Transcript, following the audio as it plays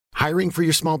Hiring for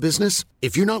your small business?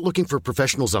 If you're not looking for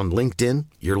professionals on LinkedIn,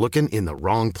 you're looking in the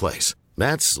wrong place.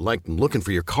 That's like looking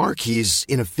for your car keys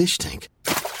in a fish tank.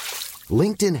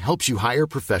 LinkedIn helps you hire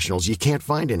professionals you can't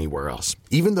find anywhere else,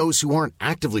 even those who aren't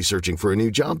actively searching for a new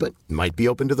job but might be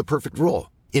open to the perfect role.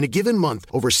 In a given month,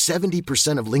 over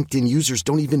 70% of LinkedIn users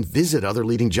don't even visit other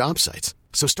leading job sites.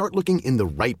 So start looking in the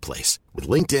right place. With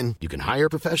LinkedIn, you can hire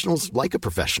professionals like a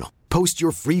professional. Post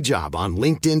your free job on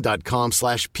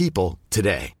linkedin.com/people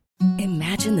today.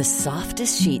 Imagine the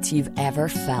softest sheets you've ever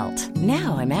felt.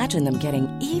 Now imagine them getting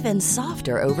even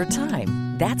softer over time.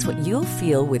 That's what you'll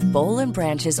feel with Boll &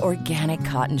 Branch's organic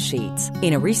cotton sheets.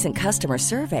 In a recent customer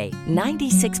survey,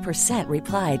 96%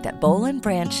 replied that Boll &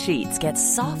 Branch sheets get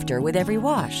softer with every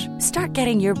wash. Start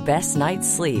getting your best night's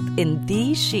sleep in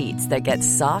these sheets that get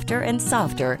softer and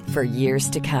softer for years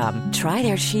to come. Try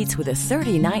their sheets with a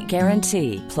 30-night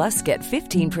guarantee. Plus, get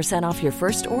 15% off your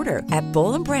first order at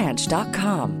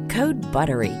bollandbranch.com. Code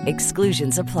BUTTERY.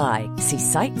 Exclusions apply. See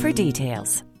site for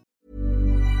details.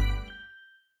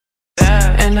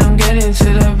 And I'm getting to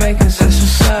the bacon, that's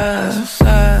what's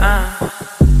up.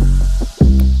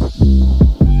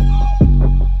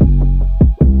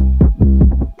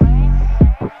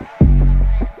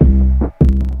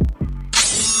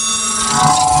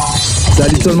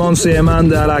 Salut tout le monde, c'est Eman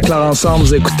de À la Claire Ensemble.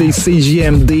 Vous écoutez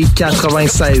CJMD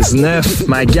 96.9.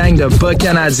 Ma gang de bas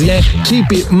canadiens, keep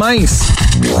it mince.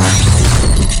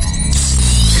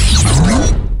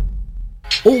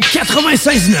 Au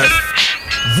 96.9,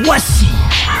 voici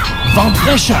Vente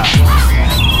fraîcheur.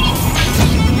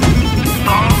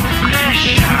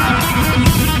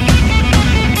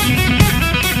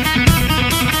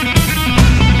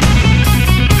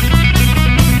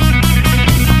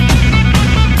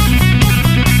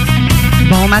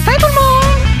 Bon matin tout le monde!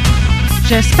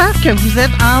 J'espère que vous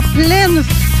êtes en pleine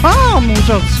forme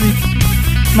aujourd'hui.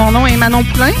 Mon nom est Manon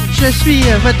Poulain. Je suis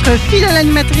votre fidèle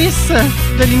animatrice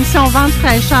de l'émission Vente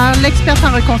fraîcheur, l'experte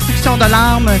en reconstruction de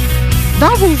l'âme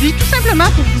dans vos vies, tout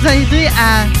simplement pour vous aider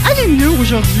à aller mieux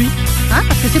aujourd'hui. Hein?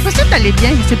 Parce que c'est possible d'aller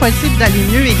bien, mais c'est possible d'aller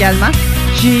mieux également.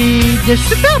 J'ai de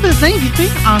superbes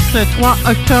invités en ce 3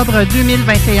 octobre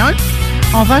 2021.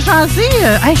 On va jaser,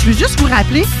 je veux juste vous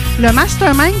rappeler, le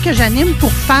mastermind que j'anime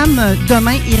pour femmes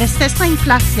demain, il restait 5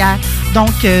 places hier.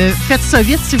 Donc, faites ça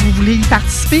vite si vous voulez y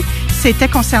participer. C'était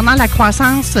concernant la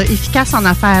croissance efficace en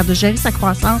affaires, de gérer sa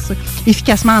croissance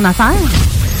efficacement en affaires.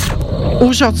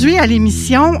 Aujourd'hui, à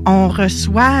l'émission, on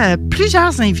reçoit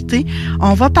plusieurs invités.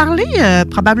 On va parler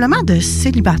probablement de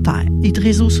célibataires et de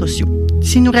réseaux sociaux.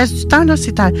 S'il nous reste du temps, là,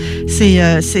 c'est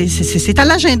à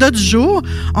l'agenda du jour.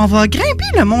 On va grimper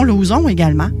le mont Lauzon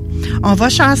également. On va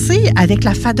chasser avec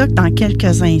la FADOC dans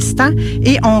quelques instants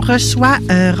et on reçoit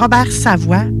Robert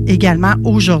Savoie également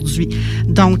aujourd'hui.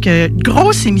 Donc,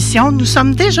 grosse émission. Nous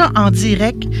sommes déjà en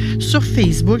direct sur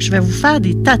Facebook. Je vais vous faire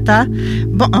des tatas.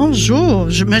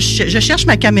 Bonjour, je cherche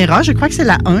ma caméra. Je crois que c'est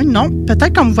la 1. Non,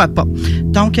 peut-être qu'on ne me voit pas.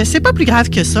 Donc, c'est pas plus grave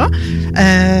que ça.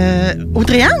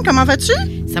 Audrey-Anne, comment vas-tu?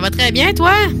 Ça va très bien,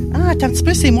 toi? Ah, attends un petit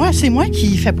peu, c'est moi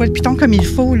qui fais pas le piton comme il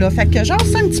faut, là. Fait que genre,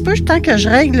 c'est un petit peu, tant que je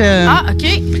règle... Ah, OK.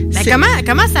 Ben,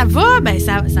 comment ça va? Ben,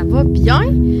 ça va bien.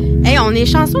 Hey, on est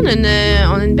chanceux, on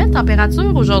a une belle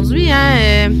température aujourd'hui,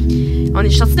 hein. On est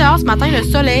sortis dehors ce matin, le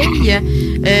soleil.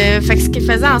 Fait que ce qui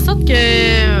faisait en sorte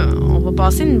que on va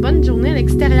passer une bonne journée à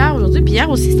l'extérieur aujourd'hui. Puis hier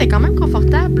aussi, c'était quand même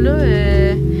confortable, là.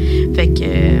 Fait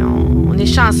que on est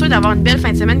chanceux d'avoir une belle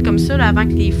fin de semaine comme ça, là, avant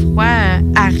que les froids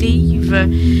arrivent.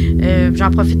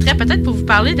 J'en profiterai peut-être pour vous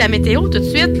parler de la météo tout de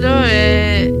suite, là.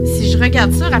 Si je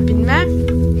regarde ça rapidement,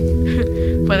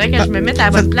 faudrait que je me mette à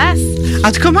la bonne place.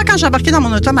 En tout cas, moi, quand j'ai embarqué dans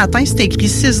mon auto matin, c'était écrit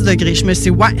 6 degrés. Je me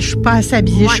suis dit, je suis pas assez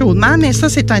habillée chaudement, mais ça,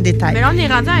 c'est un détail. Mais là, on est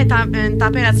rendu à une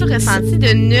température ressentie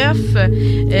de 9.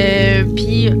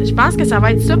 Puis, je pense que ça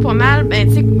va être ça pas mal. Ben,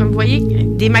 tu sais, vous voyez,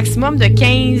 des maximums de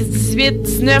 15, 18,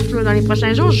 19 là, dans les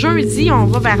prochains jours. Jeudi, on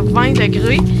va vers 20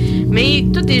 degrés. Mais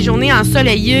toutes des journées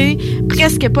ensoleillées,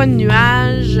 presque pas de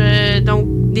nuages. Donc,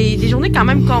 des journées quand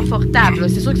même confortables. Là.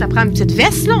 C'est sûr que ça prend une petite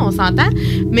veste, là, on s'entend.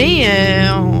 Mais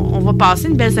on va passer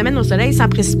une belle semaine au soleil sans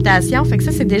précipitation. Fait que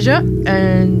ça, c'est déjà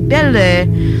une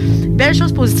belle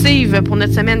chose positive pour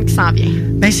notre semaine qui s'en vient.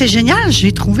 Bien, c'est génial.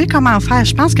 J'ai trouvé comment faire.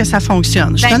 Je pense que ça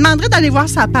fonctionne. Je te demanderai d'aller voir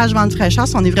sa page Vente fraîcheur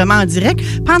si on est vraiment en direct.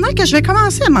 Pendant que je vais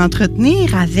commencer à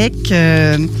m'entretenir avec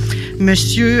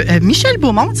Monsieur Michel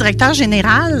Beaumont, directeur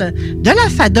général de la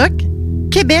FADOC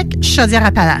Québec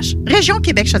Chaudière-Appalaches. Région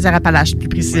Québec Chaudière-Appalaches, plus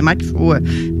précisément, qu'il faut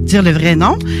dire le vrai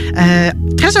nom.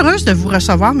 Très heureuse de vous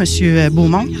recevoir, Monsieur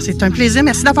Beaumont. C'est un plaisir.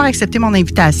 Merci d'avoir accepté mon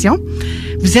invitation.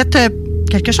 Vous êtes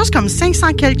quelque chose comme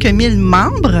 500 quelques mille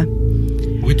membres.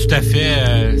 Oui, tout à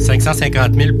fait.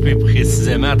 550 000 plus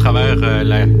précisément à travers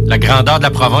la grandeur de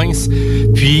la province.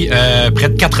 Puis près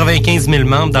de 95 000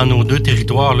 membres dans nos deux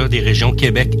territoires, là, des régions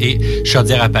Québec et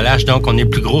Chaudière-Appalaches. Donc, on est le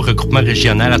plus gros regroupement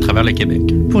régional à travers le Québec.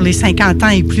 Pour les 50 ans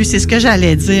et plus, c'est ce que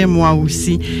j'allais dire moi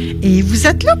aussi. Et vous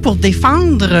êtes là pour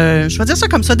défendre, je vais dire ça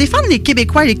comme ça, défendre les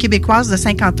Québécois et les Québécoises de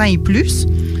 50 ans et plus.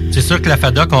 C'est sûr que la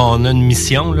FADOC, on a une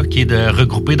mission là, qui est de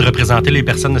regrouper, de représenter les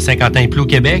personnes de 50 ans et plus au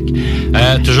Québec,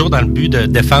 toujours dans le but de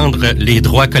défendre les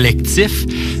droits collectifs.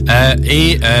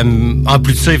 En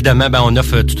plus de ça, évidemment, on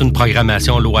offre toute une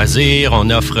programmation loisirs, on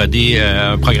offre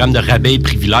un programme de rabais et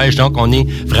privilèges. Donc, on est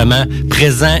vraiment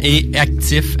présent et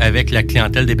actif avec la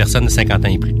clientèle des personnes de 50 ans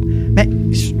et plus. Bien,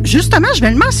 justement, je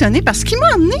vais le mentionner parce ce qui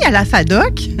m'a emmené à la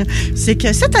FADOC, c'est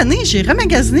que cette année, j'ai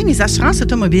remagasiné mes assurances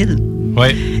automobiles.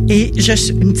 Oui. Et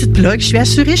une petite plug, je suis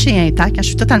assurée chez Intac, je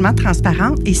suis totalement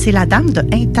transparente et c'est la dame de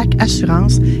Intac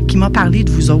Assurance qui m'a parlé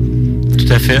de vous autres.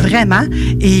 Tout à fait. Vraiment.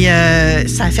 Et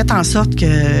ça a fait en sorte que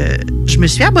je me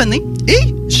suis abonnée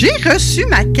et j'ai reçu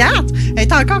ma carte. Elle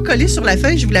est encore collée sur la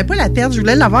feuille. Je voulais pas la perdre. Je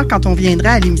voulais l'avoir quand on viendrait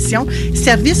à l'émission.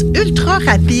 Service ultra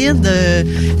rapide,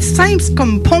 simple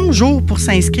comme bonjour pour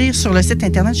s'inscrire sur le site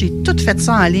Internet. J'ai tout fait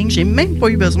ça en ligne. J'ai même pas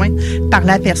eu besoin de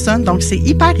parler à personne. Donc, c'est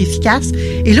hyper efficace.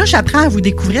 Et là, j'apprends à vous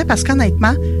découvrir parce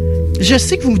qu'honnêtement, je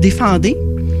sais que vous vous défendez.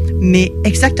 Mais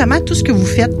exactement tout ce que vous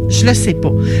faites, je le sais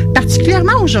pas.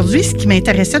 Particulièrement aujourd'hui, ce qui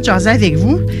m'intéressait de jaser avec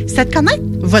vous, c'est de connaître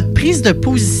votre prise de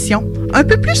position un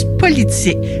peu plus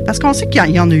politique. Parce qu'on sait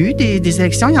qu'il y en a eu des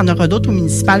élections, il y en aura d'autres au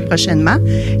municipal prochainement.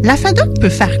 La FADOC peut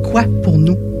faire quoi pour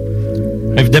nous?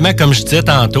 Évidemment, comme je disais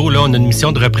tantôt, là, on a une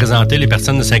mission de représenter les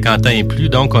personnes de 50 ans et plus.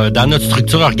 Donc, dans notre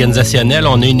structure organisationnelle,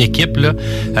 on a une équipe là,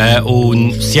 au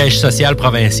siège social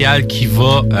provincial qui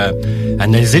va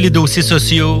analyser les dossiers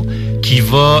sociaux, qui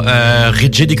va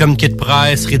rédiger des communiqués de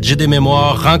presse, rédiger des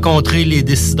mémoires, rencontrer les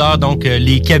décideurs, donc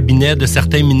les cabinets de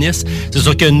certains ministres. C'est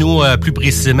sûr que nous, plus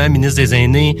précisément, ministre des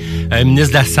Aînés, ministre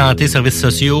de la Santé, Services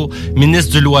sociaux,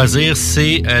 ministre du Loisir,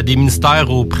 c'est des ministères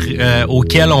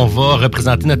auxquels on va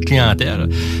représenter notre clientèle.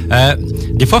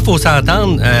 Des fois, il faut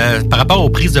s'entendre par rapport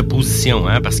aux prises de position,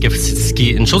 hein, parce que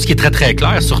une chose qui est très, très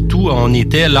claire, surtout, on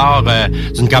était lors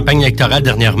d'une campagne électorale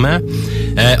dernièrement,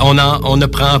 on ne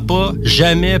prend pas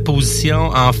jamais position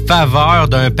en faveur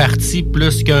d'un parti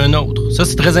plus qu'un autre. Ça,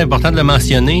 c'est très important de le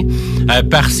mentionner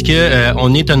parce que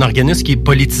on est un organisme qui est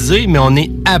politisé, mais on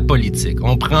est apolitique.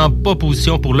 On prend pas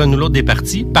position pour l'un ou l'autre des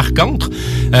partis. Par contre,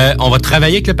 on va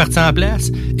travailler avec le parti en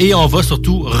place et on va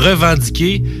surtout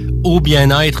revendiquer au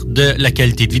bien-être de la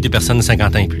qualité de vie des personnes de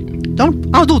 50 ans et plus. Donc,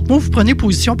 en d'autres mots, vous prenez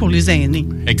position pour les aînés.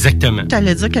 Exactement. Tu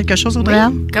allais dire quelque chose, Audrey?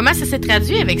 Oui. Comment ça s'est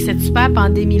traduit avec cette super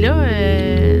pandémie-là?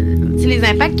 Les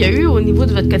impacts qu'il y a eu au niveau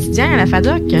de votre quotidien à la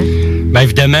FADOC? Bien,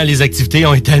 évidemment, les activités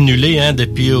ont été annulées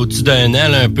depuis au-dessus d'un an,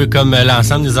 là, un peu comme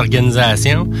l'ensemble des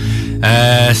organisations.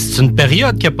 C'est une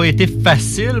période qui n'a pas été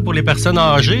facile pour les personnes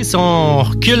âgées. Si on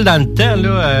recule dans le temps,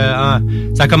 là,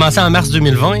 ça a commencé en mars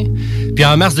 2020. Puis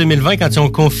en mars 2020, quand ils ont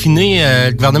confiné,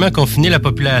 le gouvernement a confiné la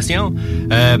population,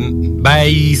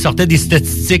 il sortait des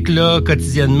statistiques là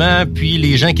quotidiennement. Puis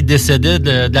les gens qui décédaient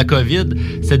de la COVID,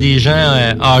 c'était des gens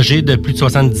âgés de plus de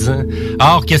 70 ans.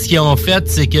 Or, qu'est-ce qu'ils ont fait?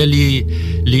 C'est que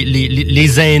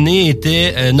les aînés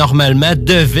étaient normalement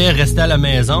devaient rester à la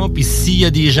maison. Puis s'il y a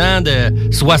des gens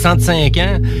de 65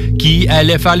 ans qui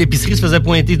allaient faire l'épicerie, se faisaient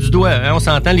pointer du doigt. Hein, on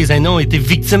s'entend, les aînés ont été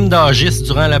victimes d'agistes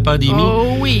durant la pandémie.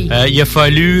 Oh oui. Il a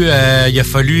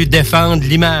fallu défendre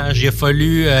l'image. Il a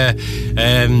fallu...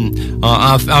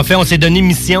 en fait, on s'est donné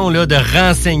mission là, de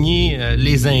renseigner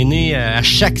les aînés à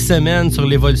chaque semaine sur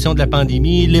l'évolution de la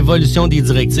pandémie, l'évolution des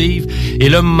directives. Et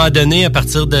là, à un moment donné, à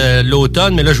partir de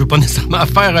l'automne, mais là, je ne veux pas nécessairement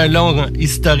faire un long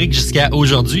historique jusqu'à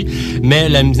aujourd'hui, mais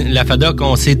la FADOC,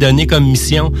 on s'est donné comme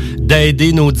mission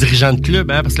d'aider nos dirigeants de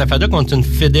club, hein, parce que la FADOC, on est une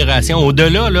fédération.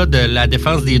 Au-delà là, de la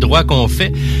défense des droits qu'on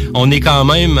fait, on est quand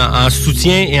même en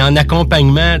soutien et en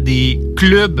accompagnement des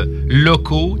clubs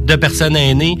locaux de personnes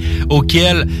aînées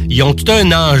auxquels ils ont tout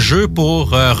un enjeu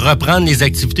pour reprendre les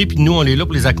activités, puis nous, on est là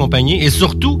pour les accompagner et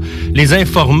surtout les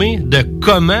informer de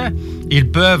comment ils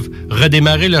peuvent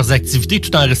redémarrer leurs activités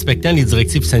tout en respectant les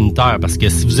directives sanitaires. Parce que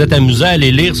si vous êtes amusé à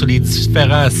aller lire sur les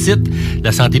différents sites de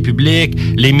la santé publique,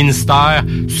 les ministères,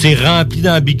 c'est rempli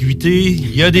d'ambiguïté,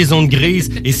 il y a des zones grises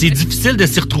et c'est difficile de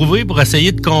s'y retrouver pour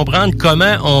essayer de comprendre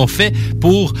comment on fait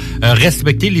pour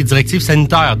respecter les directives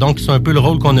sanitaires. Donc, c'est un peu le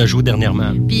rôle qu'on a joué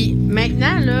dernièrement. Puis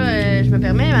maintenant, là, je me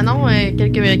permets, Manon,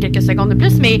 quelques secondes de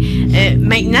plus, mais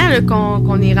maintenant là,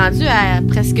 qu'on est rendu à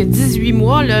presque 18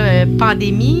 mois, là,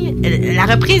 pandémie, la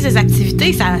reprise des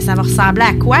activités, ça va ressembler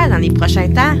à quoi dans les prochains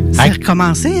temps? C'est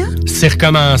recommencé, hein? C'est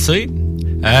recommencé.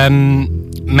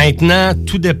 maintenant,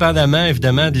 tout dépendamment,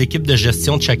 évidemment, de l'équipe de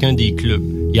gestion de chacun des clubs.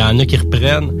 Il y en a qui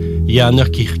reprennent, il y en a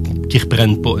qui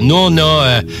reprennent pas. Nous, on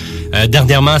a,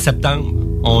 dernièrement en septembre,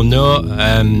 on a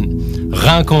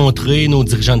rencontré nos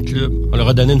dirigeants de club. On leur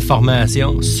a donné une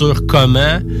formation sur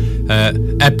comment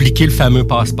appliquer le fameux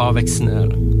passeport vaccinal,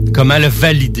 comment le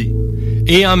valider.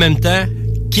 Et en même temps,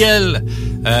 quelle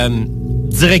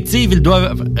directives ils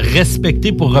doivent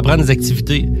respecter pour reprendre des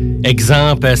activités.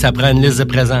 Exemple, ça prend une liste de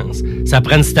présence, ça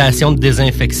prend une station de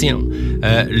désinfection,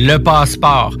 le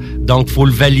passeport, donc il faut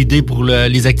le valider pour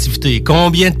les activités.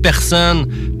 Combien de personnes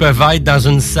peuvent être dans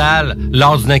une salle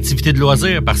lors d'une activité de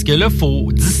loisir? Parce que là, il faut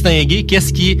distinguer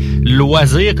qu'est-ce qui est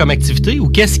loisir comme activité ou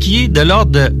qu'est-ce qui est de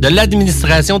l'ordre de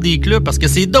l'administration des clubs, parce que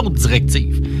c'est d'autres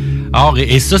directives. Or,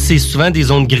 et ça, c'est souvent des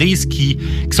zones grises qui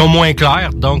sont moins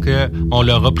claires, donc on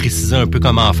leur a précisé un peu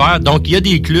comment faire. Donc, il y a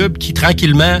des clubs qui,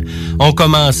 tranquillement, ont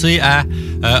commencé à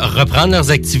reprendre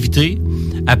leurs activités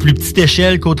à plus petite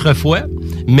échelle qu'autrefois,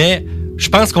 mais je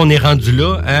pense qu'on est rendu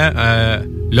là,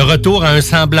 le retour à un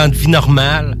semblant de vie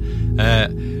normale,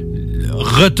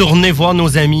 retourner voir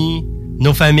nos amis,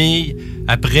 nos familles,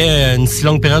 après une si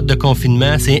longue période de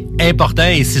confinement, c'est important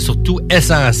et c'est surtout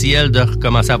essentiel de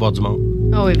recommencer à avoir du monde.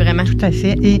 Oh oui, vraiment. Tout à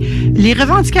fait. Et les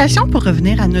revendications, pour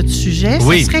revenir à notre sujet,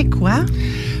 ce serait quoi?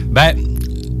 Ben,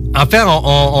 en fait,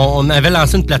 on avait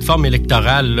lancé une plateforme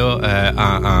électorale là,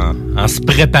 en se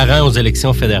préparant aux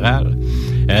élections fédérales,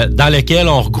 dans laquelle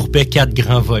on regroupait 4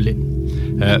 grands volets.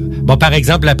 Par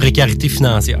exemple, la précarité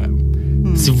financière.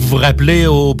 Si vous vous rappelez,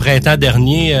 au printemps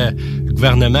dernier, le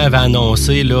gouvernement avait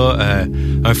annoncé là,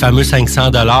 un fameux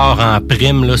 500 $ en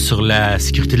prime là, sur la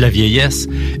sécurité de la vieillesse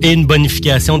et une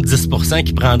bonification de 10%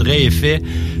 qui prendrait effet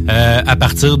à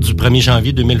partir du 1er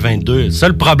janvier 2022. Le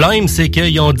seul problème, c'est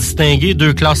qu'ils ont distingué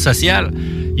 2 classes sociales.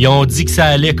 Ils ont dit que ça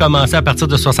allait commencer à partir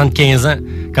de 75 ans,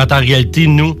 quand en réalité,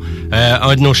 nous,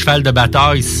 un de nos chevals de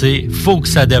bataille, c'est faut que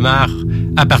ça démarre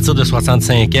à partir de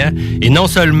 65 ans. Et non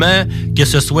seulement que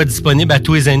ce soit disponible à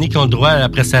tous les aînés qui ont le droit à la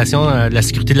prestation de la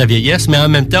sécurité de la vieillesse, mais en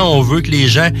même temps, on veut que les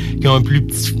gens qui ont un plus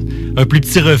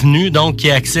petit revenu, donc qui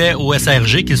aient accès au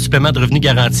SRG, qui est le supplément de revenu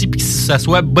garanti, puis que ça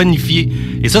soit bonifié.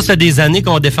 Et ça fait des années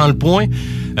qu'on défend le point.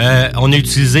 On a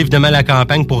utilisé évidemment la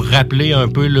campagne pour rappeler un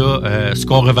peu là ce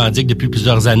qu'on revendique depuis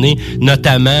plusieurs années,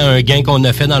 notamment un gain qu'on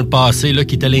a fait dans le passé là,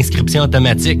 qui était l'inscription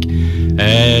automatique.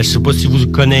 Je sais pas si vous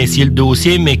connaissiez le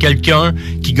dossier, mais quelqu'un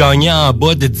qui gagnait en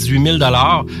bas de 18 000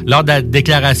 $ lors de la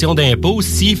déclaration d'impôt,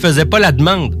 s'il faisait pas la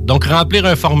demande, donc remplir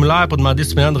un formulaire pour demander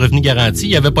supplément de revenu garanti,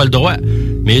 il avait pas le droit.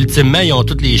 Mais ultimement, ils ont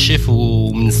tous les chiffres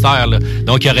au ministère, là.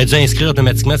 Donc, il aurait dû inscrire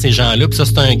automatiquement ces gens-là, puis ça,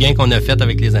 c'est un gain qu'on a fait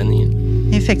avec les années.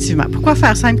 Effectivement. Pourquoi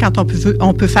faire simple quand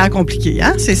on peut faire compliqué,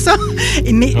 hein? C'est ça.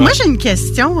 Mais moi, j'ai une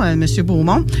question, M.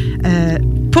 Beaumont.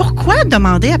 Pourquoi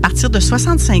demander à partir de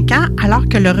 65 ans alors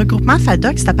que le regroupement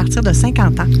FADOC, c'est à partir de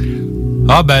 50 ans?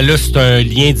 Ah, ben là, c'est un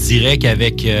lien direct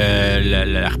avec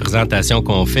la représentation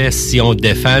qu'on fait. Si on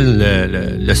défend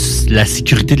la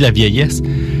sécurité de la vieillesse,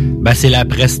 ben c'est la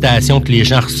prestation que les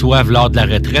gens reçoivent lors de la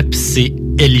retraite, puis c'est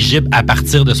éligible à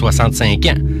partir de 65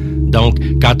 ans. Donc,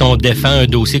 quand on défend un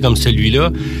dossier comme celui-là,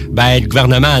 ben le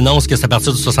gouvernement annonce que c'est à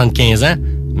partir de 75 ans.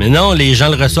 Mais non, les gens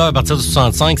le reçoivent à partir de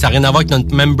 65. Ça n'a rien à voir avec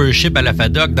notre membership à la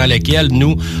FADOC, dans lequel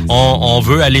nous, on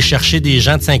veut aller chercher des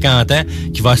gens de 50 ans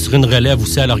qui vont assurer une relève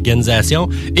aussi à l'organisation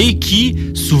et qui,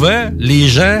 souvent, les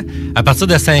gens, à partir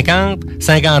de 50,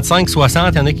 55, 60,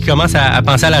 il y en a qui commencent à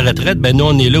penser à la retraite. Ben nous,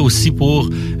 on est là aussi pour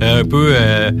un peu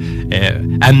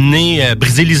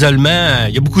briser l'isolement.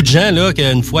 Il y a beaucoup de gens, là,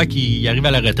 qu'une fois qu'ils arrivent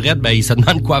à la retraite, ben ils se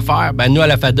demandent quoi faire. Ben nous, à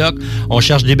la FADOC, on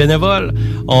cherche des bénévoles.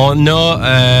 On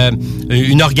a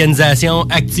une organisation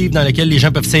active dans laquelle les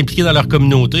gens peuvent s'impliquer dans leur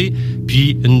communauté,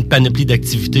 puis une panoplie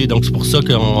d'activités. Donc, c'est pour ça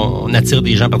qu'on attire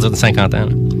des gens à partir de 50 ans.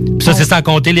 Puis ça, c'est sans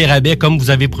compter les rabais, comme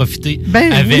vous avez profité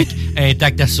avec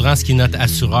Intact Assurance, qui est notre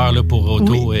assureur là, pour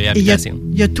auto et habitation.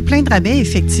 Il y a tout plein de rabais,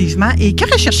 effectivement. Et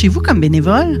que recherchez-vous comme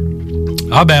bénévole?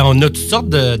 Ah ben on a toutes sortes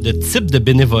de types de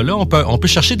bénévolat. On peut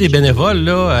chercher des bénévoles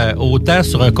là, autant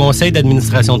sur un conseil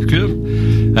d'administration de club,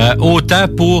 autant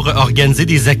pour organiser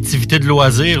des activités de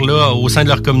loisirs là au sein de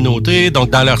leur communauté, donc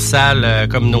dans leur salle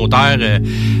communautaire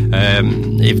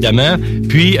évidemment.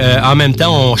 Puis en même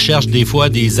temps, on cherche des fois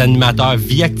des animateurs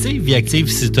vie active. Vie active,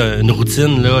 c'est une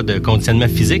routine là de conditionnement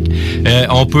physique.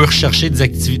 On peut rechercher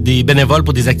des bénévoles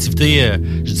pour des activités,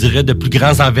 je dirais, de plus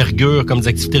grande envergure, comme des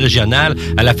activités régionales.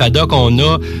 À la FADOC, on a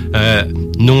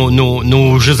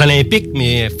nos Jeux olympiques,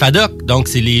 mais FADOC, donc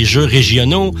c'est les Jeux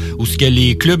régionaux où ce que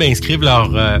les clubs inscrivent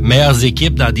leurs meilleures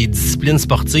équipes dans des disciplines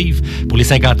sportives pour les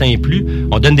 50 ans et plus.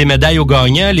 On donne des médailles aux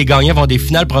gagnants. Les gagnants vont des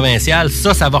finales provinciales.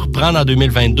 Ça va reprendre en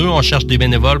 2022. On cherche des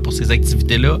bénévoles pour ces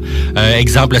activités-là.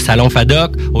 Exemple, le salon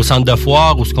FADOC au centre de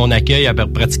foire où ce qu'on accueille à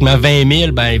pratiquement 20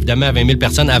 000, ben évidemment 20 000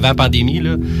 personnes avant la pandémie.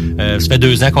 Là. Ça fait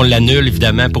 2 ans qu'on l'annule,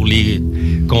 évidemment, pour les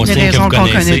consignes que vous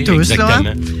connaissez. Tous, exactement.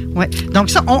 Là, hein? Ouais. Donc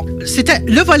ça, c'était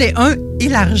le volet 1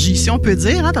 élargi, si on peut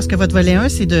dire, hein, parce que votre volet 1,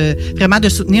 c'est vraiment de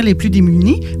soutenir les plus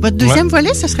démunis. Votre deuxième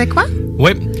volet, ce serait quoi?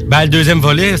 Oui, le deuxième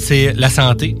volet, c'est la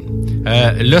santé.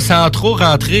 Là, sans trop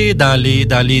rentrer dans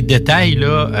les détails,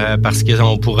 là, parce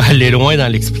qu'on pourrait aller loin dans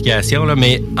l'explication, là,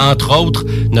 mais entre autres,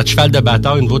 notre cheval de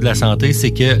bataille au niveau de la santé,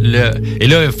 c'est que et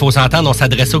là, il faut s'entendre, on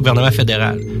s'adresse au gouvernement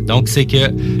fédéral. Donc, c'est que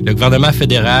le gouvernement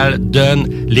fédéral donne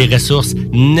les ressources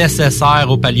nécessaires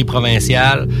au palier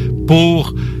provincial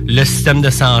pour le système de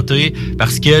santé,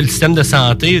 parce que le système de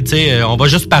santé, tu sais, on va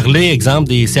juste parler, exemple,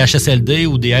 des CHSLD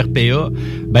ou des RPA,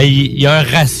 ben il y a un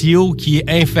ratio qui est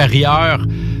inférieur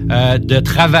de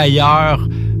travailleurs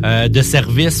de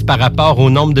services par rapport au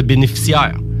nombre de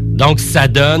bénéficiaires. Donc, ça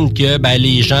donne que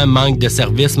les gens manquent de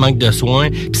services, manquent de soins.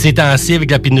 Puis c'est ainsi avec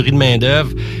la pénurie de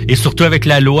main-d'œuvre et surtout avec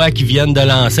la loi qui viennent de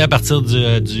lancer à partir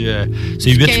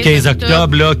c'est 8 ou 15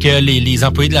 octobre là, que les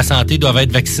employés de la santé doivent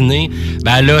être vaccinés.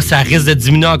 Là, ça risque de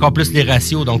diminuer encore plus les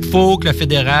ratios. Donc, il faut que le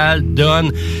fédéral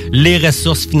donne les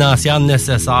ressources financières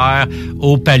nécessaires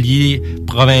au palier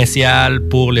provincial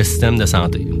pour le système de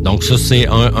santé. Donc, ça, c'est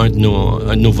un de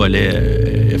nos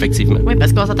volets, effectivement. Oui,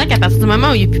 parce qu'on s'entend qu'à partir du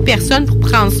moment où il n'y a plus personne pour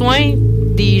prendre soin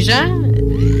des gens,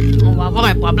 on va avoir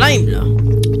un problème, là.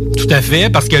 Tout à fait,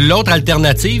 parce que l'autre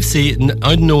alternative, c'est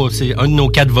un de nos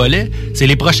 4 volets, c'est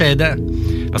les proches aidants.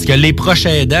 Parce que les proches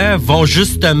aidants vont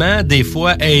justement, des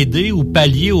fois, aider ou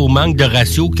pallier au manque de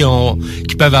ratio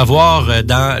qu'ils peuvent avoir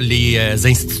dans les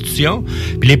institutions.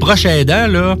 Puis les proches aidants,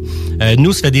 là,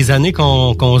 nous, ça fait des années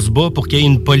qu'on se bat pour qu'il y ait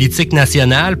une politique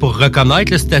nationale pour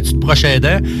reconnaître le statut de proche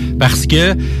aidant, parce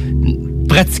que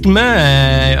pratiquement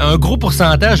un gros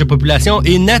pourcentage de la population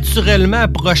est naturellement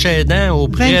proche aidant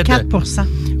auprès 24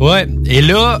 Ouais, et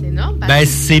là,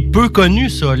 c'est peu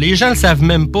connu, ça. Les gens le savent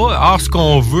même pas. Or, ce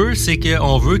qu'on veut, c'est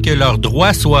qu'on veut que leurs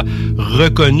droits soient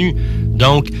reconnus.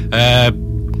 Donc,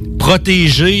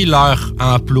 protéger leur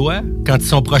emploi quand ils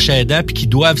sont proches aidants puis qu'ils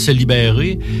doivent se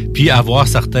libérer, puis avoir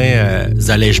certains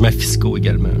allègements fiscaux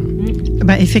également.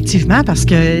 Effectivement, parce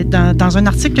que dans un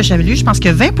article que j'avais lu, je pense que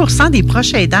 20% des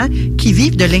proches aidants qui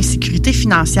vivent de l'insécurité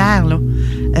financière, là,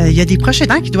 il y a des proches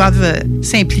aidants qui doivent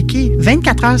s'impliquer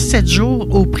 24 heures, 7 jours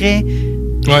auprès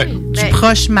du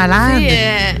proche malade.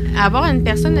 Avoir une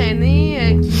personne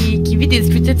aînée qui vit des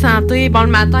difficultés de santé, le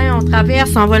matin, on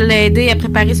traverse, on va l'aider à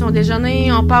préparer son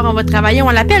déjeuner, on part, on va travailler, on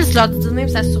l'appelle sur l'heure du dîner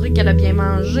pour s'assurer qu'elle a bien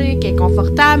mangé, qu'elle est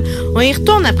confortable. On y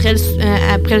retourne après le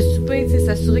souper,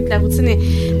 s'assurer que la routine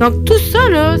est... Donc, tout ça,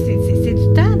 là, c'est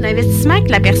du temps, de l'investissement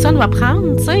que la personne doit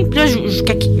prendre, tu sais. Puis là,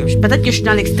 peut-être que je suis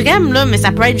dans l'extrême, là, mais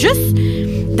ça peut être juste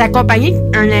d'accompagner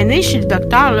un aîné chez le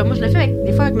docteur. Là. Moi, je le fais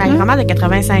des fois avec ma grand-mère de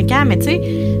 85 ans, mais tu sais,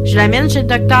 je l'amène chez le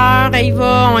docteur, elle y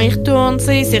va, on y retourne, tu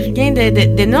sais, c'est rien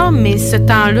d'énorme, mais ce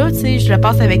temps-là, tu sais, je le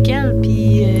passe avec elle,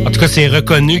 puis... En tout cas, c'est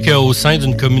reconnu qu'au sein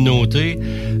d'une communauté,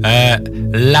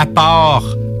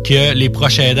 l'apport que les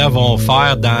proches aidants vont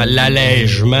faire dans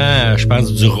l'allègement, je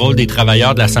pense, du rôle des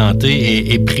travailleurs de la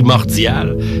santé est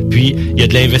primordial. Puis, il y a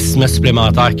de l'investissement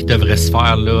supplémentaire qui devrait se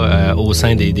faire là au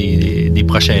sein des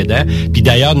proches aidants. Puis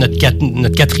d'ailleurs, notre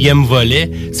 4e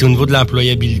volet, c'est au niveau de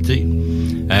l'employabilité.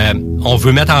 On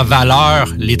veut mettre en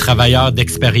valeur les travailleurs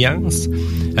d'expérience.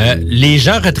 Les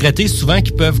gens retraités, souvent,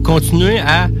 qui peuvent continuer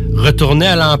à retourner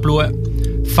à l'emploi,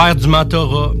 faire du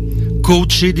mentorat,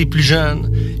 coacher des plus jeunes.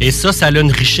 Et ça a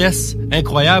une richesse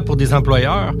incroyable pour des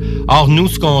employeurs. Or, nous,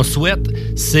 ce qu'on souhaite,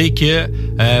 c'est que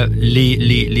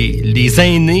les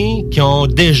aînés qui ont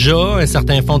déjà un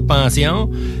certain fonds de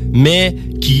pension, mais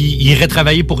qui iraient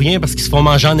travailler pour rien parce qu'ils se font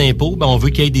manger en impôts, on veut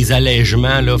qu'il y ait des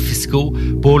allègements là, fiscaux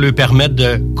pour leur permettre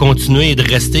de continuer et de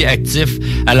rester actifs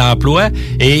à l'emploi.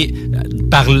 Et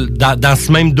dans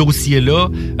ce même dossier-là,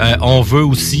 on veut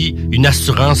aussi une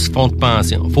assurance fonds de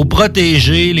pension. Il faut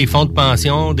protéger les fonds de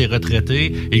pension des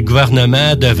retraités et le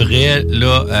gouvernement devrait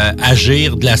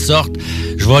agir de la sorte.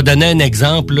 Je vais donner un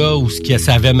exemple là, où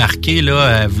ça avait marqué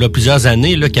là, il y a plusieurs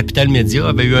années, là, Capital Média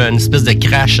avait eu une espèce de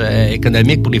crash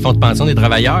économique pour les fonds de pension des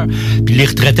travailleurs. Puis les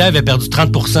retraités avaient perdu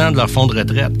 30% de leur fonds de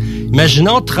retraite.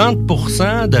 Imaginons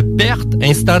 30% de pertes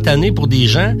instantanées pour des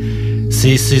gens.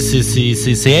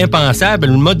 c'est impensable.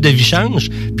 Le mode de vie change.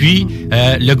 Puis,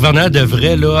 le gouvernement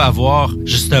devrait là avoir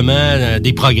justement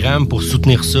des programmes pour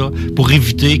soutenir ça, pour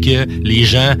éviter que les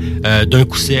gens, d'un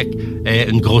coup sec, aient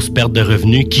une grosse perte de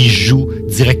revenus qui joue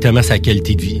directement sa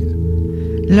qualité de vie.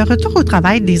 Le retour au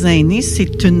travail des aînés,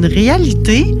 c'est une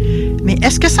réalité, mais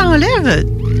est-ce que ça enlève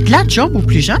de la job aux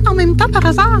plus jeunes en même temps, par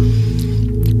hasard?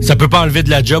 Ça peut pas enlever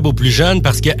de la job aux plus jeunes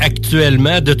parce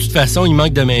qu'actuellement, de toute façon, il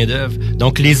manque de main-d'œuvre.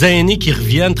 Donc, les aînés qui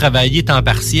reviennent travailler temps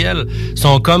partiel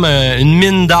sont comme une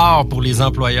mine d'or pour les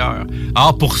employeurs.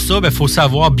 Alors, pour ça, il faut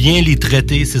savoir bien les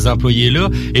traiter, ces employés-là.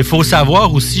 Et il faut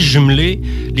savoir aussi jumeler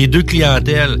les deux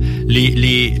clientèles.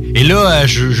 Et là,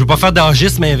 je veux pas faire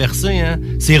d'âgisme inversé, hein.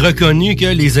 C'est reconnu que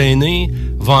les aînés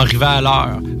vont arriver à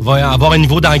l'heure, vont avoir un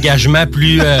niveau d'engagement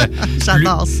plus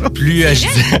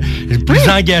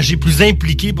engagé, plus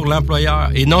impliqué pour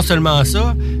l'employeur. Et non seulement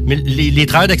ça, mais les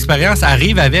travailleurs d'expérience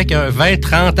arrivent avec un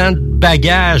 20-30 ans de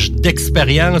bagage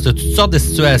d'expérience de toutes sortes de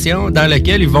situations dans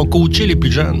lesquelles ils vont coacher les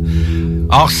plus jeunes.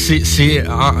 Or, c'est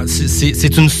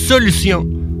une solution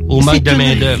au manque de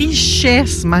main-d'œuvre. C'est une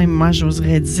richesse, même, moi,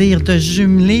 j'oserais dire, de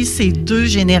jumeler ces deux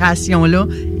générations-là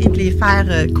et de les faire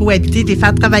cohabiter, de les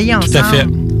faire travailler ensemble. Tout à fait.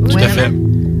 Tout à fait.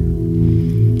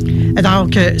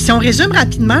 Donc, si on résume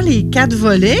rapidement les 4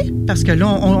 volets, parce que là,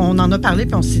 on en a parlé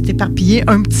puis on s'est éparpillé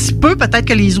un petit peu. Peut-être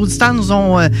que les auditeurs nous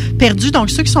ont perdus. Donc,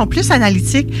 ceux qui sont plus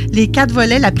analytiques, les 4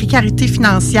 volets, la précarité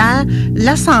financière,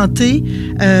 la santé,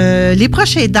 les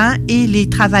proches aidants et les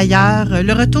travailleurs.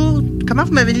 Le retour, comment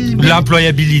vous m'avez dit?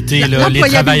 L'employabilité, les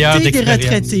travailleurs d'expérience. Des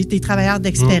retraités, des travailleurs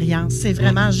d'expérience. C'est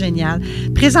vraiment génial.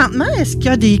 Présentement, est-ce qu'il y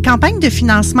a des campagnes de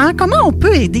financement? Comment on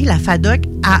peut aider la FADOC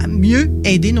à mieux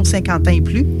aider nos 50 ans et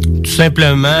plus? Tout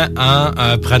simplement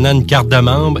en prenant une carte de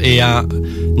membre et en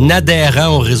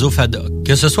adhérant au réseau FADOC.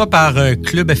 Que ce soit par un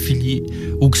club affilié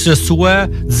ou que ce soit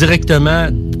directement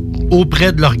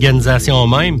auprès de l'organisation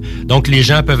même. Donc, les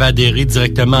gens peuvent adhérer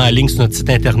directement en ligne sur notre site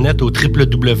Internet au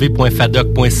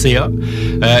www.fadoc.ca.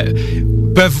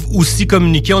 Peuvent aussi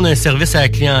communiquer. On a un service à la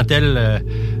clientèle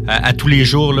à tous les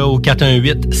jours là, au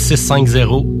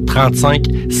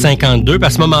 418-650-3552. À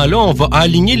ce moment-là, on va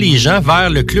aligner les gens vers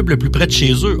le club le plus près de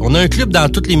chez eux. On a un club dans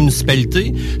toutes les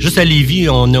municipalités. Juste à Lévis,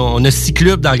 on a 6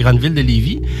 clubs dans la grande ville de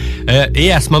Lévis.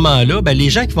 Et à ce moment-là, les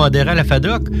gens qui vont adhérer à la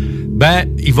FADOC,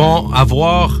 ils vont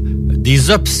avoir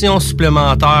des options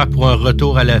supplémentaires pour un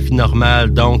retour à la vie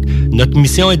normale. Donc, notre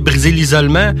mission est de briser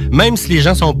l'isolement. Même si les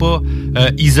gens sont pas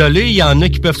isolés, il y en a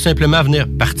qui peuvent simplement venir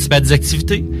participer à des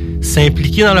activités,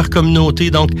 s'impliquer dans leur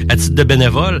communauté, donc à titre de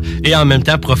bénévole, et en même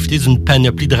temps profiter d'une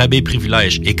panoplie de rabais et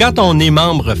privilèges. Et quand on est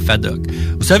membre FADOC,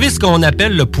 vous savez ce qu'on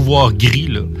appelle le pouvoir gris,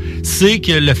 là? C'est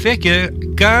que le fait que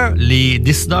quand les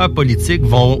décideurs politiques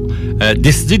vont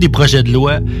décider des projets de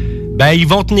loi, ils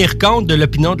vont tenir compte de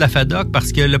l'opinion de la FADOC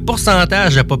parce que le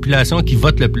pourcentage de la population qui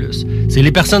vote le plus, c'est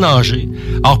les personnes âgées.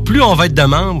 Alors, plus on va être de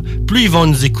membres, plus ils vont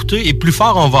nous écouter et plus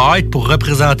fort on va être pour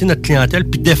représenter notre clientèle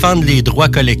puis défendre les droits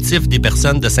collectifs des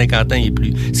personnes de 50 ans et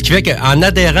plus. Ce qui fait qu'en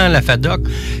adhérant à la FADOC,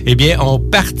 on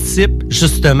participe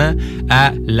justement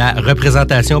à la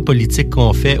représentation politique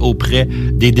qu'on fait auprès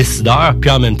des décideurs, puis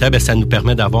en même temps, ça nous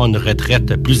permet d'avoir une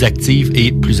retraite plus active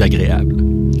et plus agréable.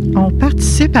 On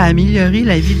participe à améliorer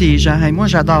la vie des gens. Et moi,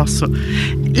 j'adore ça.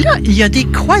 Là, il y a des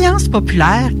croyances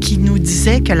populaires qui nous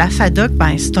disaient que la FADOC,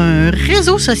 c'est un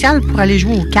réseau social pour aller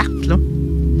jouer aux cartes, là.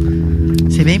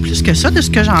 C'est bien plus que ça de ce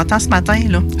que j'entends ce matin,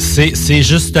 là. C'est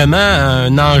justement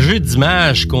un enjeu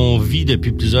d'image qu'on vit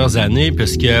depuis plusieurs années,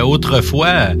 parce que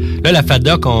autrefois, là, la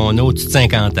FADOC, on a au-dessus de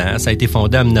 50 ans. Ça a été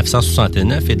fondé en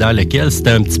 1969 et dans lequel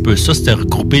c'était un petit peu ça, c'était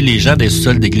regrouper les gens des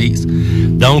sous-sols d'église.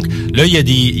 Donc, là, il y a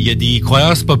des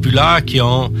croyances populaires qui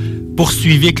ont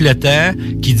poursuivi avec le temps,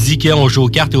 qui dit qu'on joue aux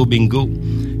cartes et au bingo.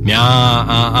 Mais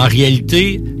en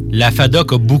réalité, la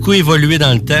FADOC a beaucoup évolué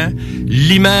dans le temps.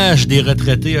 L'image des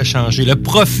retraités a changé. Le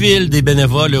profil des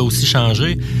bénévoles a aussi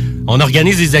changé. On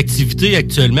organise des activités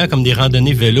actuellement comme des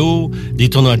randonnées vélo, des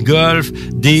tournois de golf,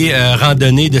 des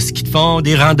randonnées de ski de fond,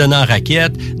 des randonnées en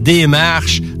raquettes, des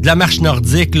marches, de la marche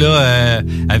nordique là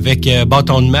avec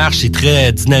bâton de marche, c'est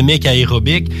très dynamique,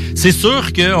 aérobique. C'est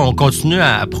sûr qu'on continue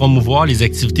à promouvoir les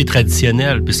activités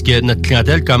traditionnelles puisque notre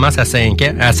clientèle commence à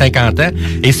 50 ans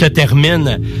et se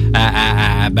termine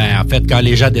en fait quand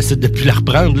les gens décident de plus la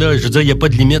reprendre là, je veux dire il y a pas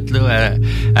de limite là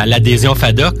à l'adhésion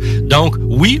FADOC. Donc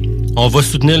oui, on va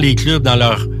soutenir les clubs dans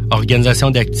leur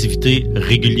organisation d'activités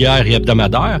régulières et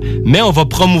hebdomadaires, mais on va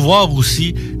promouvoir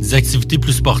aussi des activités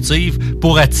plus sportives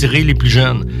pour attirer les plus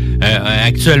jeunes.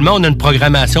 Actuellement, on a une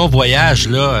programmation voyage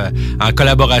là, en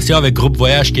collaboration avec Groupe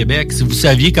Voyage Québec. Si vous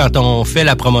saviez, quand on fait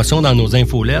la promotion dans nos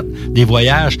infolettes des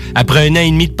voyages, après 1 an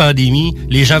et demi de pandémie,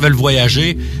 les gens veulent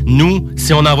voyager. Nous,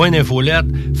 si on envoie une infolette,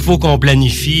 faut qu'on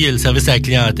planifie le service à la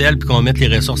clientèle puis qu'on mette les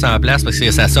ressources en place parce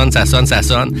que ça sonne.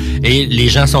 Et les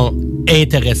gens sont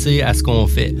intéressés à ce qu'on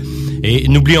fait. Et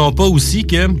n'oublions pas aussi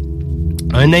que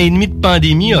 1 an et demi de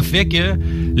pandémie a fait que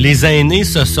les aînés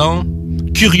se sont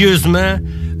curieusement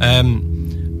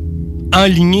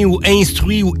enlignés ou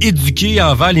instruits ou éduqués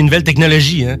envers les nouvelles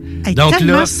technologies. Hein? Hey, donc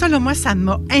tellement là, ça, là, moi, ça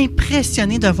m'a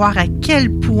impressionné de voir à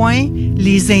quel point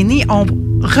les aînés ont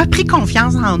repris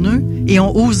confiance en eux et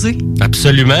ont osé.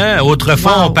 Absolument.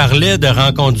 Autrefois, on parlait de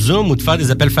rencontres Zoom ou de faire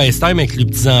des appels FaceTime avec les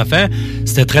petits-enfants.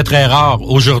 C'était très, très rare.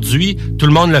 Aujourd'hui, tout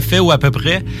le monde le fait ou à peu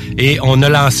près. Et on a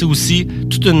lancé aussi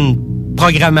toute une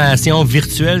programmation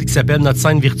virtuelle qui s'appelle notre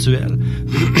scène virtuelle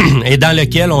et dans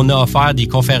laquelle on a offert des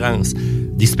conférences,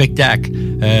 des spectacles,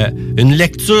 une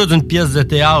lecture d'une pièce de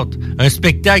théâtre, un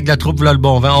spectacle de la troupe V'là le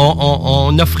bon vent.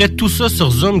 On offrait tout ça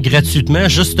sur Zoom gratuitement,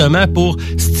 justement pour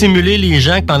stimuler les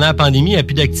gens que pendant la pandémie, il n'y a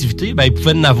plus d'activité, ben ils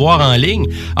pouvaient en avoir en ligne.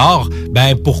 Or,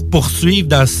 ben pour poursuivre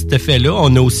dans cet effet-là,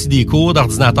 on a aussi des cours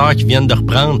d'ordinateur qui viennent de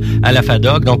reprendre à la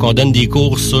FADOC. Donc, on donne des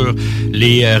cours sur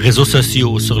les réseaux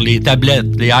sociaux, sur les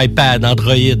tablettes, les iPads,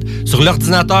 Android, sur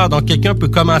l'ordinateur. Donc, quelqu'un peut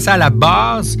commencer à la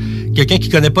base. Quelqu'un qui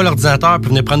connaît pas l'ordinateur peut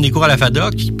venir prendre des cours à la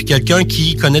FADOC, puis quelqu'un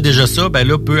qui connaît déjà ça, ben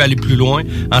là, peut aller plus loin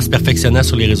en se perfectionnant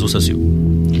sur les réseaux sociaux.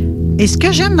 Et ce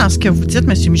que j'aime dans ce que vous dites,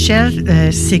 M.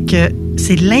 Michel, c'est que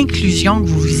c'est l'inclusion que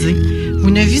vous visez. Vous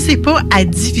ne visez pas à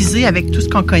diviser avec tout ce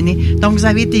qu'on connaît. Donc, vous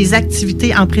avez des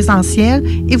activités en présentiel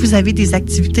et vous avez des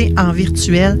activités en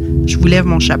virtuel. Je vous lève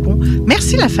mon chapeau.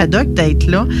 Merci, la FADOC, d'être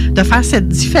là, de faire cette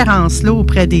différence-là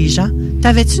auprès des gens.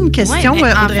 T'avais-tu une question,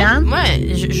 Audrey-Anne? Moi,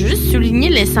 je veux juste souligner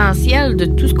l'essentiel de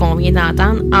tout ce qu'on vient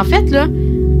d'entendre. En fait, là,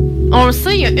 on le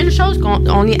sait, il y a une chose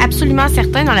qu'on est absolument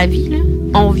certain dans la vie, là,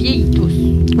 on vieillit tous.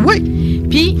 Oui.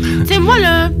 Puis, tu sais, moi,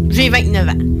 là, j'ai 29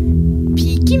 ans.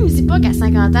 Puis, qui me dit pas qu'à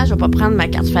 50 ans, je vais pas prendre ma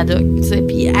carte FADOC, tu sais?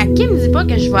 Puis, à qui me dit pas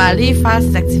que je vais aller faire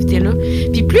ces activités-là?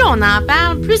 Puis, plus on en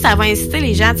parle, plus ça va inciter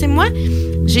les gens. Tu sais, moi,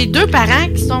 j'ai 2 parents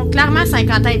qui sont clairement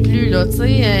 50 ans et plus, là, tu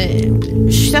sais.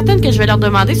 Je suis certaine que je vais leur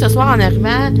demander ce soir en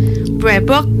arrivant, peu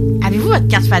importe, avez-vous votre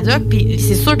carte FADOC? Puis,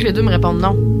 c'est sûr que les 2 me répondent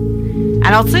non.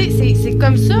 Alors, tu sais, c'est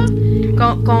comme ça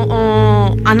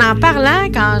en parlant,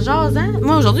 qu'en jasant,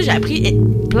 moi, aujourd'hui, j'ai appris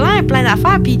plein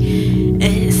d'affaires, puis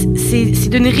c'est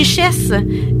d'une richesse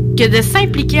que de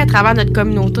s'impliquer à travers notre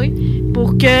communauté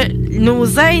pour que nos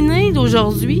aînés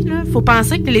d'aujourd'hui, il faut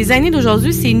penser que les aînés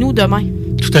d'aujourd'hui, c'est nous demain.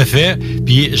 Tout à fait.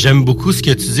 Puis j'aime beaucoup ce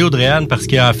que tu dis, Audrey-Anne, parce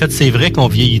qu'en fait, c'est vrai qu'on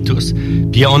vieillit tous.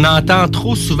 Puis on entend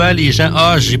trop souvent les gens «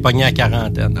 Ah, j'ai pogné à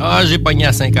quarantaine. Ah, j'ai pogné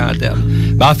à cinquantaine. »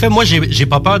 Ben, en fait, moi, j'ai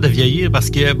pas peur de vieillir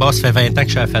parce que ça fait 20 ans que je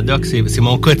suis à la FADOC. C'est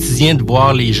mon quotidien de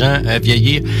voir les gens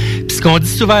vieillir. Puis ce qu'on dit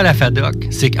souvent à la FADOC,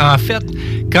 c'est qu'en fait,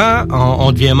 quand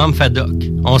on devient membre FADOC,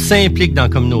 on s'implique dans la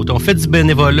communauté, on fait du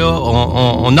bénévolat,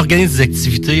 on organise des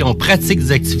activités, on pratique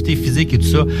des activités physiques et tout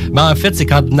ça. Ben en fait, c'est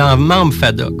quand on est membre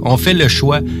FADOC, on fait le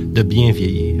choix de bien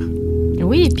vieillir.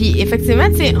 Oui, puis effectivement,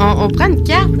 tu sais, on prend une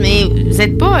carte, mais vous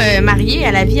n'êtes pas marié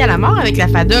à la vie, à la mort avec la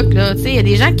FADOC, là. Tu sais, il y a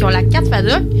des gens qui ont la carte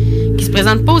FADOC qui se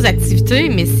présentent pas aux activités,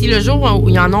 mais si le jour où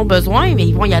ils en ont besoin, mais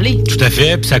ils vont y aller. Tout à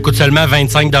fait, puis ça coûte seulement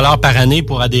 25 $ par année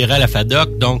pour adhérer à la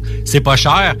FADOC, donc c'est pas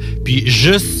cher. Puis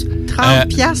juste 30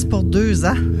 piastres pour 2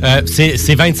 ans.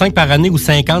 C'est 25 par année ou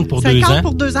 50 pour 2 ans. 50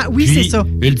 pour 2 ans, oui, puis, c'est ça.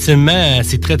 Ultimement,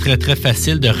 c'est très, très, très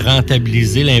facile de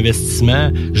rentabiliser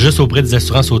l'investissement. Juste auprès des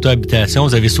assurances auto-habitation,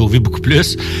 vous avez sauvé beaucoup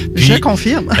plus. Puis, je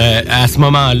confirme. À ce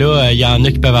moment-là, il y en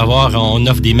a qui peuvent on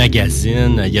offre des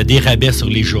magazines, il y a des rabais sur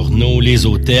les journaux, les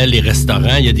hôtels, les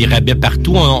restaurants, il y a des rabais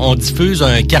partout. On diffuse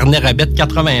un carnet rabais de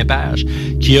 80 pages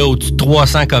qui a au-dessus de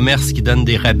 300 commerces qui donnent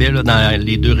des rabais là, dans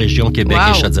les 2 régions, Québec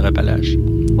et Chaudière-Appalaches.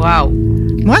 Wow!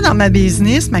 Moi, dans ma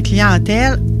business, ma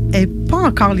clientèle n'est pas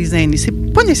encore les aînés.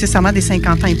 C'est pas nécessairement des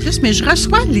 50 ans et plus, mais je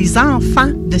reçois les enfants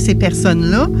de ces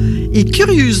personnes-là. Et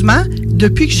curieusement,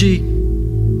 depuis que j'ai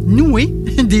noué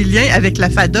des liens avec la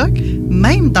FADOC,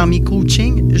 même dans mes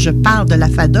coachings, je parle de la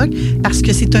FADOC parce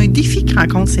que c'est un défi que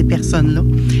rencontrent ces personnes-là.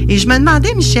 Et je me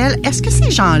demandais, Michel, est-ce que ces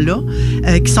gens-là,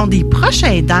 qui sont des proches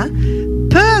aidants,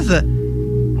 peuvent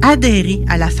adhérer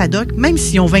à la FADOC, même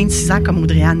s'ils ont 26 ans, comme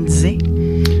Audrey-Anne disait?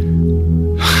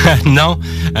 Non,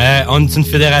 on est une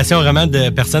fédération vraiment de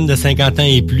personnes de 50 ans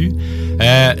et plus.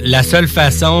 La seule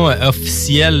façon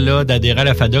officielle là, d'adhérer à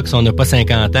la FADOC si on n'a pas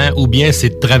 50 ans, ou bien c'est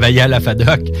de travailler à la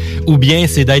FADOC, ou bien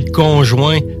c'est d'être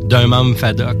conjoint d'un membre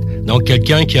FADOC. Donc,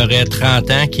 quelqu'un qui aurait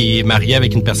 30 ans, qui est marié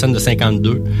avec une personne de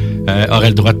 52, aurait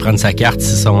le droit de prendre sa carte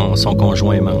si son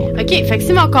conjoint est membre. OK, fait que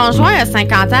si mon conjoint a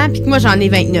 50 ans puis que moi, j'en ai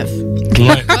 29. Ouais.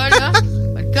 Voilà.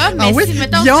 Mais Ah oui, si,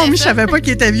 mettons, Guillaume, je savais pas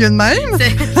qu'il était vieux de même.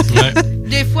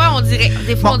 Des fois, on dirait.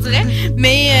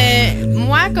 Mais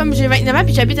moi, comme j'ai 29 ans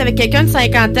puis j'habite avec quelqu'un de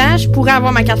 50 ans, je pourrais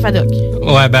avoir ma carte FADOC.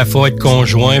 Ouais, ben, faut être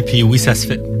conjoint, puis oui, ça se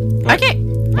fait. Ouais. OK.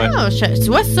 Ouais. Ah, tu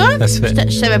vois ça? Se fait.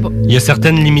 Je savais pas. Il y a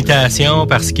certaines limitations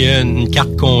parce qu'une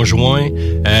carte conjoint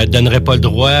donnerait pas le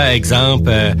droit, exemple,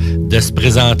 de se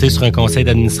présenter sur un conseil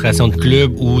d'administration de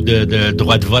club ou de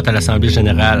droit de vote à l'Assemblée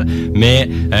générale. Mais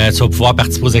tu vas pouvoir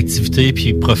participer aux activités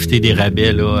puis profiter des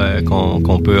rabais là,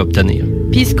 qu'on peut obtenir.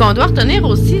 Puis ce qu'on doit retenir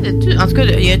aussi, en tout cas,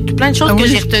 il y a plein de choses que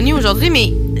j'ai retenues aujourd'hui,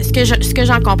 mais ce que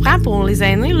j'en comprends pour les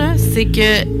aînés, là, c'est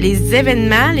que les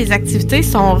événements, les activités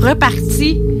sont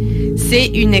repartis. C'est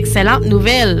une excellente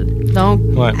nouvelle. Donc,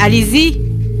 allez-y,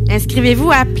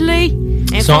 inscrivez-vous, appelez,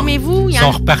 informez-vous. Ils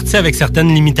sont repartis avec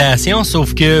certaines limitations,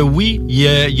 sauf que oui, il y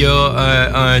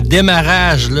a un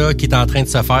démarrage là, qui est en train de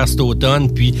se faire cet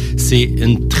automne, puis c'est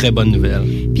une très bonne nouvelle.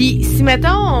 Puis, si,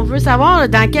 mettons, on veut savoir là,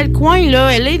 dans quel coin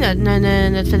là, elle est,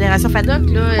 notre fédération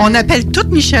FADOC. Là, on appelle toute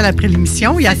Michel après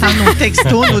l'émission. Il attend nos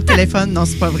textos, nos téléphones. Non,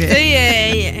 c'est pas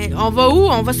vrai. On va où?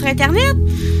 On va sur Internet?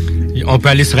 On peut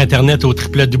aller sur Internet au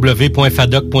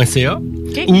www.fadoc.ca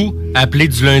ou appeler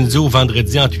du lundi au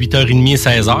vendredi entre 8h30 et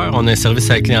 16h. On a un service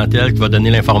à la clientèle qui va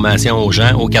donner l'information aux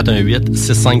gens au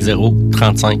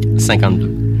 418-650-3552.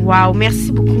 Wow,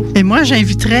 merci beaucoup. Et moi,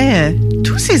 j'inviterais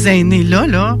tous ces aînés-là,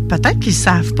 là, peut-être qu'ils ne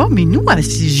savent pas, mais nous, à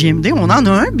CJMD, on en a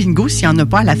un bingo s'il n'y en a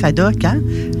pas à la FADOC, hein?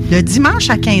 Le dimanche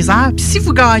à 15h. Puis si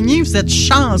vous gagnez, vous êtes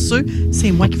chanceux,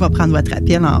 c'est moi qui va prendre votre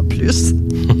appel en plus.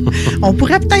 On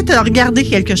pourrait peut-être regarder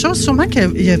quelque chose. Sûrement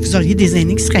que vous auriez des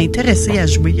aînés qui seraient intéressés à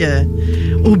jouer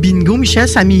au bingo. Michel,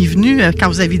 ça m'est venu quand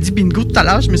vous avez dit bingo tout à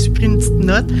l'heure. Je me suis pris une petite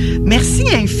note. Merci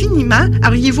infiniment.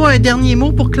 Auriez-vous un dernier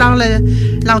mot pour clore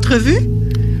l'entrevue?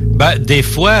 Ben, des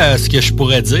fois, ce que je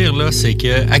pourrais dire, là, c'est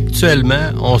que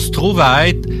actuellement, on se trouve à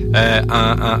être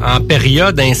en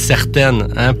période incertaine,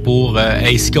 hein, pour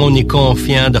est-ce qu'on est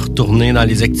confiant de retourner dans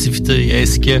les activités?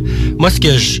 Est-ce que moi, ce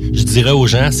que je dirais aux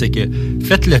gens, c'est que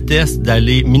faites le test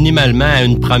d'aller minimalement à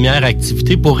une première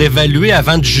activité pour évaluer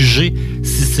avant de juger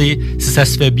si ça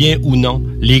se fait bien ou non.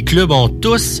 Les clubs ont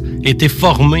tous été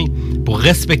formés pour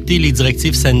respecter les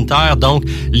directives sanitaires, donc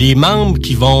les membres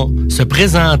qui vont se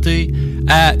présenter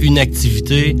à une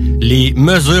activité, les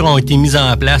mesures ont été mises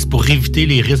en place pour éviter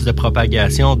les risques de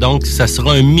propagation. Donc, ça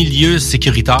sera un milieu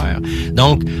sécuritaire.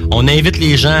 Donc, on invite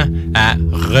les gens à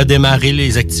redémarrer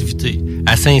les activités,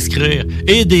 à s'inscrire.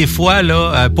 Et des fois,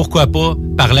 là, pourquoi pas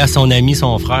parler à son ami,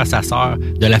 son frère, sa sœur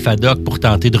de la FADOC pour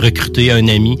tenter de recruter un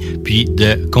ami, puis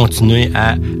de continuer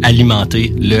à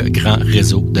alimenter le grand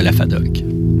réseau de la FADOC.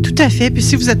 Tout à fait. Puis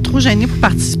si vous êtes trop gêné pour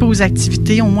participer aux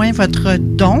activités, au moins votre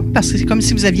don, parce que c'est comme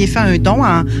si vous aviez fait un don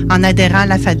en adhérant à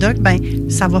la FADOC, ben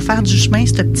ça va faire du chemin,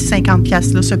 ce petit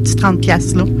 50$-là, ce petit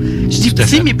 30$-là. Je dis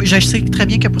petit, mais je sais très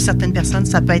bien que pour certaines personnes,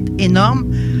 ça peut être énorme.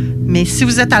 Mais si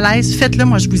vous êtes à l'aise, faites-le.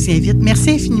 Moi, je vous y invite. Merci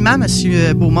infiniment, M.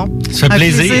 Beaumont. Ça fait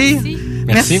plaisir.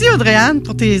 Merci, Audrey-Anne,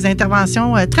 pour tes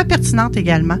interventions très pertinentes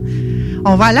également.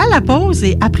 On va aller à la pause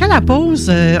et après la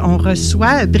pause, on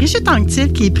reçoit Brigitte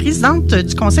Anctil, qui est présidente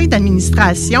du conseil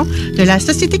d'administration de la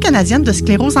Société canadienne de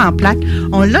sclérose en plaques.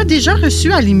 On l'a déjà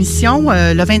reçue à l'émission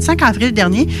le 25 avril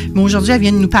dernier, mais aujourd'hui, elle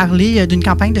vient de nous parler d'une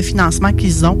campagne de financement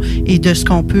qu'ils ont et de ce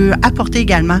qu'on peut apporter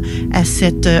également à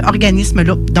cet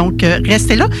organisme-là. Donc,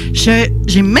 restez là.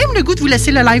 J'ai même le goût de vous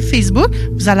laisser le live Facebook.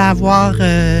 Vous allez avoir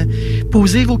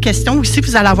posé vos questions. Aussi,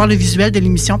 vous allez avoir le visuel de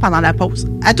l'émission pendant la pause.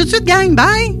 À tout de suite, gang.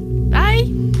 Bye!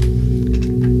 Bye!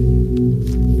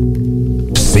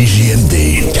 CJMD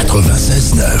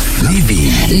 96.9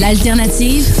 Lévis.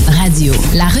 L'alternative radio.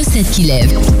 La recette qui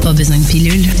lève. Pas besoin de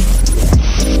pilule.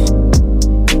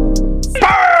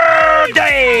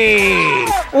 Birthday!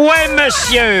 Ouais,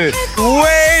 monsieur!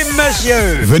 Ouais,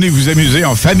 monsieur! Venez vous amuser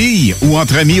en famille ou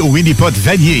entre amis au Minipod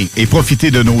Vanier et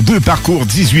profitez de nos 2 parcours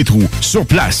 18 trous. Sur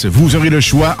place, vous aurez le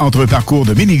choix entre un parcours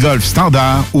de mini-golf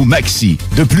standard ou maxi.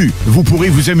 De plus, vous pourrez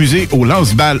vous amuser au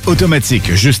lance-balles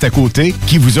automatique juste à côté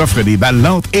qui vous offre des balles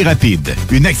lentes et rapides.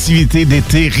 Une activité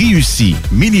d'été réussie.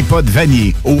 Minipod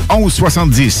Vanier au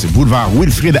 1170 boulevard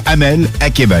Wilfrid Hamel à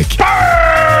Québec.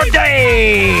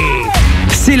 Birthday!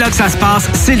 C'est là que ça se passe,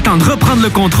 c'est le temps de reprendre le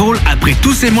contrôle après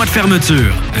tous ces mois de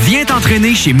fermeture. Viens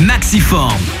t'entraîner chez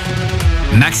Maxiform.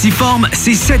 Maxiform,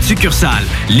 c'est 7 succursales.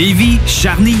 Lévis,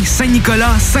 Charny,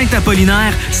 Saint-Nicolas,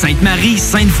 Saint-Apollinaire, Sainte-Marie,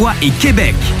 Sainte-Foy et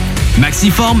Québec.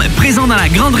 Maxiform, présent dans la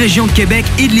grande région de Québec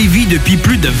et de Lévis depuis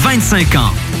plus de 25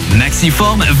 ans.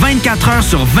 Maxiform, 24 heures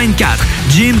sur 24.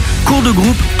 Gym, cours de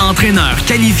groupe, entraîneur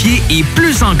qualifié et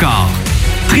plus encore.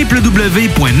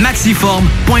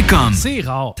 www.maxiform.com. C'est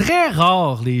rare, très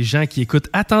rare, les gens qui écoutent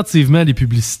attentivement les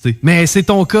publicités. Mais c'est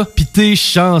ton cas, pis t'es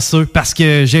chanceux. Parce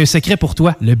que j'ai un secret pour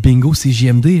toi. Le bingo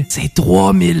CJMD, c'est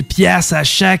 3000 pièces à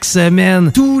chaque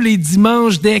semaine. Tous les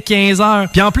dimanches dès 15h.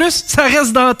 Puis en plus, ça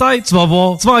reste dans la tête, tu vas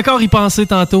voir. Tu vas encore y penser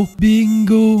tantôt.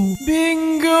 Bingo!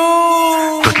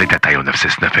 Bingo! Tous les détails au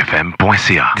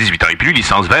 969fm.ca. 18 ans et plus,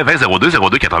 licence 20 20 02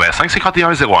 02 85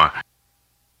 51 01.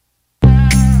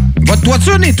 Votre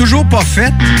toiture n'est toujours pas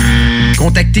faite?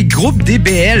 Contactez Groupe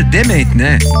DBL dès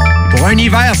maintenant. Pour un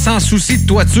hiver sans souci de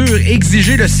toiture,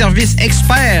 exigez le service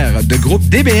expert de Groupe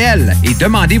DBL et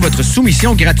demandez votre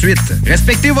soumission gratuite.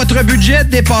 Respectez votre budget,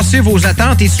 dépassez vos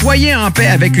attentes et soyez en paix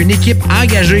avec une équipe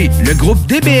engagée. Le Groupe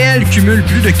DBL cumule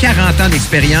plus de 40 ans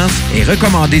d'expérience et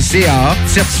recommandé CAA,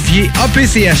 certifié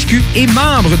APCHQ et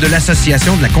membre de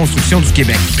l'Association de la construction du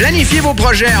Québec. Planifiez vos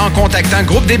projets en contactant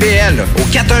Groupe DBL au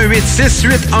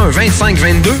 418-681-2522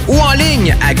 ou en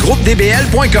ligne à groupedbl.com.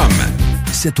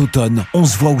 Cet automne, on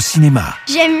se voit au cinéma.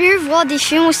 J'aime mieux voir des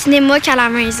films au cinéma qu'à la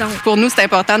maison. Pour nous, c'est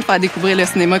important de faire découvrir le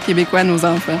cinéma québécois à nos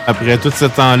enfants. Après tout ce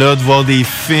temps-là, de voir des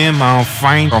films,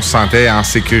 enfin, on se sentait en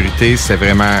sécurité. C'est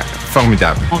vraiment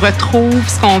formidable. On retrouve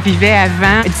ce qu'on vivait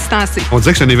avant, distancé. On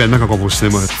dirait que c'est un événement quand on va au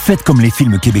cinéma. Faites comme les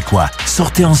films québécois.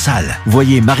 Sortez en salle.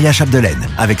 Voyez Maria Chapdelaine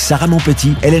avec Sarah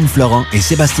Monpetit, Hélène Florent et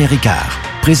Sébastien Ricard.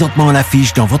 Présentement à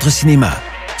l'affiche dans votre cinéma.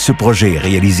 Ce projet est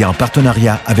réalisé en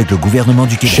partenariat avec le gouvernement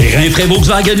du Québec. Chez Rinfraie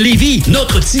Volkswagen Lévis,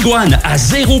 notre Tiguan à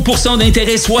 0%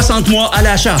 d'intérêt 60 mois à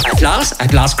l'achat.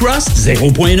 Atlas Cross,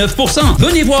 0,9%.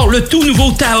 Venez voir le tout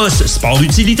nouveau Taos, sport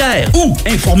utilitaire. Ou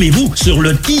informez-vous sur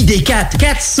le ID4,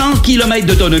 400 km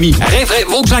d'autonomie. Rinfraie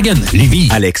Volkswagen Lévis.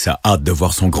 Alex a hâte de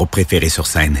voir son groupe préféré sur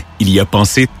scène. Il y a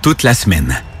pensé toute la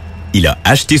semaine. Il a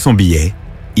acheté son billet,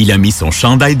 il a mis son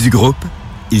chandail du groupe,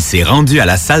 il s'est rendu à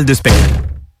la salle de spectacle.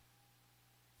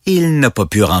 Il n'a pas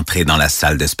pu rentrer dans la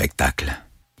salle de spectacle.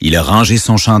 Il a rangé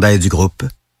son chandail du groupe,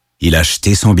 il a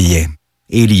acheté son billet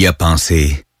et il y a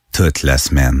pensé toute la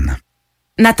semaine.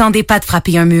 N'attendez pas de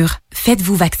frapper un mur.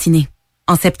 Faites-vous vacciner.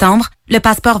 En septembre, le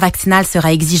passeport vaccinal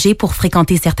sera exigé pour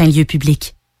fréquenter certains lieux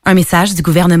publics. Un message du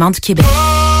gouvernement du Québec.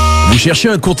 Vous cherchez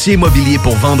un courtier immobilier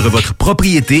pour vendre votre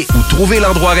propriété ou trouver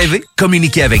l'endroit rêvé?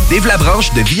 Communiquez avec Dave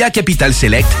Labranche de Via Capital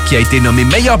Select qui a été nommé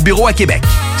meilleur bureau à Québec.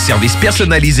 Service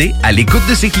personnalisé, à l'écoute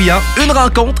de ses clients, une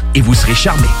rencontre et vous serez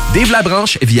charmé. Dave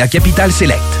Labranche via Capital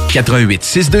Select. 88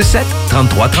 627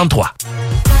 33 33.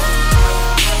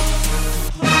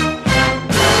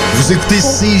 Vous écoutez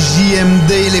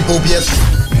CJMD, les paupiètes.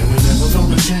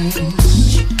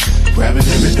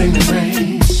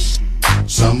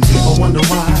 Some people wonder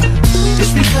why.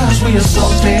 It's because we are so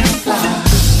damn fly.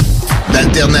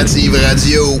 D'Alternative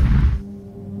Radio.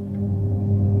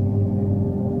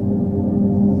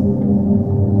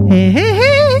 Hé, hé,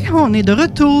 hé! On est de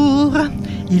retour.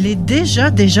 Il est déjà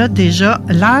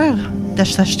l'heure de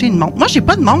s'acheter une montre. Moi, j'ai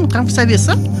pas de montre, hein, vous savez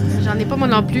ça? J'en ai pas, moi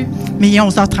non plus. Mais il est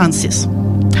 11h36.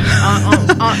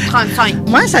 En 35.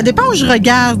 Oui, ça dépend où je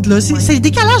regarde. Là. C'est le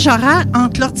décalage horaire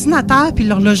entre l'ordinateur et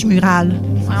l'horloge murale.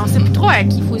 Ouais, on sait plus trop à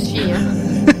qui il faut se fier. Hein?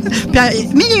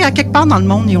 Mais il y a quelque part dans le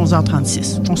monde, il est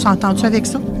 11h36. On s'entend-tu avec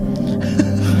ça?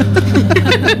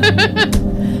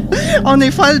 On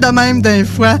est folle de même d'un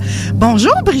fois.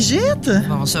 Bonjour, Brigitte.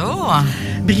 Bonjour.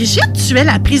 Brigitte, tu es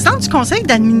la présidente du conseil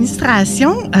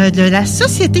d'administration de la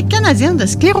Société canadienne de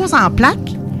sclérose en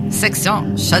plaques. Section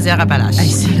Chaudière-Appalaches. Hey,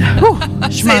 c'est long.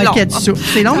 Je manquais de souffle.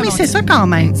 C'est long, mais c'est ça quand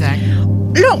même. Exact.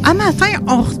 Là, à matin,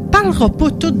 on ne parlera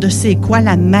pas tout de c'est quoi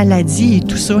la maladie et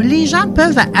tout ça. Les gens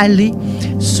peuvent aller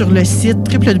sur le site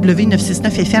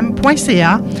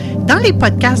www.969fm.ca dans les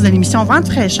podcasts de l'émission Vente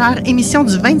fraîcheur, émission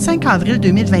du 25 avril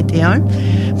 2021.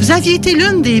 Vous aviez été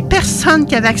l'une des personnes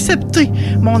qui avait accepté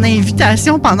mon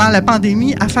invitation pendant la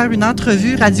pandémie à faire une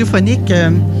entrevue radiophonique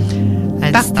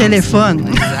par téléphone.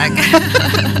 Exact.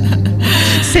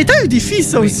 C'est un défi,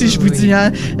 ça aussi, je vous dis.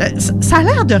 Hein. Ça a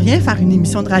l'air de rien faire une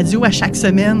émission de radio à chaque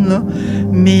semaine, là.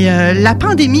 Mais la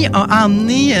pandémie a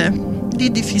emmené des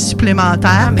défis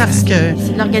supplémentaires parce que...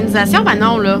 C'est de l'organisation,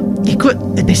 non, là. Écoute,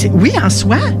 oui, en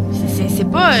soi.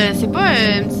 C'est pas un petit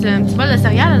bol de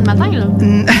céréales le matin, là.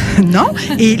 Non.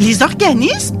 Et les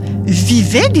organismes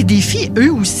vivaient des défis,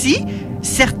 eux aussi.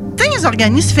 Certains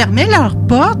organismes fermaient leurs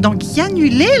portes, donc ils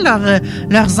annulaient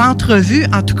leurs entrevues.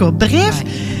 En tout cas, bref...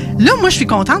 Ouais. Là, moi, je suis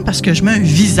contente parce que je mets un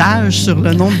visage sur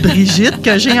le nom de Brigitte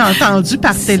que j'ai entendu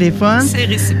par téléphone. C'est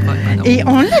réciproque. Et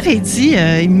on l'avait dit,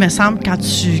 il me semble,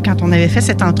 quand on avait fait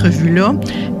cette entrevue-là,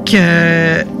 qu'il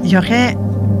y aurait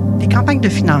des campagnes de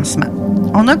financement.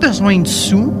 On a besoin de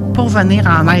sous pour venir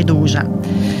en aide aux gens.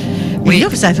 Et là,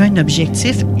 vous avez un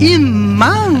objectif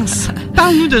immense.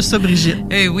 Parle-nous de ça, Brigitte.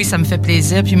 Oui, ça me fait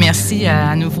plaisir. Puis merci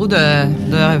à nouveau de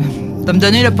me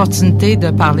donner l'opportunité de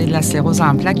parler de la sclérose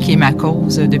en plaques, qui est ma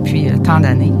cause depuis tant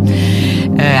d'années.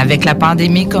 Avec la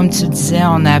pandémie, comme tu disais,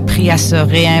 on a appris à se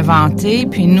réinventer.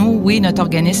 Puis nous, oui, notre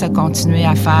organisme a continué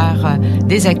à faire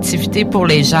des activités pour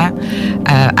les gens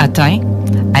atteints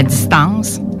à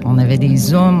distance. On avait des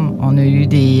Zooms, on a eu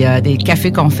des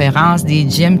cafés-conférences, des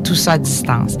gyms, tout ça à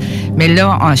distance. Mais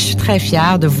là, je suis très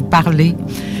fière de vous parler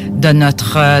de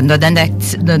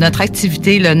notre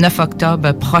activité le 9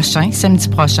 octobre prochain, samedi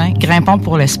prochain, Grimpons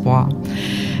pour l'espoir.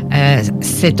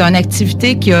 C'est une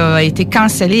activité qui a été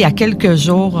cancellée il y a quelques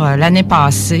jours l'année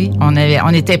passée. On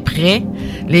était prêts.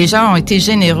 Les gens ont été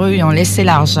généreux, ils ont laissé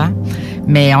l'argent,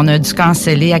 mais on a dû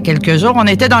canceller il y a quelques jours. On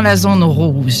était dans la zone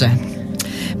rouge.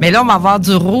 Mais là, on va avoir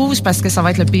du rouge parce que ça va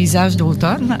être le paysage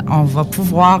d'automne. On va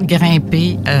pouvoir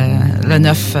grimper le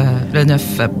 9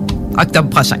 octobre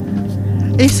prochain.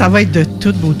 Et ça va être de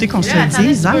toute beauté qu'on se le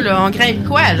dise. Hein? On grimpe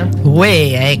quoi, là?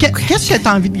 Oui. Qu'est-ce que tu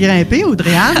as envie de grimper,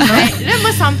 Audrey-Anne? Là,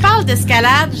 moi, ça me parle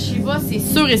d'escalade. J'y vais, c'est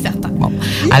sûr et certain. Bon.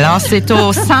 Alors, c'est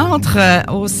au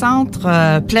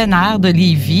centre plein air de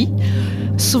Lévis,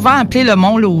 souvent appelé le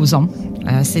Mont Lauzon.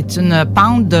 C'est une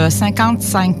pente de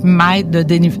 55 mètres de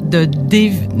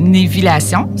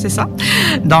dénivellation, c'est ça?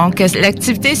 Donc,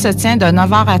 l'activité se tient de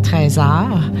 9h à 13h.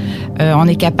 On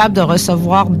est capable de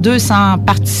recevoir 200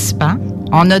 participants.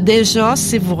 On a déjà,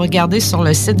 si vous regardez sur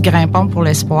le site Grimpons pour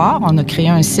l'espoir, on a créé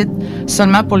un site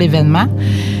seulement pour l'événement.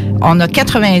 On a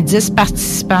 90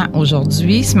 participants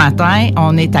aujourd'hui. Ce matin,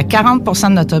 on est à 40%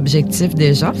 de notre objectif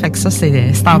déjà. Fait que ça,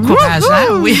 c'est encourageant.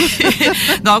 Wouhou! Oui.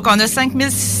 Donc, on a 5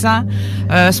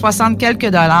 660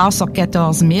 quelques dollars sur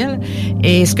 14 000.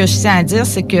 Et ce que je tiens à dire,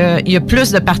 c'est qu'il y a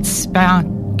plus de participants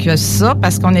que ça,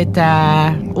 parce qu'on est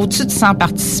à au-dessus de 100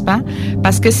 participants.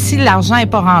 Parce que si l'argent n'est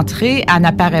pas rentré,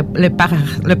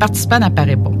 le participant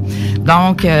n'apparaît pas.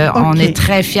 Donc, on est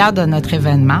très fiers de notre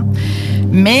événement.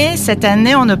 Mais cette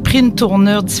année, on a pris une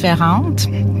tournure différente.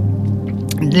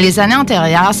 Les années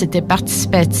antérieures, c'était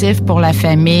participatif pour la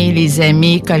famille, les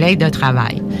amis, collègues de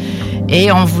travail.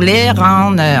 Et on voulait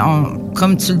rendre,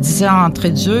 comme tu le disais en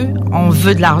entrée de jeu, on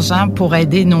veut de l'argent pour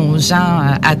aider nos gens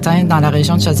atteints dans la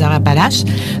région de Chaudière-Appalaches.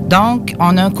 Donc,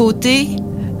 on a un côté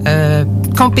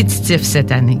compétitif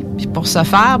cette année. Puis pour ce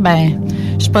faire,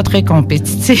 je suis pas très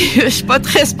compétitive, je suis pas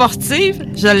très sportive,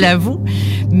 je l'avoue.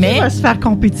 Mais qui va se faire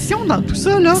compétition dans tout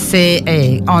ça, là?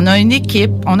 On a une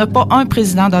équipe. On n'a pas un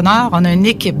président d'honneur, on a une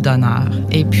équipe d'honneur.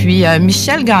 Et puis,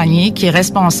 Michel Gagné, qui est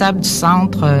responsable du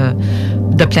centre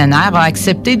de plein air, a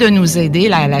accepté de nous aider,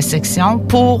 la section,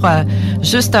 pour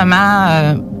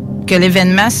justement que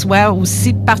l'événement soit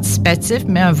aussi participatif,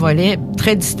 mais un volet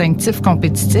très distinctif,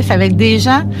 compétitif, avec des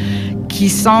gens qui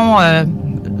sont...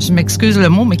 je m'excuse le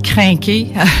mot, mais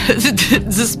crinqués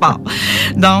du sport.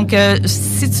 Donc,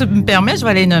 si tu me permets, je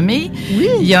vais les nommer. Oui.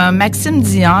 Il y a Maxime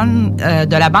Dionne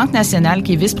de la Banque nationale,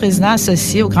 qui est vice-président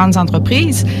associé aux grandes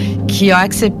entreprises, qui a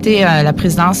accepté la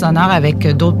présidence d'honneur avec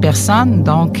d'autres personnes.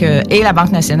 Donc, et la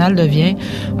Banque nationale devient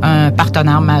un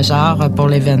partenaire majeur pour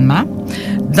l'événement.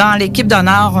 Dans l'équipe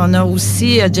d'honneur, on a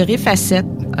aussi Jerry Facette,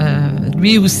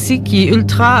 lui aussi, qui est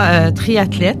ultra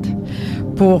triathlète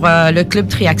pour le Club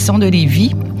Triaction de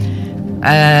Lévis.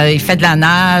 Il fait de la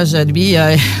nage, lui.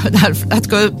 En tout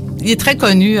cas, il est très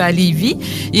connu à Lévis.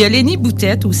 Il y a Lénie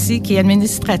Boutette aussi, qui est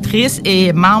administratrice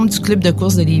et membre du Club de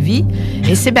course de Lévis.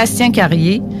 Et Sébastien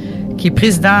Carrier, qui est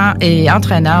président et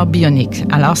entraîneur bionique.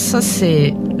 Alors ça,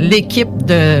 c'est l'équipe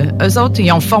de... Eux autres,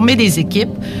 ils ont formé des équipes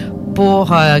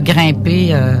pour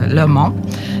grimper le mont.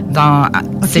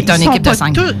 C'est une équipe de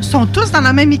 5. Ils sont tous dans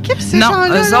la même équipe, ces gens-là?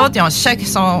 Non, eux autres, ils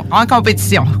sont en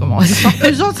compétition, comme on dit.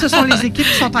 Eux autres, ce sont les équipes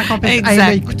qui sont en compétition. Exact.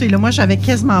 Là, écoutez, là, moi, j'avais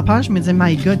quasiment peur. Je me disais,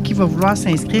 my God, qui va vouloir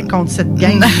s'inscrire contre cette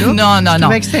gang-là? Non. Je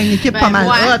trouvais que c'était une équipe pas mal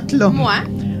hot, là. Moi.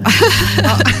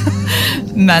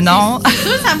 Manon.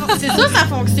 C'est sûr, ça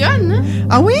fonctionne. Hein?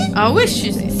 Ah oui? Ah oui, je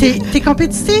suis... T'es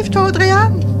compétitive, toi,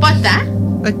 Audrey-Anne? Pas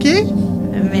tant. OK.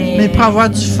 Mais pour avoir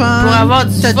du fun. Pour avoir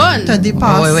du fun. T'as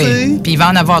dépassé. Oui. Puis il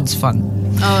va en avoir du fun.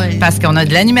 Ah oui. Parce qu'on a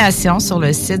de l'animation sur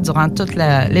le site durant toute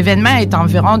l'événement est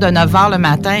environ de 9h le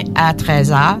matin à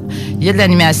 13h. Il y a de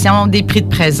l'animation, des prix de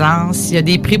présence, il y a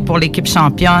des prix pour l'équipe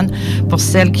championne, pour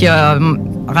celle qui a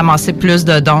ramasser plus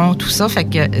de dons, tout ça. Fait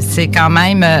que c'est quand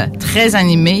même très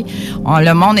animé.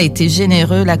 Le monde a été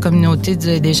généreux, la communauté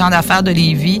des gens d'affaires de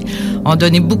Lévis ont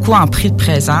donné beaucoup en prix de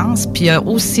présence, puis il y a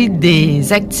aussi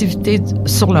des activités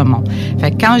sur le mont.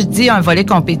 Fait que quand je dis un volet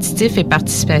compétitif et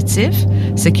participatif,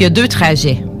 c'est qu'il y a 2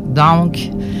 trajets. Donc,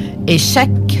 et chaque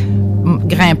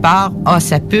grimpeur a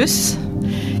sa puce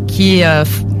qui est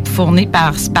fournie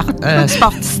par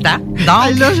Sportista.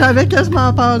 Donc, là, j'avais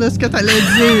quasiment peur de ce que tu allais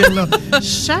dire. Là.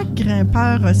 Chaque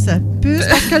grimpeur a sa puce.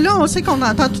 Parce que là, on sait qu'on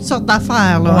entend toutes sortes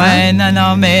d'affaires. Oui,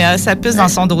 non, mais sa puce dans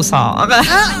son dossard.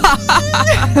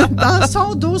 Dans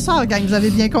son dossard, gang, vous avez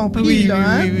bien compris. Oui, là,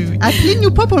 oui, oui.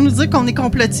 Appelez-nous pas pour nous dire qu'on est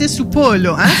complotiste ou pas.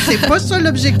 Là, hein? C'est pas ça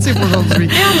l'objectif aujourd'hui.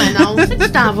 Non, mais tu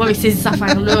t'en vas avec ces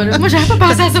affaires-là. Là. Moi, j'avais pas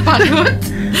pensé à ça par contre.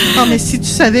 Oh, mais si tu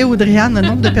savais, Audrey-Anne, le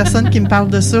nombre de personnes qui me parlent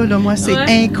de ça, là, moi, c'est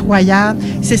incroyable.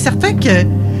 C'est certain que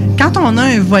quand on a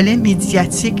un volet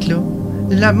médiatique, là,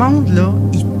 le monde, là,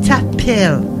 il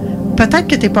t'appelle. Peut-être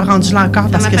que tu n'es pas rendu là encore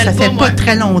parce que ça fait pas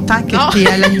très longtemps que tu es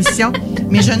à la mission,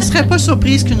 mais je ne serais pas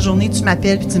surprise qu'une journée, tu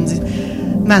m'appelles et tu me dises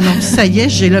 « Manon, ça y est,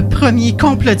 j'ai le premier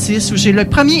complotiste ou j'ai le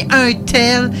premier un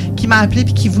tel qui m'a appelé et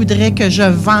qui voudrait que je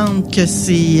vende que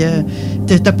c'est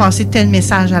de passer tel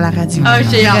message à la radio. »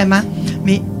 Vraiment.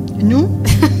 Mais nous,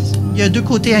 il y a 2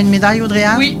 côtés à une médaille,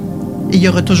 Audrey-Anne. Oui. Et il y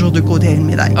aura toujours 2 côtés à une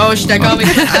médaille. Oh, je suis d'accord avec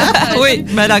ça. Oui,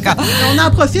 ben d'accord. On en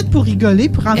profite pour rigoler,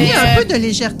 pour emmener un peu de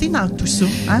légèreté dans tout ça.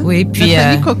 Hein? Oui, puis... Notre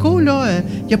ami Coco, là,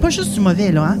 il n'y a pas juste du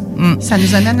mauvais, là. Hein? Ça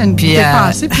nous amène à nous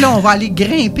dépasser. Puis là, on va aller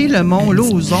grimper le mont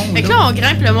Lauzon. Fait que là, on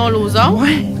grimpe le mont Lauzon.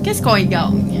 Ouais. Qu'est-ce qu'on y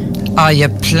gagne? Ah, il y a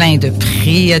plein de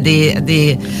prix. Il y a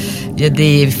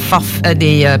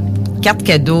des cartes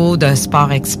cadeaux de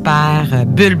Sport Expert,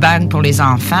 Bull Bang pour les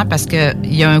enfants, parce que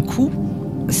il y a un coût.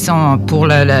 Pour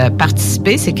le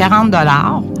participer, c'est 40 $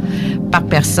 par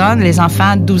personne. Les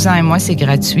enfants de 12 ans et moins, c'est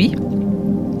gratuit.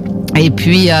 Et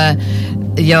puis,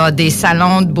 il y a des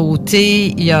salons de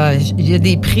beauté, il y a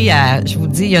des prix je vous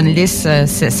dis, il y a une liste,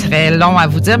 ce serait long à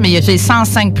vous dire, mais j'ai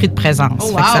 105 prix de présence. Oh,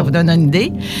 wow. Fait que ça vous donne une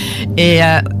idée. Et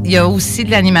il y a aussi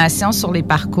de l'animation sur les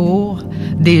parcours,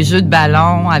 des jeux de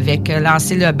ballon avec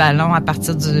lancer le ballon à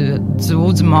partir du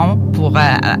haut du mont pour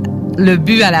le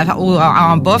but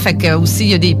en bas. Fait que aussi, il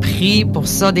y a des prix pour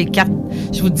ça, des cartes.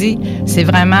 Je vous dis, c'est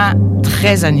vraiment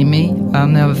très animé.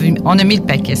 On a mis le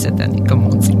paquet cette année, comme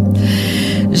on dit.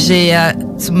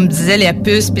 Tu me disais la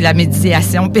puce, puis la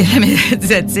médiation, puis la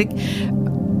médiatique.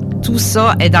 Tout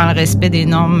ça est dans le respect des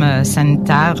normes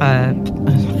sanitaires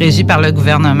régies par le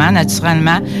gouvernement.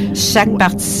 Naturellement, chaque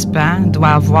participant doit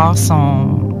avoir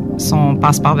son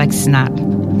passeport vaccinal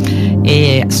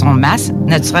et son masque.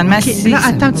 Naturellement, okay, là,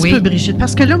 attends un petit peu, Brigitte,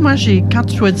 parce que là, moi, quand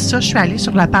tu as dit ça, je suis allée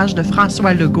sur la page de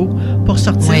François Legault pour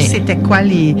sortir c'était quoi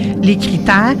les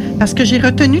critères, parce que j'ai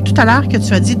retenu tout à l'heure que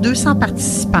tu as dit 200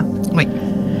 participants. Oui.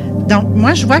 Donc,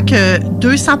 moi, je vois que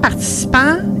 200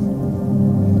 participants,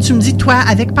 tu me dis, toi,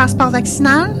 avec passeport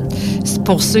vaccinal? C'est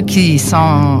pour ceux qui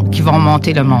vont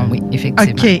monter le mont, oui,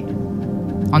 effectivement. OK.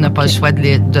 On n'a pas le choix de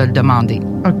le demander.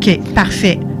 OK,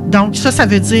 parfait. Donc, ça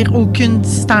veut dire aucune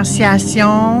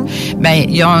distanciation? Bien,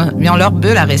 ils ont leur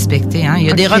bulle à respecter. Hein. Il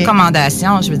y a des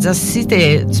recommandations. Je veux dire, si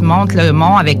tu montes le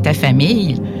mont avec ta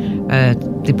famille,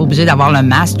 t'es pas obligé d'avoir le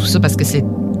masque, tout ça, parce que c'est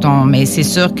mais c'est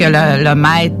sûr que le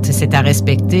maître, c'est à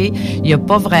respecter. Il n'y a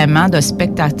pas vraiment de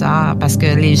spectateurs parce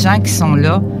que les gens qui sont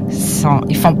là,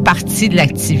 ils font partie de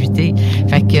l'activité.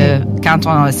 Fait que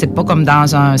c'est pas comme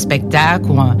dans un spectacle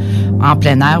ou en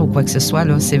plein air ou quoi que ce soit,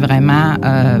 là. C'est vraiment,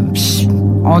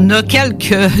 on a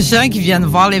quelques gens qui viennent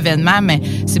voir l'événement, mais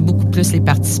c'est beaucoup plus les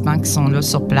participants qui sont là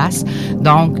sur place.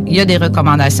 Donc, il y a des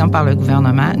recommandations par le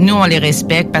gouvernement. Nous, on les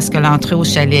respecte parce que l'entrée au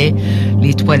chalet,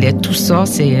 les toilettes, tout ça,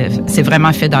 c'est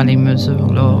vraiment fait dans les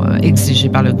mesures là, exigées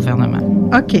par le gouvernement.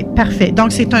 OK, parfait.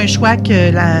 Donc, c'est un choix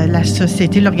que la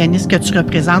société, l'organisme que tu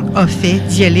représentes a fait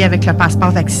d'y aller avec le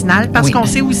passeport vaccinal parce qu'on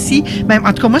sait aussi, même,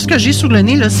 en tout cas, moi, ce que j'ai sur le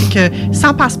nez, là, c'est que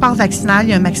sans passeport vaccinal,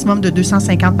 il y a un maximum de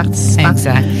 250 participants.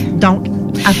 Exact. Donc,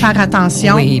 à faire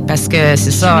attention. Oui, parce que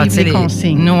c'est ça.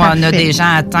 Nous, on a des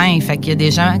gens atteints. Fait qu'il y a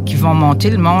des gens qui vont monter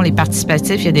le mont, les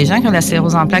participatifs. Il y a des gens qui ont la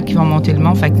sclérose en plaques qui vont monter le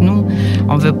mont. Fait que nous,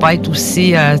 on veut pas être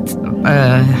aussi...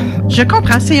 Je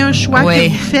comprends. C'est un choix que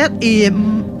vous faites et...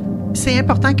 C'est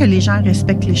important que les gens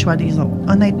respectent les choix des autres.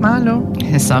 Honnêtement, là.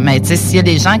 C'est ça. Mais tu sais, s'il y a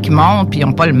des gens qui montent puis ils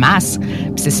n'ont pas le masque,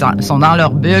 puis c'est ça, ils sont dans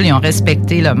leur bulle, ils ont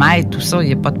respecté le maître, tout ça, il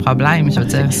n'y a pas de problème, je veux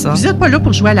dire ça. Vous n'êtes pas là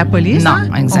pour jouer à la police, non, hein?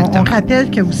 Exactement. On rappelle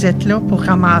que vous êtes là pour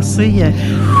ramasser...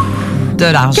 de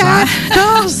l'argent.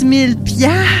 14 000 $.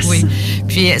 Oui.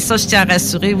 Puis ça, je tiens à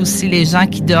rassurer aussi les gens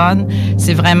qui donnent.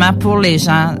 C'est vraiment pour les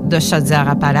gens de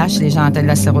Chaudière-Appalaches, les gens atteints de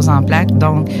la sclérose en plaques.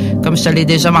 Donc, comme je te l'ai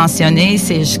déjà mentionné,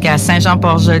 c'est jusqu'à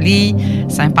Saint-Jean-Port-Joli,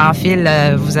 Saint-Pamphile,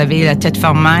 vous avez la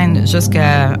Tête-Formaine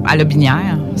jusqu'à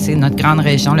Lobinière. C'est notre grande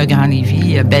région, le Grand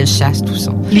Lévis, Bellechasse, tout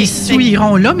ça. Les sous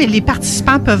iront là, mais les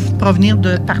participants peuvent provenir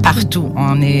de partout. Partout.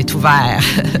 On est ouvert.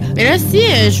 Mais là, si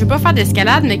je veux pas faire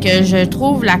d'escalade, mais que je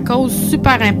trouve la cause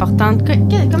super importante,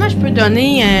 comment je peux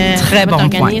donner Très bon point.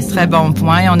 organisme? Très bon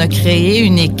point. On a créé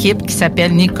une équipe qui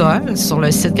s'appelle Nicole sur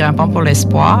le site Grimpons pour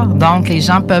l'espoir. Donc, les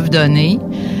gens peuvent donner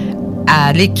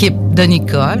à l'équipe de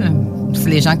Nicole. C'est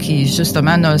les gens qui,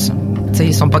 justement,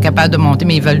 ils sont pas capables de monter,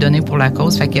 mais ils veulent donner pour la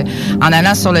cause. Fait que, en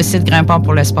allant sur le site Grimpons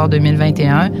pour l'espoir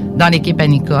 2021, dans l'équipe à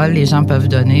Nicole, les gens peuvent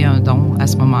donner un don à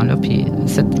ce moment-là, puis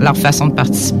c'est leur façon de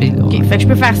participer. Là. OK. Fait que je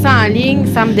peux faire ça en ligne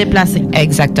sans me déplacer.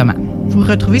 Exactement. Vous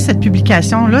retrouvez cette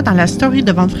publication-là dans la story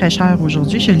de Vente fraîcheur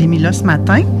aujourd'hui. Je l'ai mis là ce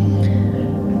matin.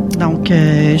 Donc,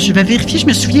 je vais vérifier. Je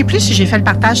me souviens plus si j'ai fait le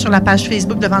partage sur la page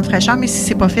Facebook de Vente fraîcheur, mais si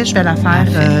c'est pas fait, je vais la faire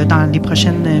dans les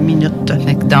prochaines minutes.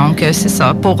 Donc, c'est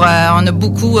ça. On a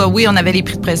beaucoup, oui, on avait les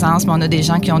prix de présence, mais on a des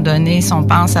gens qui ont donné. Si on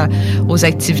pense aux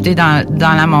activités dans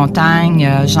la montagne,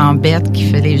 Jean Bette qui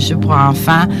fait les jeux pour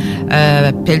enfants,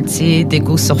 Pelletier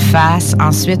d'Éco-Surface.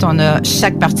 Ensuite, on a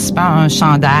chaque participant a un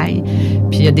chandail.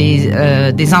 Puis il y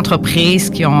a des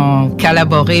entreprises qui ont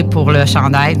collaboré pour le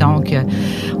chandail. Donc,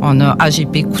 on a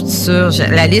AGP Couture.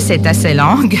 La liste est assez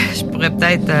longue. Je pourrais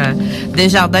peut-être...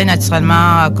 Desjardins,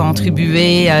 naturellement, a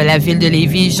contribué. La Ville de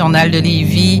Lévis, Journal de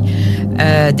Lévis,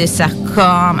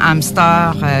 Desarcom,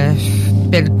 Amster,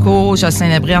 Pelco, Jocelyn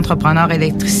Labrie, entrepreneur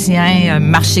électricien,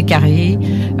 Marché Carrier.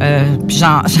 Puis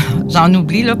j'en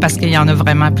oublie, là, parce qu'il y en a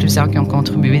vraiment plusieurs qui ont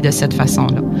contribué de cette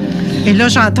façon-là. Et là,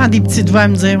 j'entends des petites voix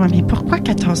me dire, mais pourquoi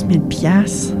 14 000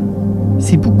 $?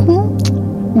 C'est beaucoup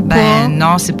ou pas? Ben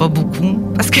non, c'est pas beaucoup.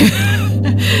 Parce que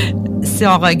si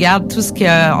on regarde tout ce que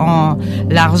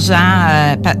l'argent,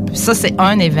 ça c'est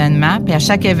un événement. Puis à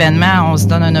chaque événement, on se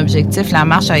donne un objectif. La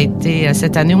marche a été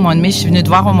cette année au mois de mai. Je suis venue te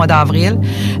voir au mois d'avril.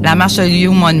 La marche a eu lieu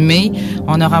au mois de mai.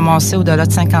 On a ramassé au-delà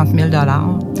de 50 000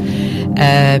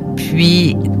 $.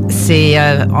 Puis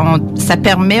ça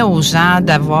permet aux gens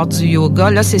d'avoir du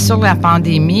yoga. Là, c'est sur la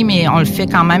pandémie, mais on le fait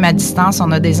quand même à distance. On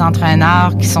a des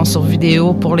entraîneurs qui sont sur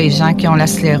vidéo pour les gens qui ont la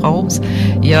sclérose.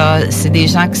 C'est des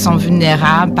gens qui sont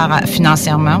vulnérables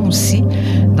financièrement aussi.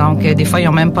 Donc, des fois, ils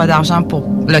n'ont même pas d'argent pour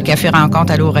le café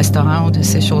rencontre, aller au restaurant ou de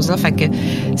ces choses-là. Fait que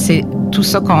c'est tout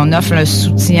ça qu'on offre, le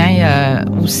soutien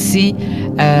aussi,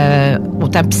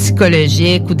 autant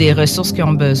psychologique ou des ressources qu'ils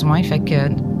ont besoin. Fait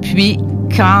que, puis,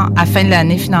 à la fin de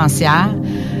l'année financière,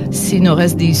 s'il nous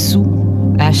reste des sous,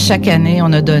 à chaque année,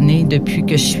 on a donné, depuis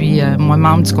que je suis moi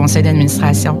membre du conseil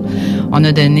d'administration, on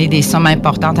a donné des sommes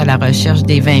importantes à la recherche,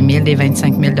 des 20 000, des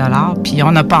 25 000 $. Puis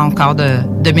on n'a pas encore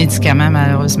de médicaments,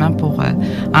 malheureusement, pour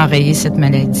enrayer cette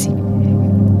maladie.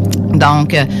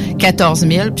 Donc, 14 000,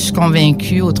 puis je suis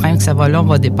convaincue, au train que ça va là, on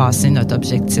va dépasser notre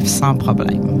objectif sans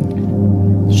problème.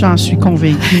 J'en suis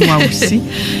convaincue, moi aussi.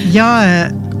 Il y a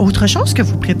autre chose que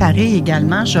vous préparez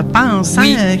également, je pense,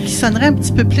 oui. Qui sonnerait un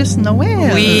petit peu plus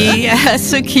Noël. Oui,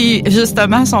 ceux qui,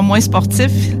 justement, sont moins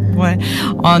sportifs. Ouais.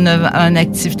 On a une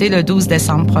activité le 12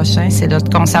 décembre prochain. C'est notre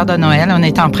concert de Noël. On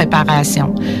est en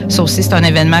préparation. Ça aussi, c'est un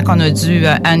événement qu'on a dû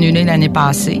annuler l'année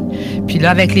passée. Puis là,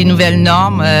 avec les nouvelles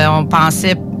normes, on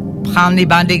pensait prendre les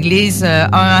bancs d'église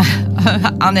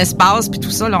en espace, puis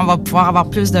tout ça, là, on va pouvoir avoir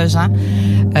plus de gens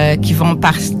qui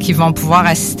vont pouvoir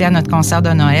assister à notre concert de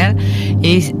Noël.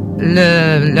 Et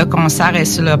le concert est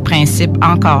sur le principe,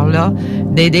 encore là,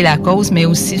 d'aider la cause, mais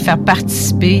aussi de faire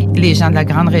participer les gens de la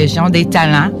grande région, des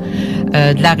talents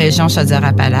de la région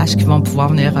Chaudière-Appalaches qui vont pouvoir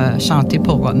venir chanter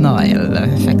pour Noël.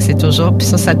 Fait que c'est toujours... Puis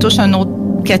ça touche une autre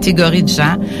catégorie de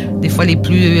gens. Des fois,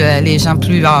 les gens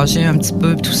plus âgés un petit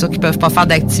peu, tout ça, qui peuvent pas faire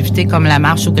d'activités comme la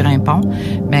marche ou Grimpons.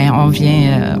 Mais on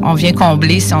vient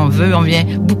combler, si on veut, on vient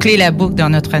boucler la boucle dans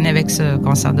notre année avec ce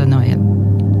concert de Noël.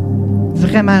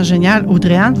 Vraiment génial.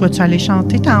 Audrey-Anne, vas-tu aller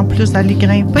chanter en plus d'aller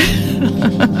grimper?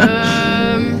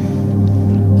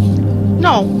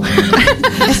 Non.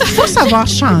 Est-ce qu'il faut savoir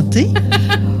chanter?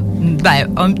 Ben,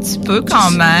 un petit peu quand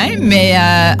même, mais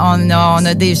on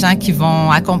a des gens qui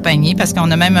vont accompagner parce qu'on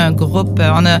a même un groupe,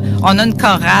 on a une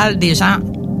chorale des gens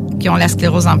qui ont la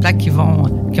sclérose en plaques qui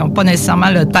ont pas nécessairement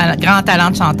le grand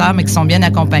talent de chanteur, mais qui sont bien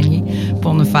accompagnés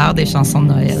pour nous faire des chansons de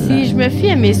Noël. Si je me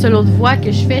fie à mes solos de voix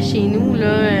que je fais chez nous,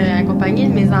 là, accompagnés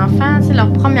de mes enfants, c'est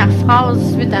leur première phrase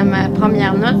suite à ma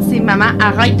première note, c'est « Maman,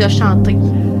 arrête de chanter ».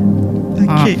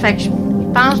 Okay. Fait que je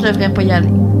pense que je devrais pas y aller.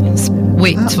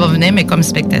 Oui, tu vas venir, mais comme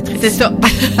spectatrice. C'est ça.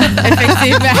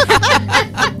 Effectivement.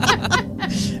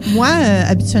 Moi,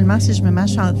 habituellement, si je me mets à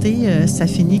chanter, ça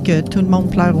finit que tout le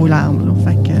monde pleure aux larmes. Là.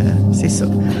 Fait que c'est ça.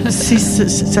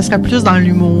 Ça serait plus dans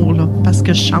l'humour, là, parce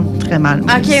que je chante très mal.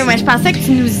 OK, mais je pensais que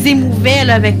tu nous émouvais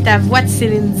là, avec ta voix de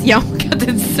Céline Dion quand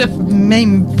t'as dit ça.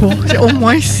 Même pas. Au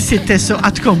moins, si c'était ça.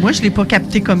 En tout cas, moi, je l'ai pas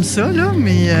capté comme ça, là,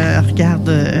 mais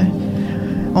regarde...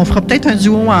 on fera peut-être un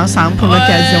duo ensemble pour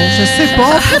l'occasion. Je sais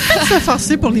pas. On peut peut-être se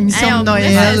forcer pour l'émission de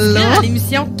Noël. Dans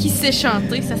l'émission Qui sait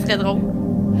chanter, ça serait drôle.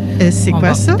 C'est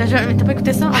quoi ça? T'as pas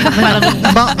écouté ça? On en parlera.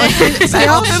 Bon, c'est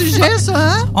hors sujet, ça,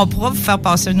 hein? On pourra vous faire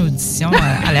passer une audition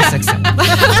à la section.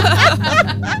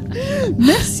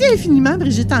 Merci infiniment,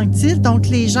 Brigitte Anctil. Donc,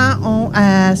 les gens ont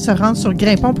à se rendre sur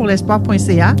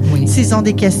grimponpourlespoir.ca. Oui. S'ils ont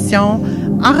des questions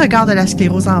en regard de la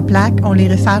sclérose en plaques, on les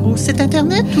réfère au site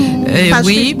Internet ou page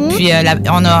Facebook? Puis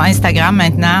on a Instagram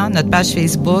maintenant, notre page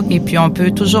Facebook, et puis on peut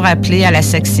toujours appeler à la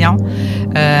section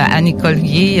Annie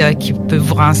Collier qui peut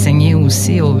vous renseigner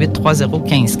aussi au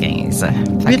 830-1515.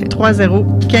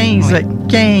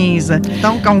 830-1515.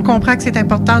 Donc, on comprend que c'est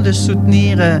important de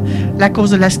soutenir la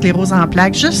cause de la sclérose en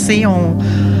plaques. Je sais,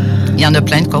 il y en a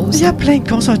plein de causes. Il y a plein de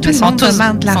causes. Tout le monde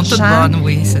demande de l'argent. Elles sont toutes bonnes,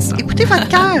 oui, c'est ça. Écoutez votre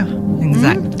cœur.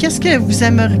 Exact. Qu'est-ce que vous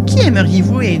qui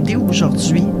aimeriez-vous aider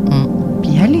aujourd'hui?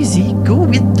 Puis allez-y, go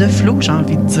with the flow, j'ai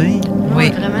envie de dire.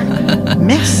 Oui, vraiment.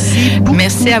 Merci beaucoup.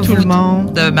 Merci à tout vous le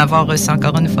monde de m'avoir reçu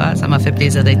encore une fois. Ça m'a fait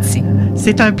plaisir d'être ici.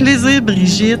 C'est un plaisir,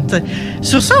 Brigitte.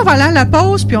 Sur ça, on va aller à la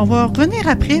pause, puis on va revenir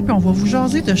après, puis on va vous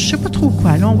jaser de je sais pas trop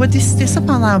quoi. Là, on va décider ça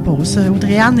pendant la pause,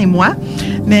 Audrey-Anne et moi.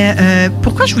 Mais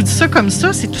pourquoi je vous dis ça comme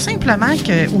ça? C'est tout simplement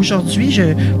qu'aujourd'hui,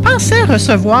 je pensais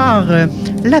recevoir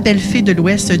la belle fille de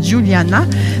l'Ouest, Juliana.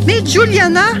 Mais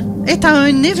Juliana est à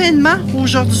un événement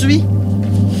aujourd'hui.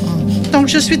 Donc,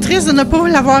 je suis triste de ne pas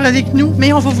l'avoir avec nous,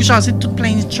 mais on va vous jaser de toutes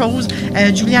plein de choses.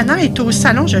 Juliana est au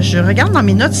salon, je regarde dans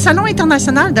mes notes, Salon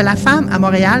international de la femme à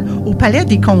Montréal, au Palais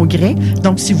des Congrès.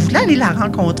 Donc, si vous voulez aller la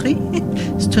rencontrer,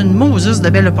 c'est une Moses de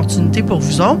belle opportunité pour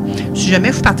vous autres. Si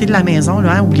jamais vous partez de la maison,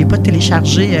 n'oubliez pas de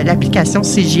télécharger l'application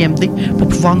CJMD pour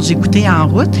pouvoir nous écouter en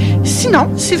route. Sinon,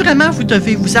 si vraiment vous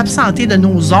devez vous absenter de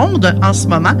nos ondes en ce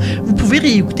moment, vous pouvez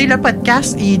réécouter le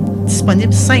podcast. Il est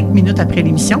disponible 5 minutes après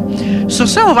l'émission. Sur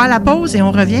ça, on va à la pause et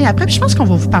on revient après. Puis je pense qu'on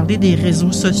va vous parler des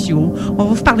réseaux sociaux. On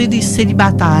va vous parler des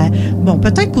célibataires. Bon,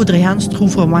 peut-être qu'Audrey-Anne se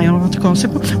trouve moyen. En tout cas, on ne sait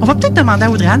pas. On va peut-être demander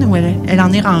à Audrey-Anne où elle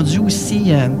en est rendue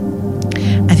aussi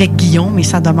avec Guillaume et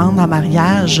sa demande en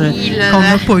mariage qu'on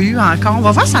n'a pas eu encore. On va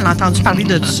voir si elle a entendu parler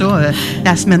de tout ça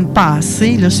la semaine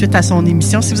passée, là, suite à son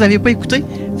émission. Si vous n'avez pas écouté,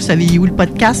 vous savez où le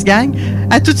podcast, gang.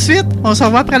 À tout de suite. On se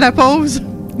revoit après la pause.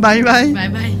 Bye bye. Bye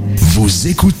bye. Vous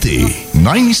écoutez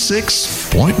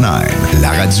 96.9, la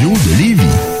radio de Lévis.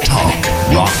 Talk,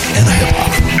 rock and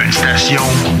hip-hop. Une station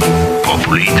pas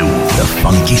pour les doux. The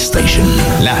Funky Station,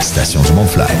 la station du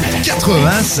Mont-Flair.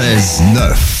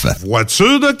 96.9.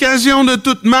 Voiture d'occasion de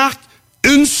toute marque,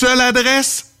 une seule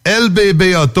adresse,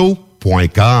 lbbauto.com.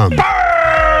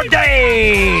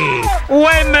 Birthday!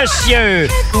 Ouais, monsieur!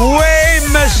 Ouais,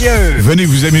 monsieur! Venez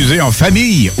vous amuser en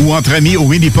famille ou entre amis au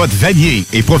Minipod Vanier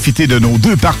et profitez de nos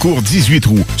 2 parcours 18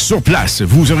 trous. Sur place,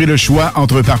 vous aurez le choix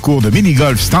entre un parcours de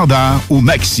mini-golf standard ou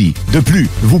maxi. De plus,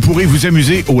 vous pourrez vous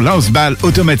amuser au lance-balles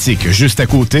automatique juste à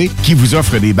côté qui vous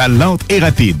offre des balles lentes et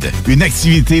rapides. Une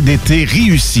activité d'été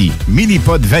réussie.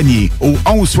 Minipod Vanier au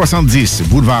 1170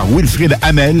 boulevard Wilfrid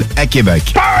Hamel à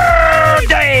Québec.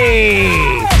 Birthday!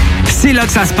 C'est là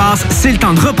que ça se passe, c'est le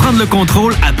temps de reprendre le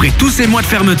contrôle après tous ces mois de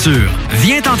fermeture.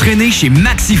 Viens t'entraîner chez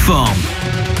Maxiform.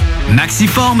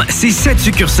 Maxiform, c'est 7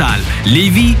 succursales.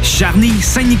 Lévis, Charny,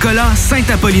 Saint-Nicolas,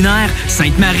 Saint-Apollinaire,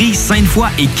 Sainte-Marie, Sainte-Foy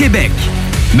et Québec.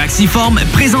 Maxiform,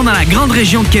 présent dans la grande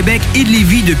région de Québec et de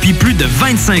Lévis depuis plus de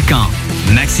 25 ans.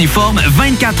 Maxiform,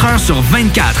 24 heures sur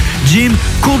 24. Gym,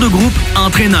 cours de groupe,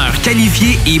 entraîneurs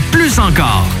qualifiés et plus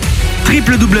encore.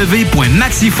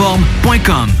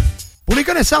 www.maxiform.com. Pour les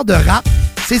connaisseurs de rap,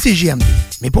 c'est CJMD.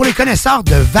 Mais pour les connaisseurs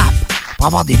de vape, pour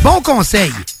avoir des bons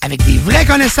conseils avec des vrais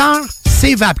connaisseurs,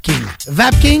 c'est VapKing.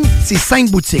 VapKing, c'est 5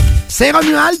 boutiques.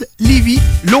 Saint-Romuald, Lévis,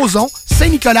 Lauson,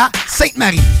 Saint-Nicolas,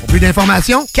 Sainte-Marie. Pour plus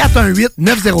d'informations,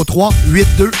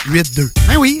 418-903-8282.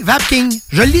 Ben oui, VapKing.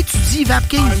 Je l'étudie,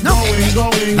 VapKing. Non,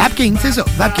 VapKing, c'est ça,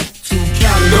 VapKing.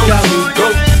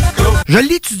 Je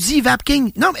l'étudie,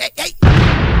 VapKing. Non, mais hey!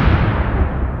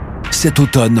 Cet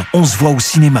automne, on se voit au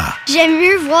cinéma. J'aime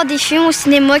mieux voir des films au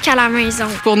cinéma qu'à la maison.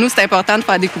 Pour nous, c'est important de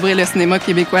faire découvrir le cinéma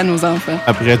québécois à nos enfants.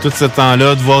 Après tout ce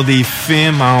temps-là, de voir des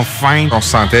films, enfin, on se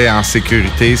sentait en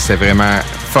sécurité. C'était vraiment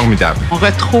formidable. On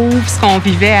retrouve ce qu'on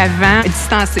vivait avant,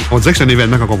 distancé. On dirait que c'est un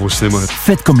événement quand on va au cinéma.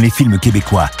 Faites comme les films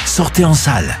québécois. Sortez en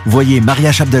salle. Voyez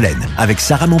Maria Chapdelaine avec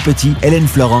Sarah Monpetit, Hélène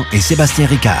Florent et Sébastien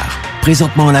Ricard.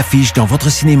 Présentement à l'affiche dans votre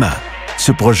cinéma.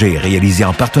 Ce projet est réalisé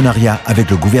en partenariat avec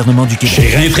le gouvernement du Québec.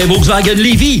 Chez Rinfraie Volkswagen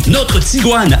Lévy, notre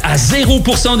Tiguan à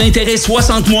 0% d'intérêt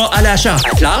 60 mois à l'achat.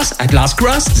 Atlas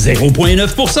Cross,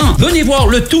 0,9%. Venez voir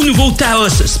le tout nouveau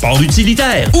Taos, sport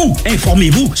utilitaire. Ou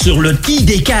informez-vous sur le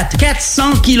ID4,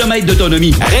 400 km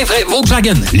d'autonomie. Rinfraie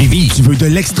Volkswagen Lévy. Tu veux de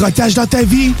l'extra cash dans ta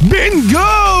vie?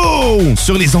 Bingo!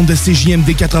 Sur les ondes de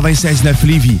CJMD 96.9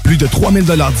 Lévis, plus de 3000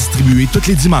 $ distribués tous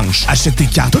les dimanches. Achète tes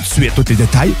cartes tout de suite. Tous les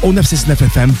détails au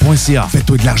 969fm.ca.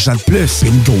 Fais-toi de l'argent de plus.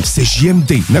 Bingo!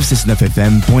 CJMD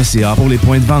 969fm.ca pour les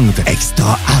points de vente.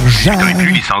 Extra argent!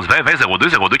 Inclus licence 20 02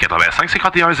 02 85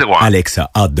 51 01. Alex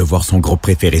a hâte de voir son groupe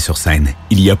préféré sur scène.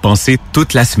 Il y a pensé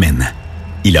toute la semaine.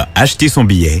 Il a acheté son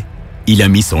billet, il a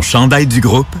mis son chandail du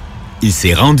groupe, il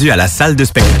s'est rendu à la salle de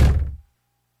spectacle.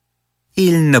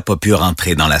 Il n'a pas pu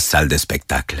rentrer dans la salle de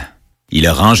spectacle. Il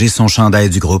a rangé son chandail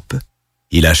du groupe,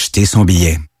 il a acheté son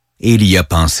billet et il y a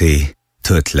pensé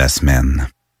toute la semaine.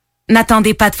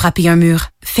 N'attendez pas de frapper un mur.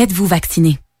 Faites-vous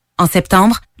vacciner. En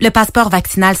septembre, le passeport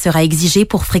vaccinal sera exigé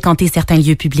pour fréquenter certains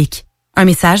lieux publics. Un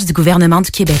message du gouvernement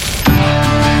du Québec.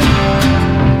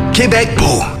 Québec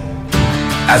beau.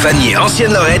 À Vanier,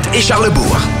 Ancienne-Lorette et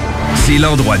Charlebourg. C'est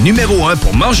l'endroit numéro 1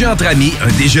 pour manger entre amis,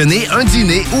 un déjeuner, un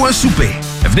dîner ou un souper.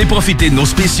 Venez profiter de nos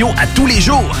spéciaux à tous les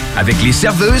jours avec les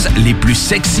serveuses les plus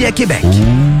sexy à Québec.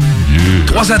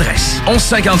 3 adresses.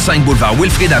 1155 boulevard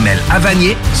Wilfrid Hamel à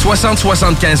Vanier,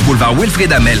 6075 boulevard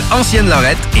Wilfrid Hamel,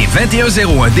 Ancienne-Lorette et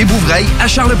 2101 des Bouvrailles à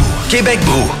Charlebourg. Québec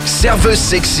beau. Serveuse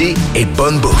sexy et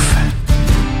bonne bouffe.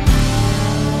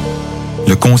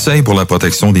 Le Conseil pour la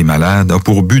protection des malades a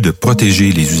pour but de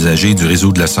protéger les usagers du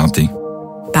réseau de la santé.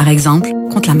 Par exemple,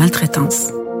 contre la maltraitance.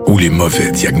 Ou les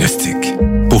mauvais diagnostics.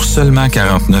 Pour seulement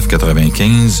 49,95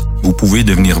 $, vous pouvez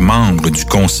devenir membre du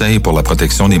Conseil pour la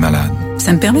protection des malades.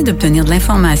 Ça me permet d'obtenir de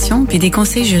l'information puis des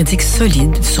conseils juridiques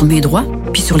solides sur mes droits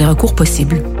puis sur les recours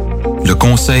possibles. Le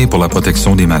Conseil pour la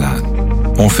protection des malades.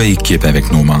 On fait équipe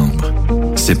avec nos membres.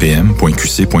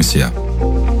 cpm.qc.ca.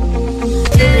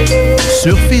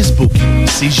 Sur Facebook,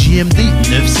 c'est JMD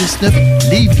 969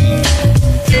 Lévis.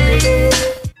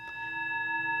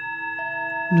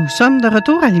 Nous sommes de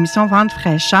retour à l'émission Vente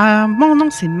fraîcheur. Mon nom,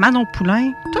 c'est Manon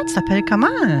Poulain. Toi, tu t'appelles comment?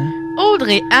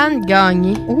 Audrey-Anne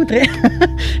Gagné. Audrey.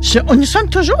 Nous sommes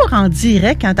toujours en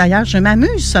direct. Hein, d'ailleurs, je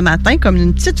m'amuse ce matin comme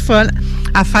une petite folle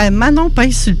à faire Manon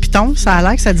pèse sur le piton. Ça a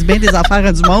l'air que ça dit bien des affaires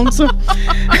à du monde, ça.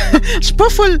 Je suis pas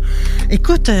folle.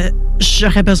 Écoute,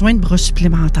 j'aurais besoin de bras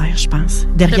supplémentaires, je pense.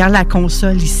 Derrière la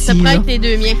console ici. Ça pourrait être les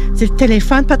deux miens. C'est le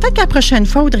téléphone. Peut-être que la prochaine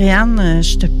fois, Audrey-Anne,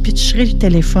 je te pitcherai le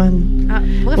téléphone.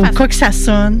 Au cas que ça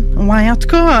sonne. Ouais, en tout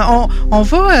cas, on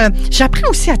va... J'apprends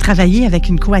aussi à travailler avec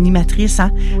une co-animatrice,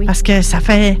 hein, oui. Parce que ça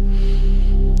fait...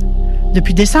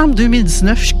 Depuis décembre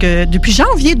 2019, depuis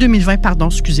janvier 2020, pardon,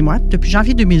 excusez-moi, depuis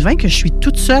janvier 2020 que je suis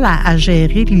toute seule à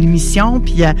gérer l'émission,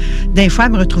 puis des fois, à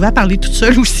me retrouver à parler toute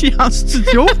seule aussi en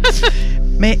studio.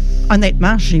 Mais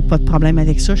honnêtement, j'ai pas de problème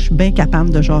avec ça. Je suis bien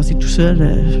capable de jaser tout seul.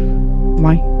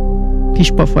 Ouais. Puis je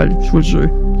suis pas folle, je vous le jure.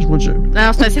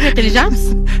 Alors, c'est un signe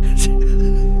d'intelligence?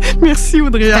 Merci,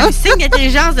 Audrey. C'est un signe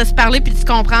d'intelligence de se parler puis de se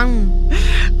comprendre.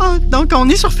 Oh, donc, on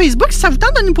est sur Facebook. Si ça vous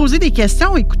tente de nous poser des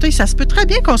questions, écoutez, ça se peut très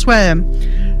bien qu'on soit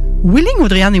willing,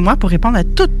 Audrey-Anne et moi, pour répondre à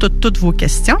toutes vos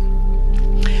questions.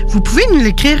 Vous pouvez nous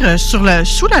l'écrire sous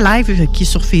le live qui est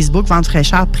sur Facebook, Vente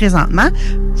fraîcheur, présentement.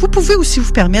 Vous pouvez aussi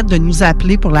vous permettre de nous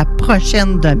appeler pour la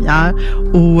prochaine demi-heure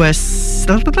au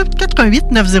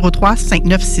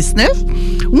 88-903-5969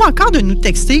 ou encore de nous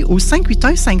texter au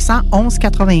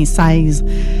 581-511-96.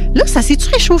 Là, ça s'est-tu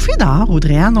réchauffé dehors,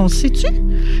 Audrey-Anne? On le sait-tu?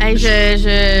 Hey,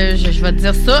 je vais te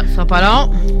dire ça sera pas long.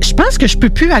 Je pense que je peux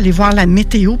plus aller voir la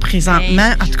météo présentement.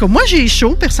 Hey. En tout cas, moi, j'ai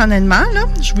chaud, personnellement. Là.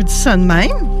 Je vous dis ça de même.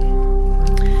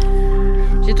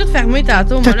 J'ai tout fermé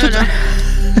tantôt, moi, là.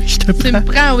 Tu me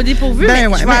prends au dépourvu, mais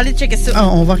je vais aller checker ça.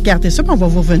 On va regarder ça, puis on va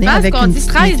vous revenir avec une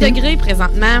petite... Parce qu'on dit 13 degrés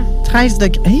présentement. 13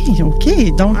 degrés. Hey,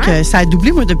 OK. Donc, ça a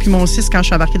doublé, moi, depuis mon 6 quand je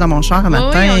suis embarquée dans mon char un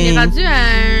matin. Oui, on est rendu à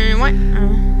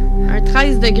un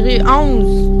 13 degrés,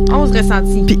 11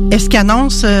 ressentis. Puis, est-ce qu'il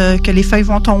annonce que les feuilles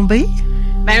vont tomber?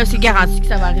 Ben là, c'est garanti que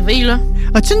ça va arriver, là.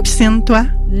 As-tu une piscine, toi?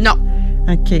 Non.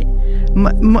 OK.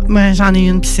 Moi, j'en ai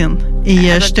une piscine.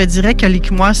 Et je te dirais que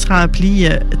l'écumoire se remplit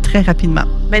très rapidement.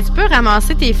 Ben, tu peux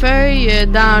ramasser tes feuilles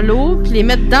dans l'eau puis les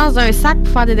mettre dans un sac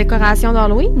pour faire des décorations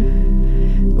d'Halloween?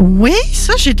 Oui,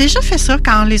 ça, j'ai déjà fait ça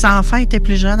quand les enfants étaient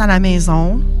plus jeunes à la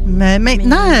maison. Mais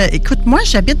maintenant, écoute, moi,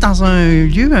 j'habite dans un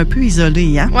lieu un peu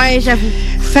isolé, hein? Oui, j'avoue.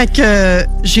 Fait que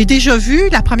j'ai déjà vu,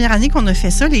 la première année qu'on a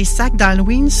fait ça, les sacs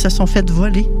d'Halloween se sont fait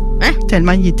voler. Hein?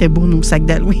 Tellement ils étaient beaux, nos sacs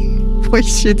d'Halloween. Oui,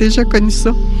 j'ai déjà connu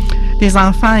ça. Les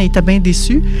enfants étaient bien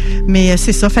déçus. Mais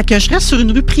c'est ça. Fait que je reste sur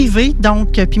une rue privée,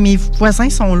 donc, puis mes voisins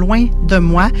sont loin de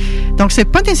moi. Donc, c'est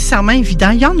pas nécessairement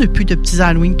évident. Il y en a plus de petits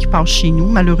Halloween qui passent chez nous,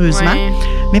 malheureusement. Ouais.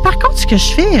 Mais par contre, ce que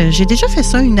je fais, j'ai déjà fait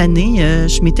ça une année.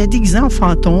 Je m'étais déguisée en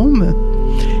fantôme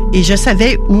et je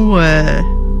savais où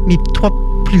mes 3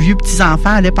 plus vieux petits-enfants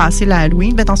allaient passer la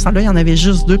Halloween. Ben, dans ce temps-là, il y en avait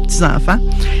juste 2 petits-enfants.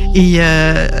 Et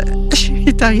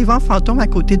j'étais arrivée en fantôme à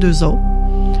côté d'eux autres.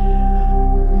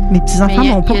 Mes petits-enfants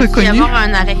m'ont pas reconnu. Il y avoir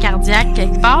un arrêt cardiaque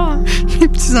quelque part. Mes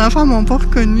petits-enfants m'ont pas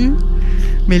reconnu.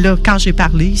 Mais là, quand j'ai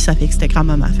parlé, ils savaient que c'était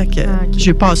grand-maman. Fait que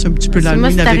j'ai passé un petit peu la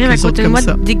nuit avec eux autres comme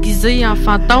ça. Déguisée en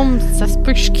fantôme, ça se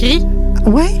peut que je crie.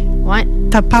 Ouais? Ouais.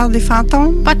 T'as peur des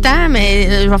fantômes? Pas tant,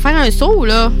 mais je vais faire un saut,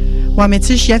 là. Ouais, mais tu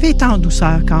sais, j'y avais été en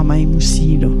douceur quand même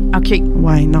aussi, là. OK.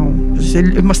 Ouais, non.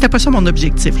 Moi, c'était pas ça mon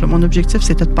objectif, là. Mon objectif,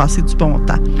 c'était de passer du bon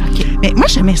temps. OK. Mais moi,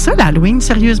 j'aimais ça, l'Halloween.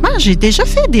 Sérieusement, j'ai déjà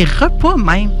fait des repas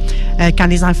même quand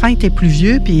les enfants étaient plus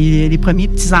vieux, puis les premiers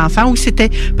petits-enfants, où c'était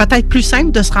peut-être plus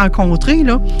simple de se rencontrer,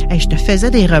 là. Je te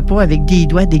faisais des repas avec des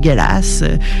doigts dégueulasses.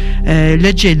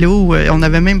 Le jello, on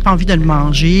n'avait même pas envie de le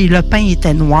manger. Le pain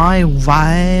était noir ou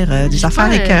vert. Des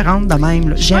affaires écœurantes de même,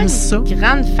 là. J'aime ça. Je suis une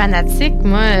grande fanatique,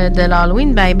 moi, de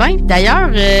l'Halloween, ben. D'ailleurs,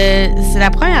 c'est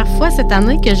la première fois cette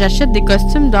année que j'achète des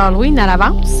costumes d'Halloween à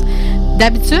l'avance.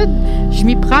 D'habitude, je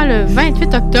m'y prends le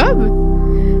 28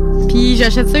 octobre, puis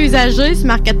j'achète ça usagé sur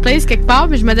Marketplace quelque part,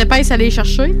 puis je me dépêche à aller les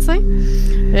chercher, tu sais.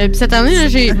 Puis cette année, là,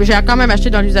 j'ai quand même acheté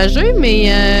dans l'usager,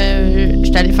 mais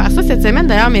j'étais allée faire ça cette semaine.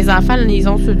 D'ailleurs, mes enfants, là, ils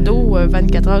ont sur le dos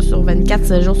 24 heures sur 24,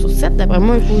 7 jours sur 7. D'après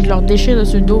moi, il faut que je leur déchire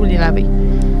sur le dos les laver.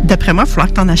 D'après moi, il va falloir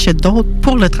que tu en achètes d'autres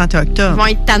pour le 31 octobre. Ils vont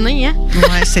être tannés, hein? Oui,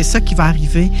 c'est ça qui va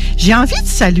arriver. J'ai envie de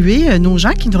saluer nos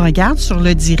gens qui nous regardent sur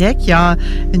le direct. Il y a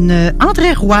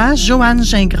André Roy, Joanne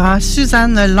Gingras,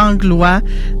 Suzanne Langlois,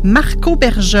 Marco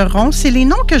Bergeron. C'est les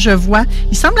noms que je vois.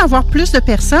 Il semble y avoir plus de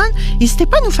personnes. N'hésitez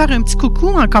pas à nous faire un petit coucou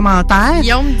en commentaire.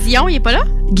 Guillaume Dion, il n'est pas là?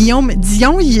 Guillaume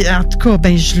Dion, en tout cas,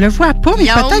 ben je le vois pas, mais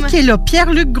peut-être qu'il est là.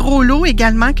 Pierre-Luc Groslot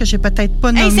également, que j'ai peut-être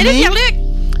pas nommé. Hey, c'est lui, Pierre-Luc!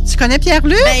 Tu connais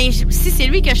Pierre-Luc? Ben, si c'est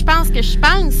lui que je pense,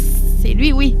 c'est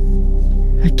lui, oui.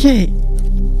 OK. Ouais,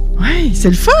 c'est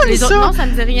le fun, les ça. Les autres, non, ça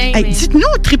me dit rien. Hey, mais... Dites-nous,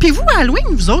 tripez-vous à Halloween,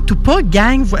 vous autres, ou pas,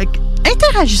 gang?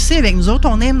 Interagissez avec nous autres,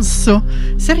 on aime ça.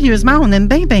 Sérieusement, on aime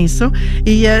bien ça.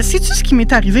 Et sais-tu ce qui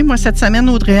m'est arrivé, moi, cette semaine,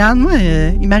 Audrey-Anne? Moi,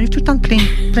 il m'arrive tout le temps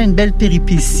plein de belles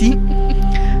péripéties.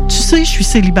 Tu sais, je suis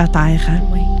célibataire, hein?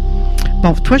 Oui.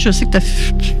 Bon, toi, je sais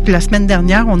que la semaine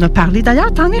dernière, on a parlé...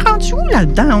 D'ailleurs, t'en es rendu où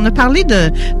là-dedans? On a parlé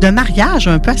de mariage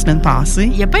un peu la semaine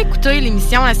passée. Il n'a pas écouté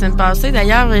l'émission la semaine passée.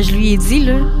 D'ailleurs, je lui ai dit,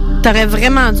 là, t'aurais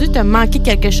vraiment dû te manquer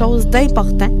quelque chose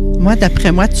d'important. Moi,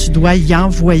 d'après moi, tu dois y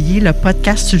envoyer le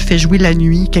podcast, tu le fais jouer la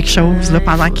nuit, quelque chose, là,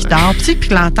 pendant qu'il dort. Tu sais,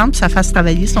 puis l'entendre, puis ça fasse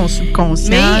travailler son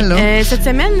subconscient. Mais cette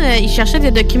semaine, il cherchait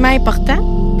des documents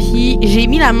importants, puis j'ai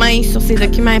mis la main sur ces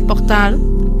documents importants-là.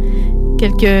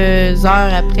 Quelques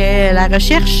heures après la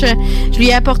recherche, je lui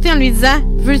ai apporté en lui disant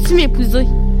 « Veux-tu m'épouser? »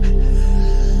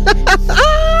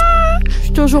 Je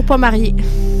suis toujours pas mariée.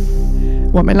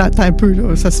 Ouais, mais là, attends un peu,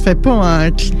 là. Ça se fait pas en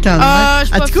cliquant. Ah,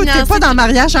 je suis pas financée. T'es pas dans le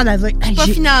mariage à l'aveugle. Je suis pas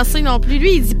fiancée non plus.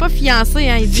 Lui, il dit pas fiancée,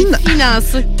 hein. Il dit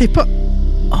financée. T'es pas...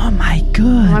 Oh my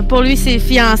God! Ouais, pour lui, c'est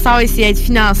fiançailles, c'est être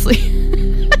financé.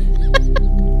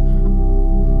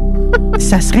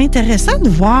 Ça serait intéressant de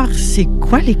voir c'est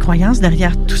quoi les croyances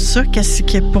derrière tout ça.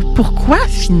 Pourquoi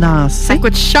financer? Ça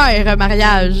coûte cher, un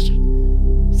mariage.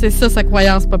 C'est ça, sa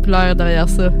croyance populaire derrière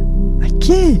ça. OK.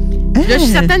 Là, je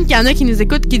suis certaine qu'il y en a qui nous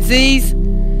écoutent qui disent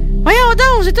 « Voyons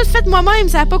donc, j'ai tout fait moi-même,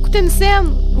 ça n'a pas coûté une scène. »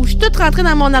 Ou « Je suis tout rentré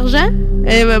dans mon argent. »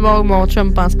 Eh ben bon, mon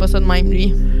chum pense pas ça de même,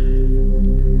 lui.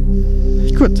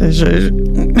 Écoute,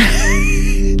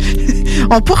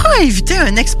 on pourra inviter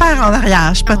un expert en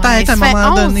mariage, peut-être à un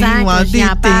moment donné, ou en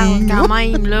dating. Quand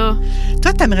même, là.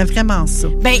 Toi, t'aimerais vraiment ça.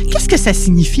 Ben, qu'est-ce que ça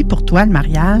signifie pour toi, le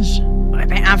mariage?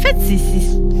 Ben, en fait,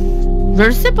 je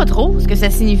ne sais pas trop ce que ça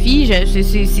signifie.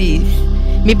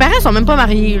 Mes parents sont même pas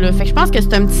mariés, là. Fait que je pense que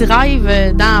c'est un petit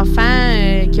rêve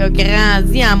d'enfant qui a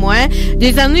grandi en moi.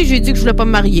 Des années, j'ai dit que je voulais pas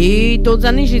me marier. D'autres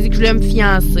années, j'ai dit que je voulais me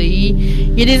fiancer.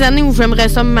 Il y a des années où j'aimerais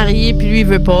ça me marier, puis lui, il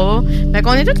veut pas. Fait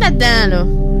qu'on est tous là-dedans, là.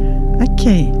 OK.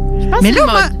 Mais là,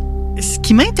 moi, ce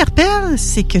qui m'interpelle,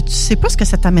 c'est que tu sais pas ce que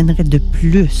ça t'amènerait de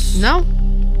plus. Non.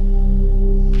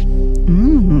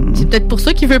 C'est peut-être pour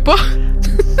ça qu'il veut pas.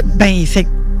 Ben, fait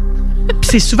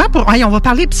c'est souvent pour... Hey, on va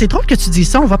parler... C'est drôle que tu dis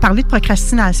ça. On va parler de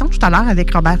procrastination tout à l'heure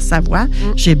avec Robert Savoie.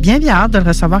 J'ai bien hâte de le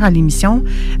recevoir à l'émission.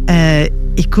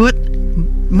 Écoute,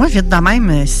 moi, vite de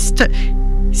même,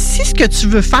 si ce que tu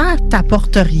veux faire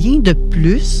t'apporte rien de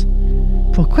plus,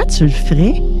 pourquoi tu le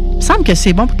ferais? Il me semble que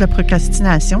c'est bon pour la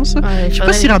procrastination, ça. Je sais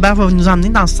pas si Robert va nous emmener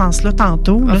dans ce sens-là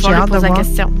tantôt. Là, j'ai hâte de voir.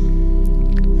 Question.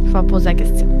 faut poser la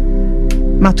question.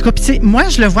 Mais en tout cas, tu sais, moi,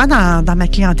 je le vois dans ma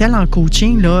clientèle en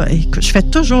coaching, là, et je fais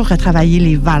toujours retravailler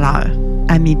les valeurs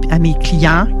à mes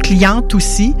clientes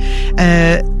aussi.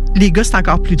 Les gars, c'est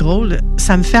encore plus drôle.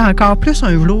 Ça me fait encore plus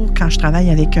un velours quand je travaille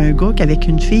avec un gars qu'avec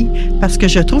une fille, parce que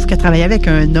je trouve que travailler avec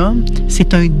un homme,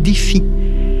 c'est un défi.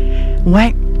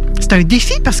 Ouais, c'est un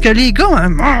défi parce que les gars,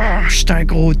 hein, je suis un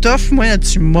gros tough, moi,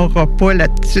 tu m'auras pas la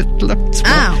petite, là.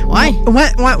 Ouais?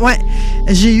 Ouais.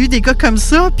 J'ai eu des gars comme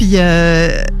ça, puis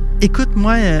écoute,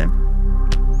 moi,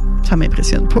 ça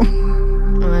m'impressionne pas.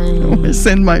 Ouais,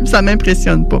 c'est le même, ça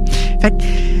m'impressionne pas. Fait que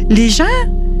les gens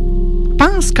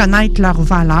pensent connaître leurs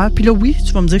valeurs, puis là, oui,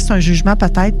 tu vas me dire que c'est un jugement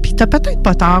peut-être, puis t'as peut-être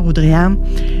pas tort, Audrey-Anne,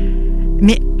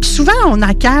 mais souvent, on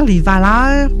acquiert les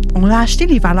valeurs, on a acheté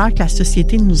les valeurs que la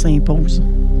société nous impose.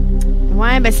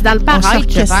 Oui, bien, c'est dans le pareil,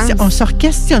 on ne se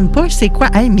questionne pas, c'est quoi?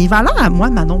 Hey, mes valeurs à moi,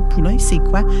 Manon Poulain, c'est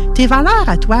quoi? Tes valeurs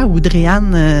à toi,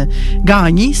 Audrey-Anne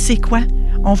Gagné, c'est quoi?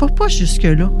 On va pas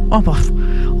jusque-là. On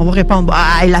va répondre,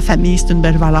 la famille, c'est une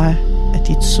belle valeur.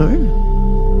 T'es-tu sûr?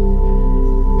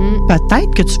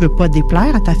 Peut-être que tu veux pas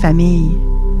déplaire à ta famille,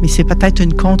 mais c'est peut-être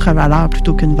une contre-valeur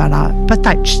plutôt qu'une valeur.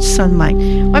 Peut-être, je dis ça de même.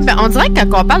 Oui, bien, on dirait que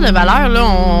quand on parle de valeurs, là,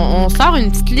 on sort une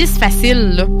petite liste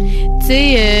facile, là. Tu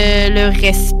sais, le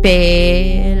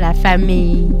respect, la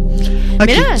famille. OK,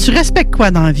 mais là, tu respectes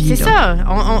quoi dans la vie? C'est ça.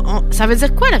 Ça veut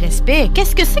dire quoi, le respect?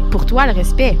 Qu'est-ce que c'est que pour toi, le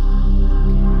respect?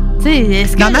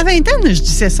 Dans ma vingtaine, je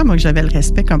disais ça, moi, que j'avais le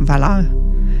respect comme valeur.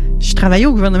 Je travaillais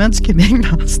au gouvernement du Québec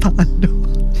dans ce temps-là.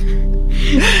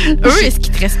 Eux, est-ce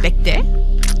qu'ils te respectaient?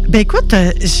 Ben écoute,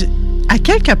 à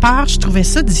quelque part, je trouvais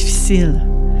ça difficile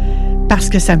parce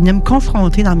que ça venait me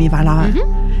confronter dans mes valeurs.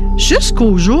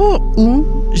 Jusqu'au jour où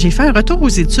j'ai fait un retour aux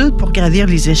études pour gravir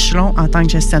les échelons en tant que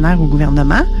gestionnaire au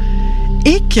gouvernement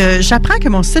et que j'apprends que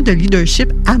mon style de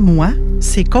leadership à moi,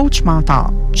 c'est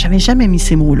coach-mentor. J'avais jamais mis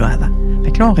ces mots-là avant.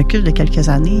 Fait que là, on recule de quelques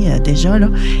années déjà, là.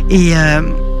 Et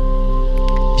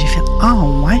j'ai fait « Ah,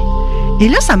 ouais! » Et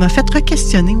là, ça m'a fait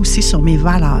re-questionner aussi sur mes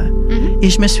valeurs.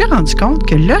 Et je me suis rendu compte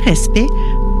que le respect,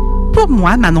 pour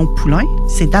moi, Manon Poulain,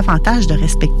 c'est davantage de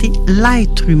respecter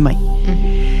l'être humain.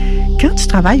 Quand tu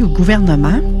travailles au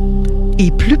gouvernement,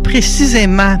 et plus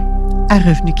précisément à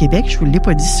Revenu Québec, je vous l'ai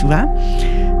pas dit souvent,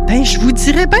 ben je vous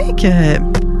dirais bien que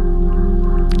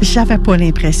j'avais pas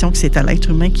l'impression que c'était l'être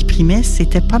humain qui primait.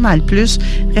 C'était pas mal plus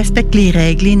respecte les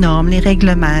règles, les normes, les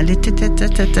règlements, les tout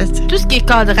ce qui est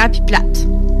cadran puis plate.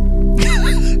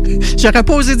 J'aurais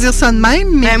pas osé dire ça de même,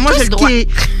 mais moi, j'ai le droit.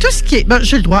 Tout ce qui est... Ben,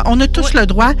 j'ai le droit. On a tous le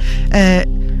droit. Mais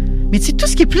tu sais, tout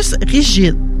ce qui est plus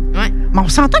rigide. Ouais. Bon, on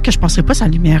s'entend que je ne passerai pas sa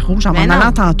lumière rouge en m'en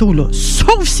allant tantôt, là.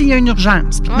 Sauf s'il y a une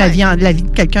urgence. Puis la vie de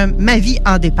quelqu'un, ma vie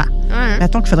en dépend.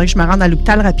 Mettons qu'il faudrait que je me rende à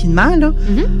l'hôpital rapidement, là.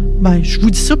 Ben, je vous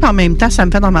dis ça, puis en même temps, ça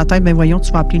me fait dans ma tête, ben voyons,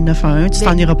 tu vas appeler le 911, tu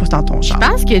t'en iras pas dans ton char. Je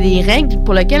pense qu'il y a des règles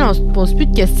pour lesquelles on se pose plus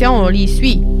de questions, on les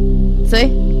suit. Tu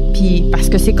sais? Puis parce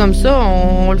que c'est comme ça,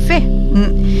 on le fait.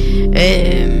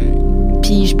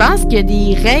 Puis je pense qu'il y a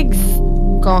des règles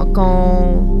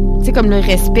tu sais, comme le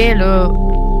respect, là.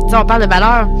 Tu sais, on parle de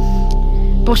valeur.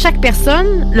 Pour chaque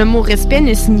personne, le mot respect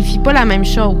ne signifie pas la même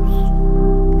chose.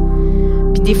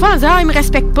 Puis des fois, on se dit « Ah, il me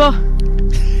respecte pas. »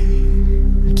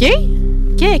 OK?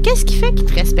 Qu'est-ce qui fait qu'il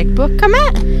te respecte pas?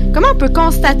 Comment on peut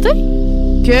constater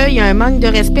qu'il y a un manque de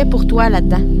respect pour toi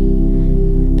là-dedans?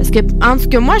 Parce que, entre ce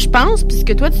que moi je pense et ce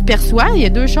que toi tu perçois, il y a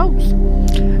deux choses.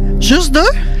 Juste deux?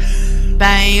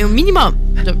 Ben, au minimum.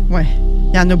 Deux. Ouais,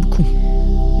 il y en a beaucoup.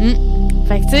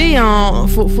 Fait que, tu sais,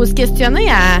 faut se questionner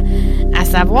à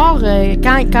savoir,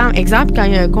 exemple, quand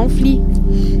il y a un conflit,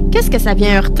 qu'est-ce que ça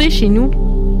vient heurter chez nous?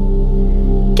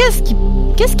 Qu'est-ce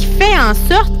qui fait en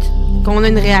sorte qu'on a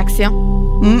une réaction?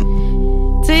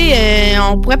 Tu sais,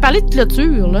 on pourrait parler de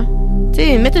clôture, là. Tu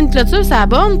sais, mettre une clôture sur la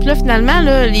borne, puis là, finalement,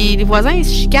 là, les voisins, ils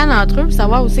se chicanent entre eux pour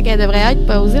savoir où c'est qu'elle devrait être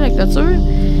posée, la clôture.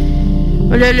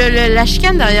 La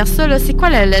chicane derrière ça, là, c'est quoi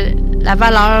la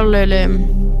valeur,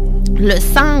 le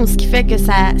sens qui fait que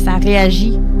ça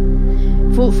réagit?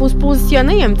 Faut se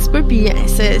positionner un petit peu, puis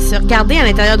se regarder à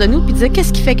l'intérieur de nous, puis dire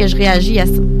qu'est-ce qui fait que je réagis à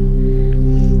ça?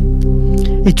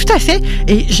 Et tout à fait.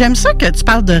 Et j'aime ça que tu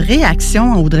parles de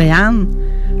réaction, Audrey-Anne.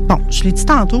 Bon, je l'ai dit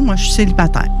tantôt, moi, je suis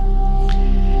célibataire.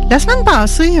 La semaine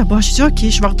passée, je dis, OK,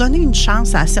 je vais redonner une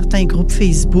chance à certains groupes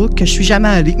Facebook que je suis jamais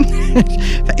allée.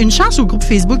 Une chance au groupe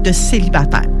Facebook de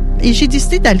célibataires. Et j'ai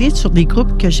décidé d'aller sur des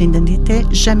groupes que je n'étais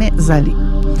jamais allée.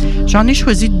 J'en ai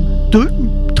choisi 2,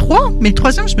 3, mais le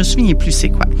troisième, je me souviens plus c'est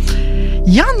quoi.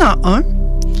 Il y en a un,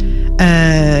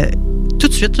 tout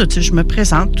de suite, je me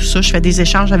présente, tout ça, je fais des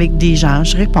échanges avec des gens,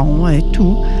 je réponds et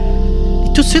tout.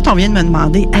 Et tout de suite, on vient de me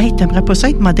demander, « Hey, t'aimerais pas ça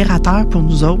être modérateur pour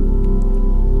nous autres? »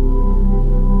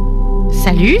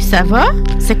 Salut, ça va?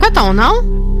 C'est quoi ton nom?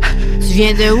 Tu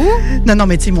viens de où? Non,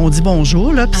 mais tu sais, ils m'ont dit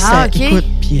bonjour, là. Puis OK. Écoute,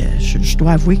 puis je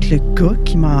dois avouer que le gars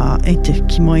qui m'a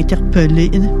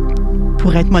interpellé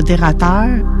pour être modérateur,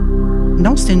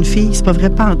 non, c'était une fille. C'est pas vrai,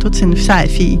 pas en tout, c'est la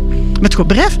fille. Mais en tout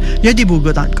cas, bref, il y a des beaux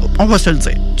gars dans le groupe. On va se le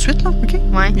dire tout de suite, là, OK?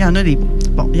 Ouais. Il y en a des beaux.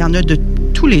 Bon, il y en a de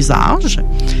tous les âges.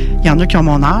 Il y en a qui ont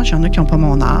mon âge, il y en a qui n'ont pas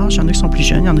mon âge, il y en a qui sont plus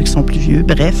jeunes, il y en a qui sont plus vieux,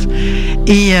 bref.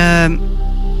 Et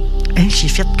j'ai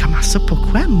fait, comment ça,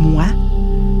 pourquoi moi?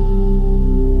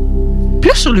 Puis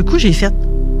là, sur le coup, j'ai fait,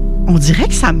 on dirait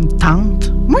que ça me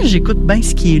tente. Moi, j'écoute bien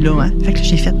ce qui est là. Hein? Fait que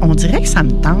j'ai fait, on dirait que ça me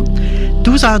tente.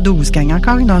 12h12, gagne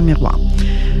encore une heure de miroir.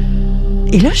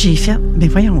 Et là, j'ai fait, mais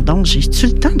voyons donc, j'ai-tu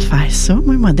le temps de faire ça?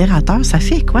 Moi, modérateur, ça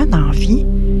fait quoi dans la vie?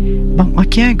 Bon,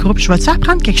 OK, un groupe, je vais-tu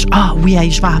apprendre quelque chose? Ah oui,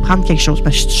 hey, je vais apprendre quelque chose.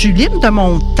 Ben, je suis libre de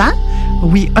mon temps?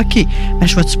 Oui, OK. Ben,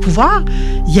 je vais-tu pouvoir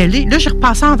y aller? Là, j'ai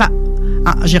repassé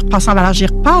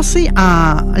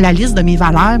en la liste de mes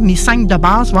valeurs, mes 5 de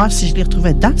base, voir si je les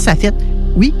retrouvais dedans. Ça fait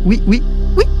oui. Bon,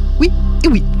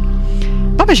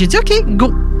 ben, j'ai dit OK,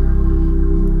 go.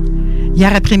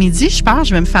 Hier après-midi, je pars,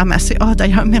 je vais me faire masser. Ah,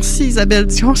 d'ailleurs, merci Isabelle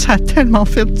Dion, ça a tellement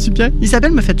fait du bien.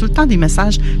 Isabelle me fait tout le temps des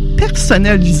messages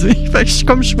personnalisés. Fait que je suis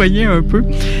comme choyée un peu.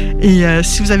 Et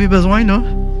si vous avez besoin, là,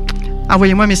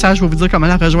 envoyez-moi un message, je vais vous dire comment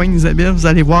la rejoindre, Isabelle. Vous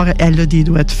allez voir, elle a des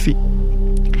doigts de fée.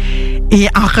 Et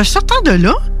en ressortant de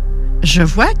là, je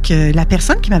vois que la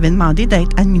personne qui m'avait demandé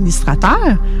d'être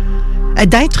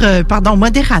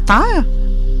modérateur,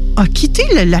 a quitté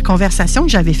la conversation que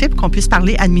j'avais faite pour qu'on puisse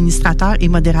parler administrateur et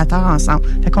modérateur ensemble.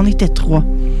 Fait qu'on était 3.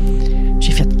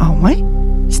 J'ai fait, ouais?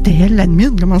 C'était elle,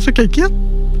 l'admin. Comment ça qu'elle quitte?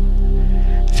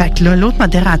 Fait que là, l'autre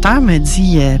modérateur me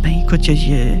dit, écoute, il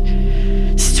y a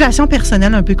situation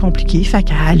personnelle un peu compliquée. Fait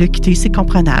qu'elle a quitté, c'est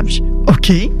comprenable. OK.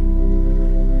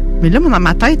 Mais là, dans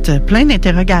ma tête, plein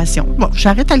d'interrogations. Bon,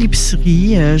 j'arrête à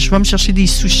l'épicerie, je vais me chercher des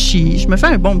sushis, je me fais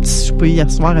un bon petit souper hier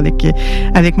soir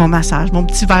avec mon massage, mon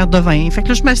petit verre de vin. Fait que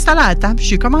là, je m'installe à la table, puis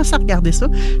j'ai commencé à regarder ça.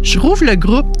 Je rouvre le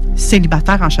groupe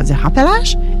Célibataire en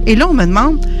Chaudière-Appalaches, et là, on me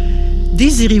demande,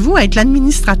 désirez-vous être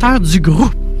l'administrateur du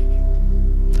groupe?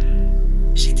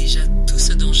 J'ai déjà tout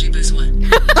ce dont j'ai besoin.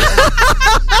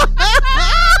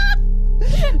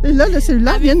 Et là, le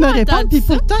cellulaire vient de me répondre, puis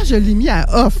pourtant, je l'ai mis à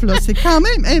off. Là. C'est quand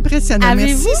même impressionnant.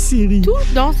 Avez-vous merci, Siri. Tout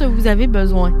dont vous avez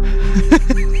besoin.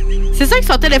 C'est ça que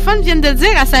son téléphone vient de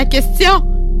dire à sa question.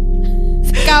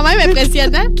 C'est quand même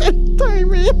impressionnant. Quel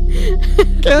timing!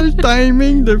 Quel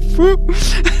timing de fou!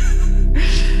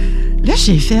 Là,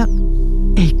 j'ai fait...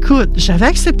 Écoute, j'avais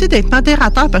accepté d'être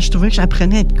modérateur parce que je trouvais que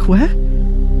j'apprenais de quoi.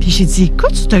 Puis j'ai dit,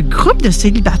 écoute, ce groupe de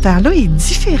célibataires-là est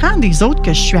différent des autres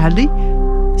que je suis allée.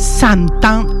 Ça me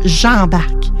tente,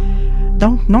 j'embarque.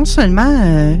 Donc, non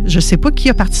seulement, je ne sais pas qui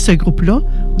a parti ce groupe-là.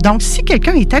 Donc, si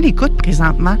quelqu'un est à l'écoute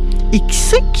présentement et qui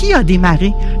sait qui a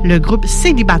démarré le groupe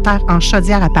Célibataire en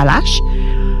Chaudière-Appalaches,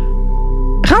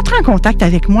 rentrez en contact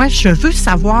avec moi. Je veux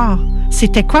savoir,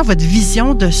 c'était quoi votre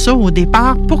vision de ça au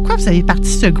départ? Pourquoi vous avez parti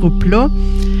ce groupe-là?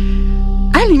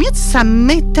 À la limite, ça ne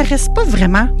m'intéresse pas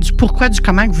vraiment du pourquoi, du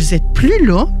comment que vous êtes plus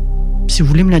là. Si vous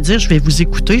voulez me le dire, je vais vous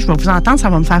écouter, je vais vous entendre, ça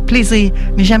va me faire plaisir.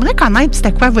 Mais j'aimerais connaître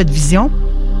c'était quoi votre vision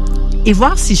et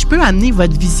voir si je peux amener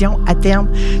votre vision à terme.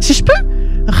 Si je peux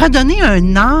redonner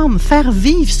un âme, faire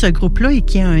vivre ce groupe-là et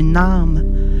qu'il y ait un âme.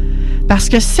 Parce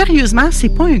que sérieusement, c'est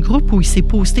pas un groupe où il s'est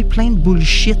posté plein de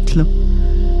bullshit, là.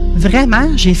 Vraiment,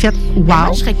 j'ai fait wow.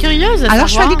 Moi, je serais curieuse de Alors,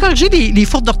 je suis savoir. allée corriger les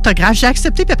fautes d'orthographe. J'ai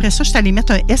accepté, puis après ça, je suis allée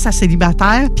mettre un S à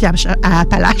célibataire, puis à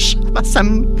Appalaches. Ça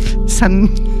me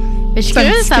Mais je suis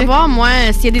curieuse de savoir, moi,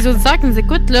 s'il y a des auditeurs qui nous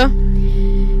écoutent, là,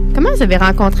 comment vous avez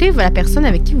rencontré la personne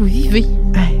avec qui vous vivez?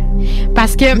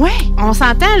 Parce que, on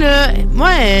s'entend, là, moi,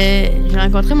 j'ai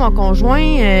rencontré mon conjoint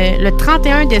le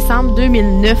 31 décembre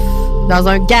 2009 dans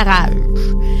un garage.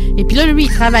 Et puis là, lui, il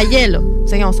travaillait, là.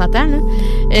 Tu sais, on s'entend, là.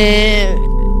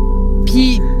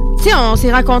 Puis, tu sais, on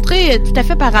s'est rencontrés tout à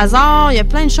fait par hasard. Il y a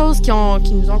plein de choses qui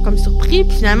nous ont comme surpris.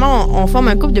 Puis finalement, on forme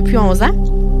un couple depuis 11 ans.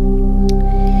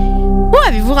 Où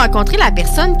avez-vous rencontré la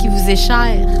personne qui vous est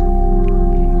chère?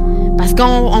 Parce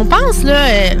qu'on pense, là...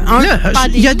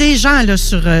 Il y a des gens là,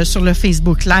 sur le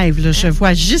Facebook Live. Là, je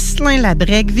vois Ghislain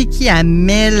Labrègue, Vicky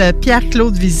Hamel,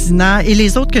 Pierre-Claude Vézina et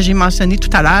les autres que j'ai mentionnés tout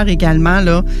à l'heure également.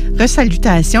 Là.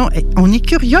 Resalutations. On est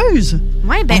curieuse.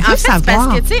 Oui, bien, en fait, c'est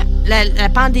parce que, tu sais, la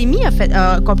pandémie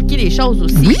a compliqué les choses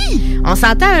aussi. Oui! On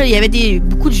s'entend, il y avait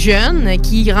beaucoup de jeunes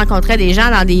qui rencontraient des gens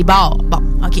dans des bars. Bon,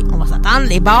 OK, on va s'entendre.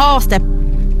 Les bars, c'était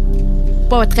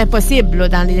pas très possible là,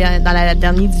 dans les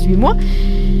derniers 18 mois.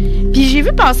 Puis j'ai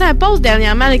vu passer un post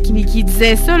dernièrement là, qui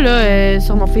disait ça là,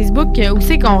 sur mon Facebook, où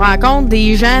c'est qu'on rencontre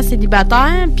des gens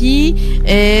célibataires, puis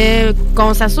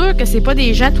qu'on s'assure que c'est pas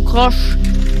des gens tout croche.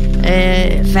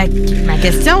 Fait que ma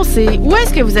question, c'est où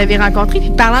est-ce que vous avez rencontré?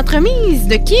 Puis par l'entremise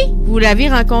de qui vous l'avez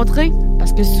rencontré?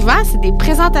 Parce que souvent, c'est des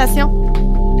présentations.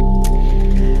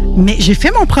 Mais j'ai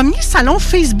fait mon premier salon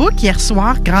Facebook hier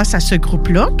soir grâce à ce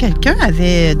groupe-là. Quelqu'un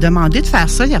avait demandé de faire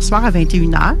ça hier soir à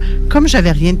 21h. Comme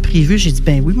j'avais rien de prévu, j'ai dit,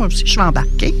 ben oui, moi aussi, je suis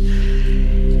embarquée.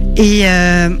 Et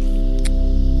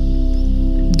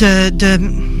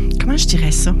comment je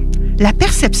dirais ça? La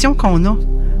perception qu'on a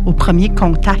au premier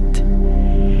contact,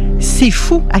 c'est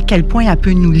fou à quel point elle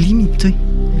peut nous limiter.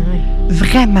 Oui.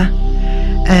 Vraiment.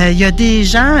 Il y a des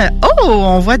gens...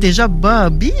 on voit déjà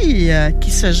Bobby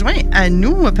qui se joint à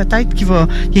nous. Peut-être qu'il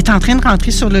est en train de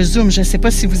rentrer sur le Zoom. Je ne sais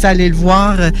pas si vous allez le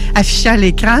voir affiché à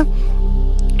l'écran.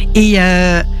 Et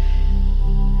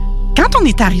quand on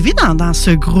est arrivé dans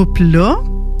ce groupe-là,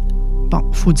 bon,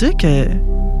 il faut dire que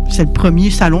c'est le premier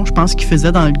salon, je pense, qu'il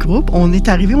faisait dans le groupe. On est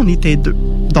arrivé, on était 2.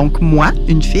 Donc, moi,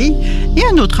 une fille, et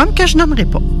un autre homme que je nommerai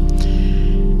pas.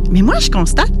 Mais moi, je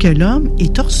constate que l'homme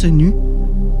est torse nu.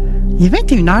 Il est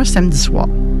 21h samedi soir.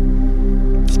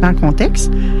 Tu mets en contexte.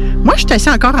 Moi, je suis assis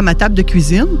encore à ma table de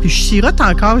cuisine, puis je sirote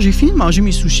encore. J'ai fini de manger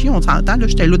mes sushis, on s'entend, là,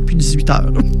 j'étais là depuis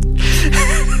 18h.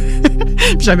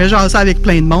 J'avais genre ça avec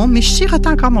plein de monde, mais je sirote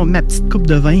encore ma petite coupe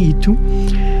de vin et tout.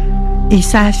 Et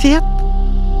ça a fait...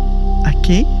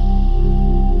 OK.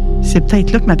 C'est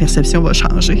peut-être là que ma perception va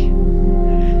changer.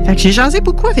 Fait que j'ai jasé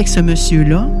beaucoup avec ce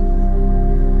monsieur-là.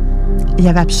 Il n'y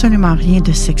avait absolument rien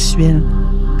de sexuel.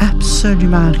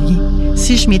 Absolument rien.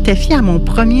 Si je m'étais fiée à mon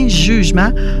premier jugement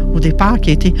au départ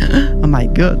qui a été « Oh my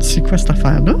God, c'est quoi cette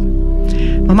affaire-là? »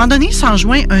 À un moment donné, il s'en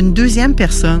joint une deuxième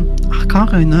personne.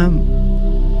 Encore un homme.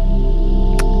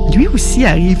 Lui aussi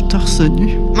arrive torse nu.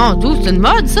 Mon Dieu, c'est une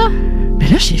mode, ça? Mais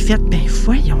là, j'ai fait, ben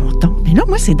voyons donc. Mais là,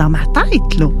 moi, c'est dans ma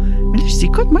tête, là. Mais là, je dis,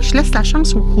 écoute, moi, je laisse la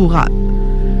chance au courant.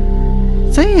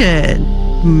 Tu sais,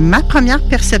 ma première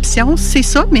perception, c'est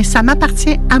ça, mais ça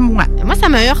m'appartient à moi. Moi, ça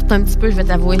me heurte un petit peu, je vais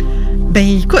t'avouer. Ben,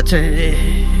 écoute,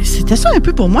 c'était ça un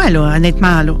peu pour moi, là,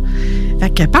 honnêtement, là. Fait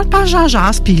que parle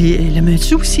Jean-Jas, puis le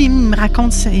monsieur aussi,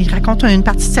 il raconte une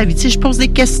partie de sa vie. Tu sais, je pose des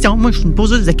questions. Moi, je me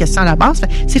pose des questions à la base.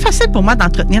 C'est facile pour moi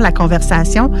d'entretenir la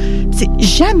conversation. C'est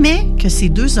jamais que ces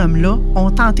deux hommes-là ont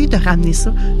tenté de ramener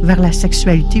ça vers la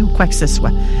sexualité ou quoi que ce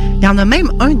soit. Il y en a même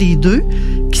un des deux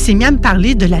qui s'est mis à me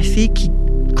parler de la fille qui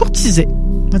courtisait.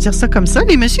 On va dire ça comme ça.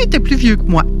 Les messieurs étaient plus vieux que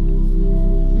moi.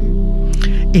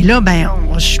 Et là, ben,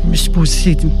 je me suis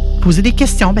posé des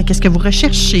questions. Ben, qu'est-ce que vous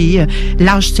recherchez?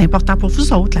 L'âge, c'est important pour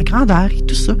vous autres, la grandeur et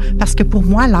tout ça. Parce que pour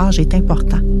moi, l'âge est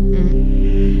important.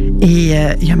 Et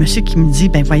il y a un monsieur qui me dit,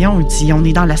 ben voyons, on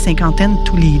est dans la cinquantaine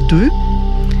tous les deux.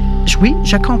 Oui,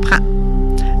 je comprends.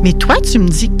 Mais toi, tu me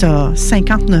dis que tu as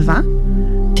 59 ans.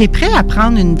 Tu es prêt à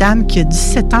prendre une dame qui a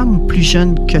 17 ans ou plus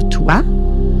jeune que toi.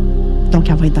 Donc,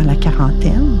 elle va être dans la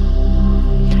quarantaine.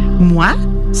 Moi,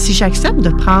 si j'accepte de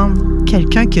prendre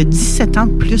quelqu'un qui a 17 ans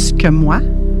de plus que moi,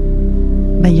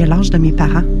 ben il a l'âge de mes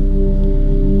parents.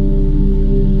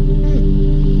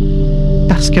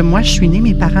 Parce que moi, je suis née,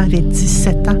 mes parents avaient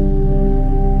 17 ans.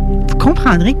 Vous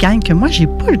comprendrez, gang, que moi, j'ai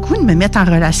pas le goût de me mettre en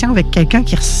relation avec quelqu'un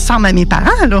qui ressemble à mes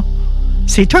parents, là.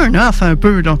 C'est turn off un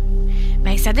peu, là.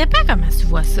 Ben, ça dépend comment tu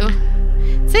vois ça.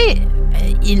 Tu sais,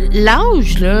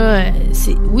 l'âge, là,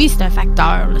 oui, c'est un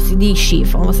facteur, là, c'est des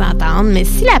chiffres, on va s'entendre, mais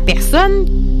si la personne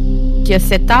qui a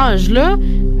cet âge-là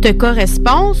te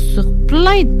correspond sur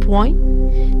plein de points,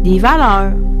 des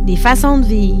valeurs, des façons de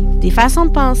vivre, des façons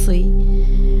de penser,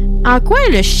 en quoi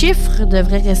le chiffre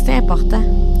devrait rester important?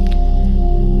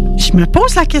 Je me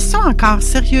pose la question encore,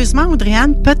 sérieusement,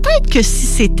 Audrey-Anne. Peut-être que si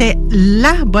c'était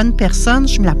la bonne personne,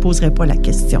 je ne me la poserais pas la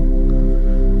question.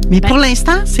 Mais pour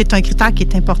l'instant, c'est un critère qui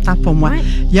est important pour moi. Ouais.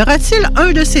 Y aura-t-il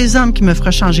un de ces hommes qui me fera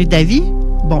changer d'avis?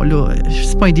 Bon, là,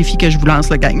 c'est pas un défi que je vous lance,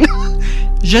 le gang.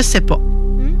 Je sais pas.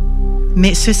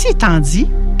 Mais ceci étant dit,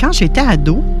 quand j'étais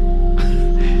ado,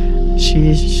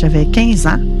 j'avais 15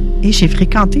 ans et j'ai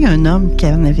fréquenté un homme qui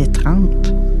en avait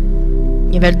 30.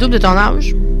 Il avait le double de ton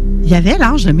âge? Il avait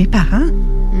l'âge de mes parents.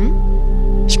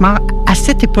 À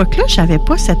cette époque-là, j'avais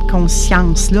pas cette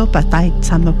conscience-là, peut-être.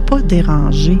 Ça m'a pas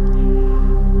dérangé.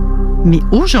 Mais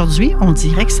aujourd'hui, on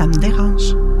dirait que ça me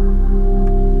dérange.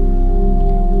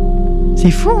 C'est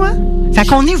fou, hein? Fait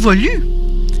qu'on évolue.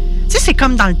 Tu sais, c'est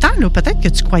comme dans le temps, là. Peut-être que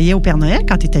tu croyais au Père Noël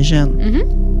quand tu étais jeune.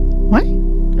 Oui?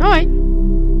 Oui.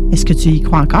 Est-ce que tu y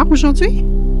crois encore aujourd'hui?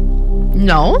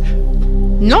 Non.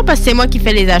 Non, parce que c'est moi qui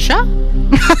fais les achats.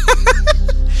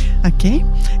 OK.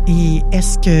 Et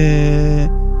est-ce que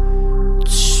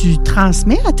tu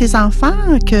transmets à tes enfants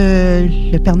que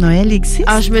le Père Noël existe?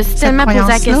 Ah, je me suis tellement posé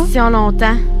la question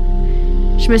longtemps.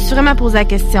 Je me suis vraiment posé la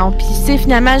question. Puis, tu sais,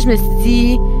 finalement, je me suis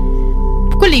dit,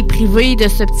 pourquoi les priver de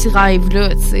ce petit rêve-là,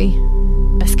 tu sais?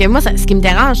 Parce que moi, ce qui me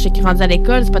dérange, c'est qu'ils rendus à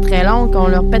l'école, c'est pas très long, qu'on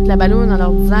leur pète la balloune en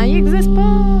leur disant « Il n'existe pas! »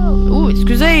 Oh,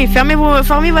 excusez, fermez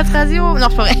votre radio. Non,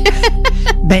 c'est pas vrai.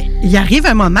 Ben, il arrive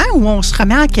un moment où on se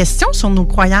remet en question sur nos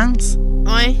croyances.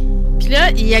 Oui. Puis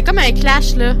là, il y a comme un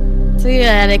clash, là. Tu sais,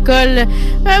 à l'école,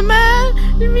 « Maman,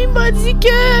 lui m'a dit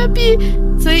que... » Puis,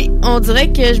 tu sais, on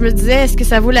dirait que je me disais, est-ce que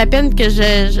ça vaut la peine que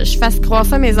je fasse croire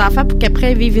ça à mes enfants pour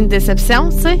qu'après ils vivent une déception,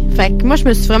 tu sais? Fait que moi, je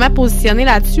me suis vraiment positionnée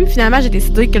là-dessus. Finalement, j'ai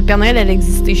décidé que le Père Noël allait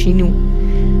exister chez nous.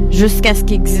 Jusqu'à ce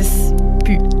qu'il n'existe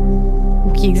plus.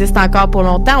 Ou qu'il existe encore pour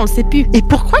longtemps, on le sait plus. Et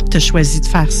pourquoi tu as choisi de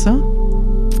faire ça?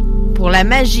 Pour la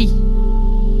magie.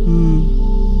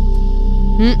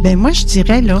 Ben moi, je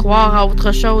dirais, là... Croire à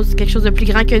autre chose, quelque chose de plus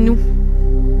grand que nous.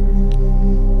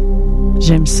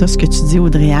 J'aime ça, ce que tu dis,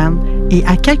 Audrey-Anne. Et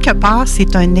à quelque part,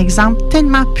 c'est un exemple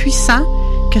tellement puissant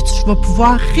que tu vas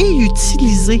pouvoir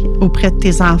réutiliser auprès de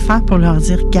tes enfants pour leur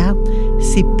dire, regarde,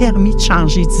 c'est permis de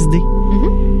changer d'idée.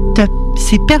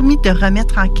 C'est permis de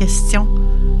remettre en question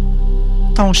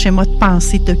ton schéma de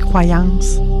pensée, de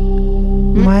croyance.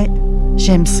 Ouais,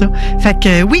 j'aime ça. Fait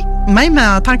que oui, même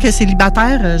en tant que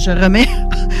célibataire, je remets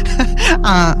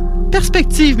en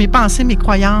perspective mes pensées, mes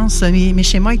croyances, mes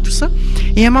schémas et tout ça.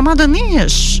 Et à un moment donné,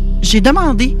 j'ai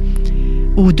demandé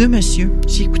aux deux messieurs,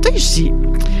 j'ai écouté, je dis,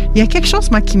 il y a quelque chose,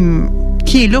 moi, qui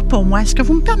est là pour moi. Est-ce que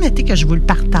vous me permettez que je vous le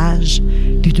partage?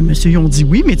 Les deux messieurs, ils ont dit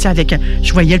oui, mais tu sais,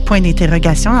 je voyais le point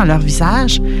d'interrogation dans leur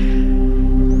visage.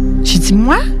 J'ai dit,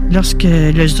 moi, lorsque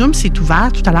le Zoom s'est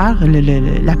ouvert tout à l'heure,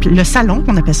 le salon,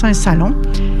 on appelle ça un salon,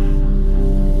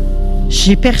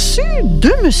 j'ai perçu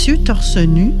deux messieurs torse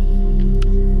nu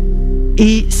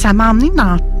et ça m'a emmené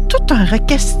dans tout un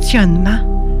requestionnement.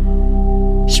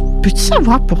 Peux-tu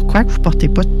savoir pourquoi que vous portez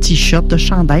pas de t-shirt, de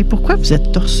chandail? Pourquoi vous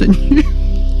êtes torse nu?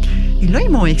 Et là, ils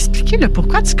m'ont expliqué le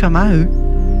pourquoi du comment, eux.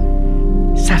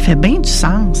 Ça fait bien du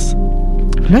sens.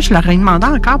 Là, je leur ai demandé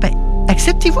encore,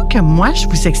 acceptez-vous que moi, je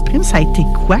vous exprime ça a été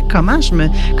quoi? Comment je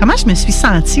me suis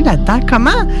sentie là-dedans?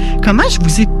 Comment je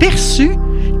vous ai perçu?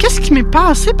 Qu'est-ce qui m'est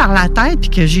passé par la tête puis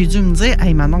que j'ai dû me dire, «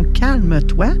 Hey, Manon,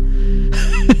 calme-toi. »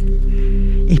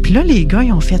 Et puis là, les gars,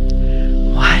 ils ont fait,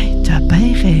 « Ouais, t'as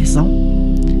bien raison. »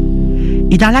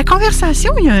 Et dans la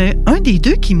conversation, il y a un des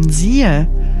deux qui me dit,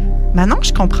 « Manon,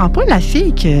 je comprends pas la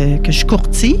fille que je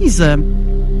courtise.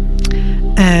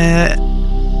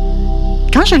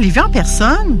 Quand je l'ai vue en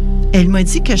personne, elle m'a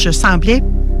dit que je semblais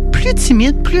plus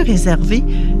timide, plus réservée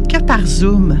que par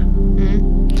Zoom,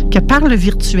 que par le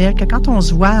virtuel, que quand on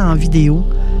se voit en vidéo. »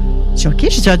 Je dis, OK,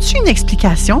 je dis, as-tu une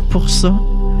explication pour ça?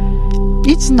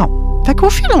 Il dit non. Fait qu'au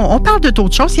fil, on parle de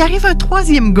d'autres choses. Il arrive un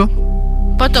troisième gars.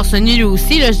 Pas torse nu, lui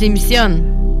aussi, là, je démissionne.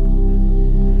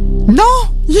 Non!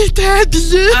 Il était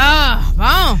habillé! Ah,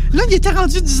 bon! Là, il était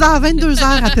rendu 10h,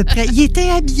 22h à peu près. Il était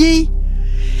habillé.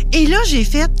 Et là, j'ai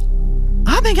fait,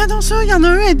 ben regardons ça, il y en a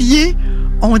un habillé.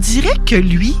 On dirait que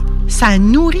lui, ça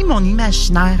nourrit mon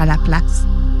imaginaire à la place.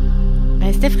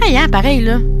 Ben, c'est effrayant, pareil,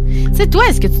 là. Tu sais, toi,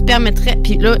 est-ce que tu te permettrais...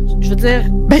 Puis là, je veux dire,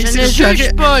 je ne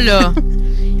juge pas, là.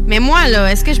 Mais moi,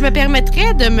 là, est-ce que je me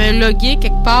permettrais de me loguer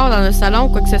quelque part dans le salon ou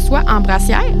quoi que ce soit en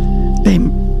brassière?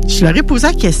 Ben, je leur ai posé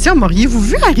la question. M'auriez-vous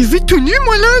vu arriver tout nu,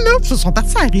 moi, là? Ils se sont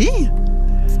partis à rire.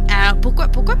 Alors, pourquoi?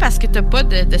 Parce que t'as pas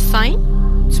de sein,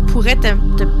 tu pourrais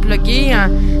te plugger en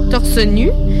torse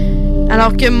nu.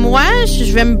 Alors que moi,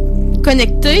 je vais me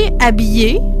connecter,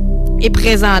 habillé et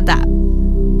présentable.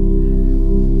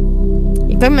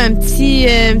 Il y a comme un petit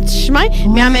chemin. Ouais.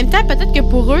 Mais en même temps, peut-être que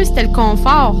pour eux, c'était le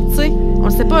confort, tu sais. On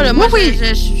le sait pas, là. Moi, oui.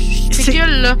 je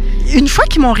spécule, là. Une fois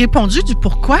qu'ils m'ont répondu du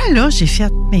pourquoi, là, j'ai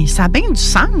fait, mais ça a bien du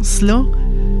sens, là.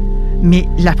 Mais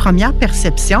la première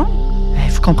perception,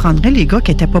 vous comprendrez, les gars,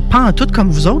 qui n'étaient pas pantoute comme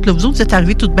vous autres. Là, vous autres, vous êtes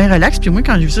arrivés tout bien relax. Puis moi,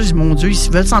 quand j'ai vu ça, j'ai dit, mon Dieu,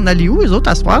 ils veulent s'en aller où, les autres,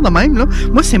 à ce soir, de même, là?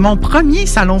 Moi, c'est mon premier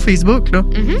salon Facebook, là.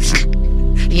 Mm-hmm.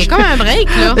 Il y a comme un break,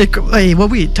 là.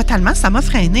 Oui, totalement. Ça m'a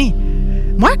freiné.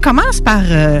 Moi, commence par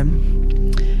me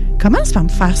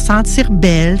faire sentir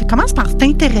belle. Commence par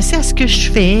t'intéresser à ce que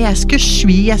je fais, à ce que je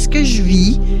suis, à ce que je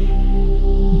vis.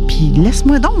 Puis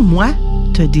laisse-moi donc, moi,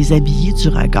 te déshabiller du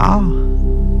regard.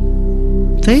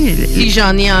 Si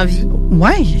j'en ai envie.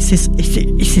 Oui,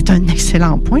 c'est un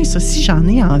excellent point, ça, si j'en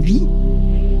ai envie.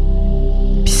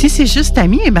 Puis si c'est juste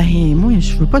ami, moi,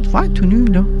 je veux pas te voir tout nu,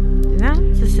 là. Non,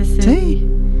 c'est...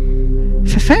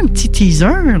 Fais un petit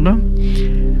teaser, là.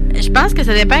 Je pense que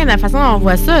ça dépend de la façon dont on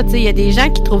voit ça. Il y a des gens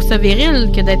qui trouvent ça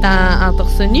viril que d'être en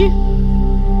torse nu.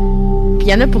 Puis il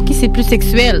y en a pour qui c'est plus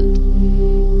sexuel.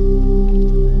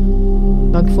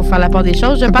 Donc, il faut faire la part des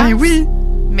choses, je pense. Ben oui.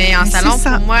 Mais en salon,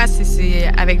 pour moi, c'est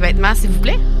avec vêtements, s'il vous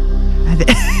plaît.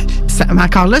 Mais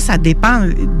encore là, ça dépend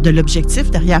de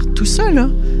l'objectif derrière tout ça, là.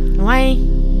 Oui.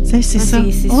 C'est ça.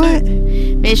 C'est sûr.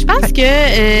 Mais je pense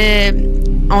que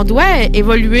on doit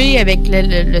évoluer avec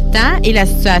le temps et la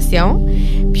situation.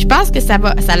 Puis je pense que ça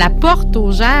l'apporte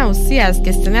aux gens aussi à se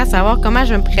questionner, à savoir comment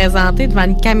je vais me présenter devant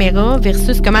une caméra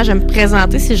versus comment je vais me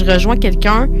présenter si je rejoins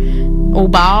quelqu'un au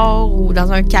bar ou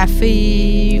dans un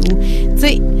café. Ou, tu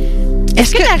sais,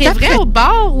 est-ce que tu arriverais au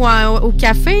bar ou au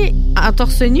café en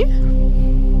torse nu?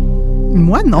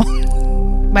 Moi, non.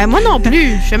 Ben, moi non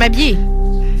plus. Je vais m'habiller.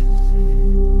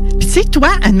 Puis tu sais, toi,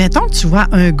 admettons que tu vois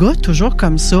un gars toujours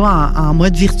comme ça, en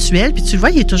mode virtuel, puis tu le vois,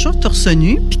 il est toujours torse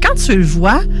nu. Puis quand tu le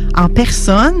vois en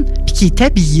personne, puis qu'il est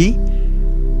habillé,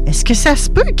 est-ce que ça se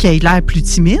peut qu'il ait l'air plus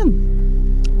timide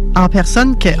en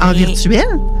personne qu'en virtuel?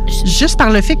 Juste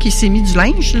par le fait qu'il s'est mis du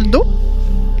linge sur le dos?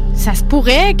 Ça se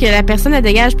pourrait que la personne elle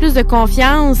dégage plus de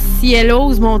confiance si elle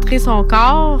ose montrer son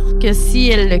corps que si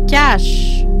elle le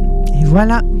cache. Et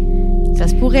voilà. Ça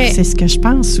se pourrait. C'est ce que je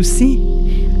pense aussi.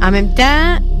 En même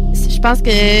temps, je pense que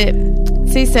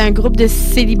c'est un groupe de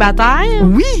célibataires.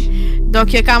 Oui.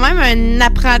 Donc, il y a quand même un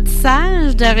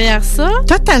apprentissage derrière ça.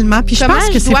 Totalement. Puis je pense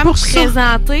que c'est pour ça. Comment je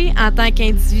dois me présenter en tant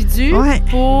qu'individu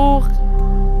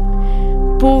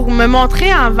pour me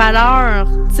montrer en valeur.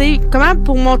 Tu sais, comment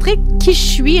pour montrer qui je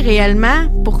suis réellement,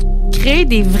 pour créer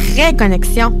des vraies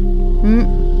connexions. Tu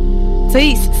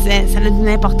sais, ça a une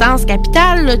importance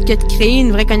capitale là, que de créer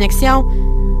une vraie connexion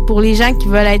pour les gens qui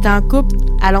veulent être en couple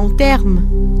à long terme.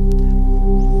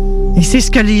 Et c'est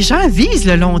ce que les gens visent,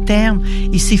 le long terme.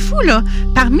 Et c'est fou, là.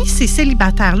 Parmi ces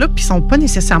célibataires-là, puis ils sont pas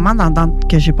nécessairement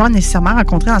que j'ai pas nécessairement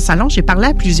rencontré dans le salon, j'ai parlé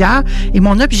à plusieurs. Et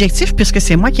mon objectif, puisque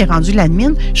c'est moi qui ai rendu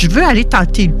l'admin, je veux aller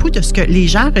tenter le pouls de ce que les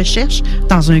gens recherchent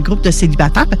dans un groupe de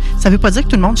célibataires. Ça veut pas dire que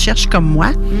tout le monde cherche comme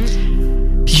moi.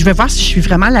 Puis je vais voir si je suis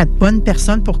vraiment la bonne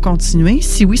personne pour continuer.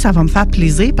 Si oui, ça va me faire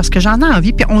plaisir parce que j'en ai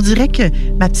envie. Puis on dirait que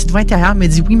ma petite voix intérieure me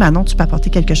dit « Oui, Manon, tu peux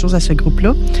apporter quelque chose à ce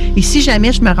groupe-là. » Et si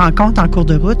jamais je me rends compte en cours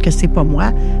de route que c'est pas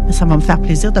moi, ça va me faire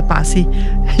plaisir de passer,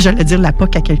 j'allais dire, la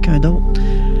POC à quelqu'un d'autre.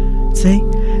 Tu sais?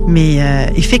 Mais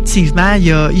effectivement, il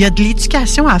y a de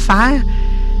l'éducation à faire.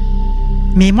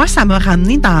 Mais moi, ça m'a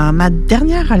ramené dans ma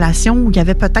dernière relation où il y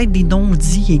avait peut-être des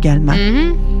non-dits également.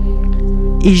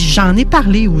 Et j'en ai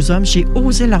parlé aux hommes. J'ai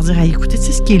osé leur dire, hey, écoutez, tu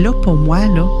sais, ce qui est là pour moi,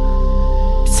 là,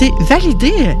 c'est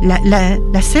valider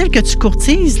la celle que tu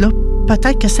courtises, là.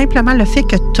 Peut-être que simplement le fait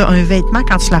que tu as un vêtement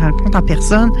quand tu la rencontres en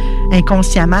personne,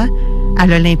 inconsciemment,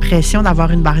 elle a l'impression d'avoir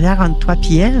une barrière entre toi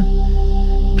et elle.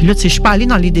 Puis là, tu sais, je suis pas allée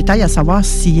dans les détails à savoir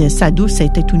si Sadou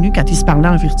était tout nu quand il se parlait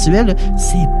en virtuel.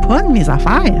 C'est pas de mes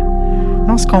affaires.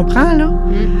 On se comprend, là.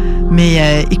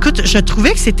 Mais écoute, je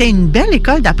trouvais que c'était une belle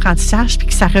école d'apprentissage puis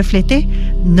que ça reflétait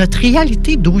notre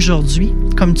réalité d'aujourd'hui,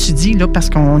 comme tu dis, là, parce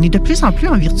qu'on est de plus en plus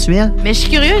en virtuel. Mais je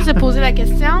suis curieuse de poser la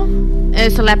question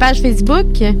sur la page Facebook.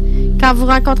 Quand vous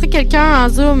rencontrez quelqu'un en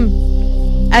Zoom,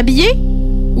 habillé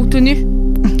ou tout nu?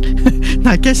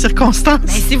 Dans quelles circonstances? Ben,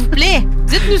 s'il vous plaît,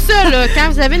 dites-nous ça, là,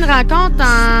 quand vous avez une rencontre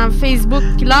en Facebook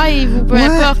Live ou peu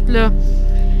importe, là.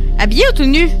 Habillé ou tout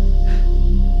nu?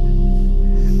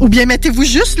 Ou bien mettez-vous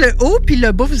juste le haut, puis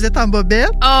le bas, vous êtes en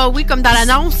bobette. Ah oui, comme dans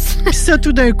l'annonce. Puis ça,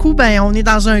 tout d'un coup, ben on est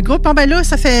dans un groupe. Bon, ben là,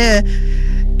 ça fait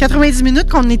 90 minutes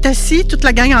qu'on est assis, toute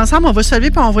la gang ensemble. On va se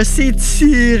lever, puis on va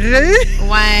s'étirer.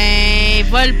 Ouais,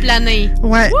 vol plané.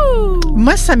 Ouais. Wouh!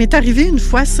 Moi, ça m'est arrivé une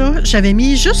fois, ça. J'avais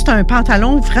mis juste un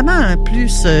pantalon vraiment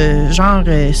plus genre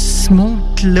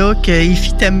smooth, là, qu'il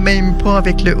fitait même pas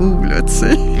avec le haut, là, tu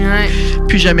sais. Ouais.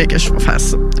 Plus jamais que je vais faire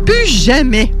ça. Plus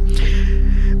jamais.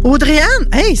 Audrey-Anne,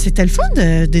 hey, c'était le fun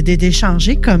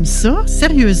d'échanger comme ça.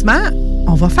 Sérieusement,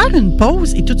 on va faire une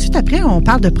pause et tout de suite après, on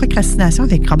parle de procrastination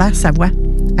avec Robert Savoie.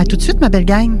 À tout de suite, ma belle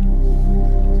gang.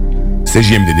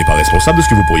 CJMD n'est pas responsable de ce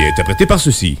que vous pourriez interpréter par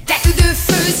ceci. Tête de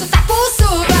feu sur ta peau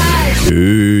sauvage.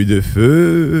 Feu de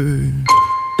feu.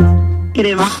 Il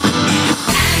est mort.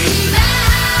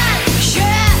 Je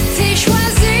t'ai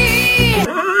choisi.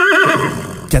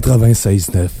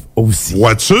 96.9 aussi.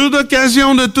 Voiture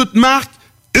d'occasion de toute marque,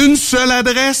 une seule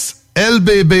adresse,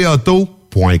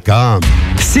 lbbauto.com.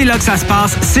 C'est là que ça se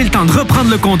passe, c'est le temps de reprendre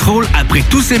le contrôle après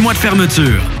tous ces mois de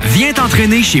fermeture. Viens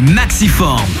t'entraîner chez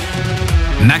Maxiform.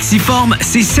 Maxiform,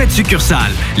 c'est 7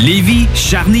 succursales. Lévis,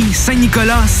 Charny,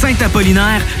 Saint-Nicolas,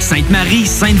 Saint-Apollinaire, Sainte-Marie,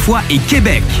 Sainte-Foy et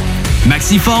Québec.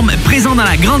 Maxiform, présent dans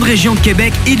la grande région de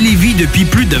Québec et de Lévis depuis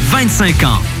plus de 25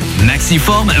 ans.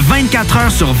 Maxiform, 24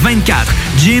 heures sur 24.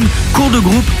 Gym, cours de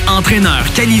groupe, entraîneur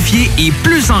qualifié et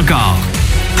plus encore.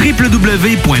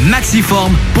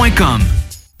 www.maxiform.com.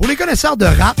 Pour les connaisseurs de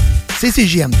rap, c'est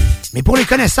CJMD. Mais pour les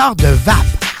connaisseurs de VAP,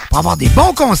 pour avoir des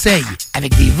bons conseils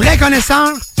avec des vrais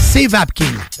connaisseurs, c'est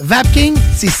VapKing. VapKing,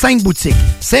 c'est 5 boutiques.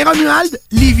 Saint-Romuald,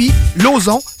 Lévis,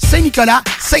 Lauson, Saint-Nicolas,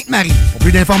 Sainte-Marie. Pour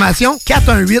plus d'informations,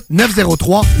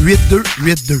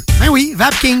 418-903-8282. Ben oui,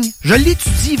 VapKing. Je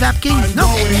l'étudie, VapKing. Non,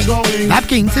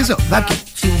 VapKing, c'est ça, VapKing.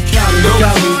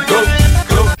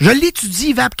 Je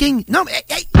l'étudie, VapKing. Non, mais...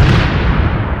 Hey.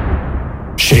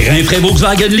 Chez Rinfraie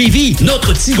Volkswagen Lévis,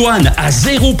 notre Tiguan à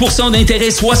 0%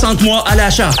 d'intérêt 60 mois à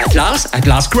l'achat.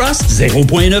 Atlas Cross,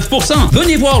 0,9%.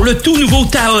 Venez voir le tout nouveau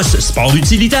Taos, sport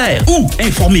utilitaire. Ou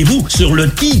informez-vous sur le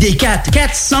ID4,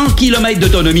 400 km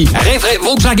d'autonomie. Rinfraie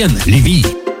Volkswagen Lévis.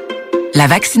 La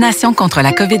vaccination contre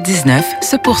la COVID-19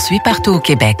 se poursuit partout au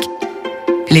Québec.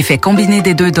 L'effet combiné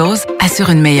des 2 doses assure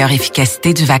une meilleure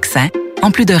efficacité du vaccin, en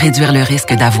plus de réduire le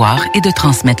risque d'avoir et de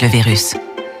transmettre le virus.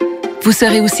 Vous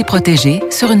serez aussi protégé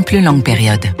sur une plus longue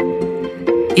période.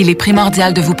 Il est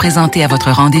primordial de vous présenter à votre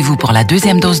rendez-vous pour la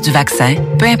 2e dose du vaccin,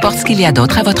 peu importe ce qu'il y a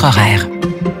d'autre à votre horaire.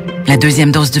 La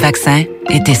 2e dose du vaccin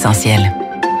est essentielle.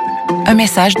 Un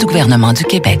message du gouvernement du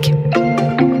Québec.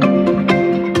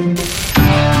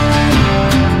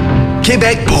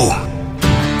 Québec beau.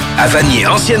 À Vanier,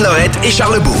 Ancienne-Lorette et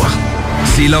Charlebourg.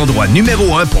 C'est l'endroit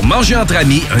numéro 1 pour manger entre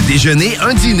amis, un déjeuner,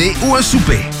 un dîner ou un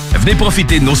souper. Venez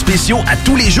profiter de nos spéciaux à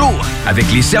tous les jours avec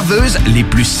les serveuses les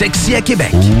plus sexy à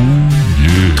Québec.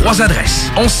 3 adresses.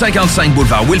 1155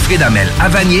 boulevard Wilfrid Hamel à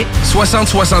Vanier,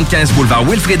 6075 boulevard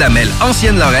Wilfrid Hamel,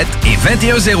 Ancienne-Lorette et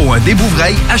 2101 des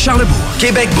Bouvrailles à Charlebourg.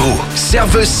 Québec beau,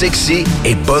 serveuse sexy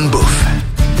et bonne bouffe.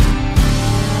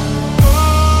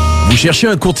 Vous cherchez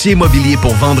un courtier immobilier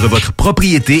pour vendre votre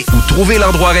propriété ou trouver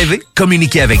l'endroit rêvé?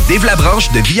 Communiquez avec Dave Labranche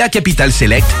de Via Capital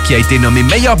Select qui a été nommé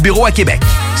meilleur bureau à Québec.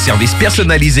 Service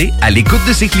personnalisé, à l'écoute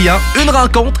de ses clients, une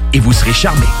rencontre et vous serez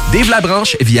charmé. Dave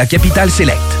Labranche via Capital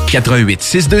Select. 88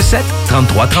 627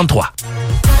 3333.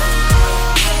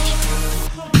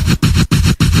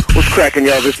 What's cracking,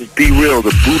 y'all? This is Be Real,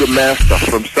 the Buddha Master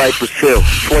from Cypress Hill.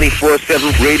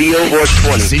 24/7 Radio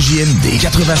 420. CJMD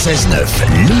 96.9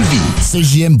 Lévis.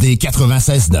 CJMD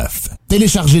 96.9.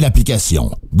 Téléchargez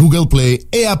l'application Google Play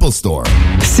et Apple Store.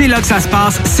 C'est là que ça se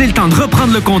passe, c'est le temps de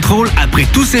reprendre le contrôle après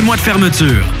tous ces mois de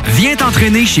fermeture. Viens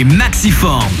t'entraîner chez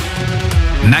Maxiform.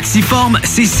 Maxiform,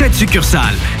 c'est 7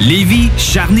 succursales. Lévis,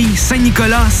 Charny,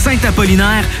 Saint-Nicolas,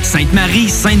 Saint-Apollinaire, Sainte-Marie,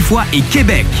 Sainte-Foy et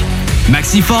Québec.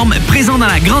 Maxiform, présent dans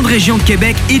la grande région de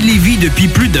Québec et de Lévis depuis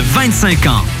plus de 25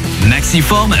 ans.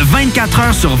 Maxiform, 24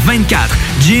 heures sur 24.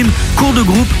 Gym, cours de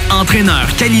groupe, entraîneur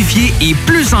qualifié et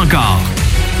plus encore.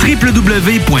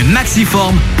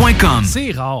 www.maxiform.com.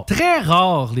 C'est rare, très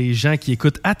rare les gens qui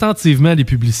écoutent attentivement les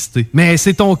publicités. Mais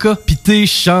c'est ton cas, pis t'es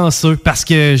chanceux. Parce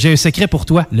que j'ai un secret pour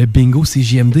toi. Le bingo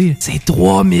CJMD, c'est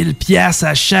 3000 pièces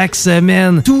à chaque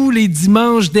semaine. Tous les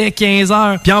dimanches dès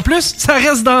 15h. Puis en plus, ça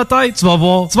reste dans la tête, tu vas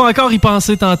voir. Tu vas encore y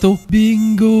penser tantôt.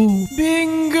 Bingo,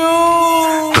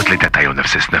 bingo. Tous les détails au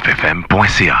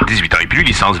 969fm.ca. 18 ans et plus,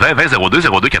 licence 20 20 02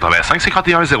 02 85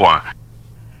 51 01.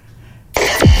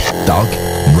 Talk,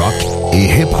 rock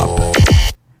et hip-hop.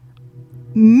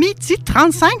 Midi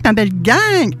 35, ma belle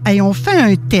gang. Hey, on fait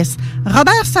un test.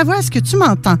 Robert Savoie, est-ce que tu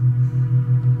m'entends?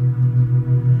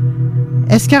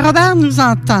 Est-ce que Robert nous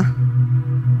entend?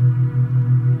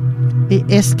 Et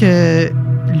est-ce que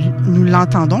nous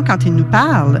l'entendons quand il nous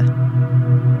parle?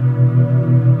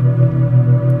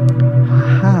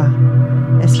 Ah.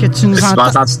 Est-ce que tu nous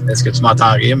entends? Est-ce que tu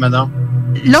m'entends rire maintenant?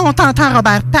 Là, on t'entend,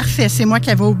 Robert. Parfait. C'est moi qui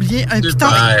avais oublié un piton.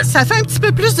 Ça fait un petit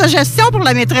peu plus de gestion pour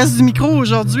la maîtresse du micro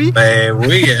aujourd'hui. Ben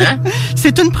oui, hein?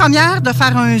 C'est une première de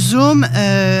faire un zoom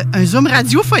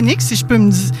radiophonique, si je peux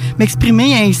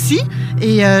m'exprimer ainsi.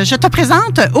 Et je te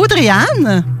présente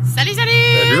Audrey-Anne. Salut, salut!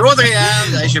 Salut,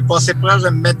 Audrey-Anne! J'ai passé proche de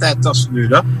me mettre à torse nu,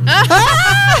 là.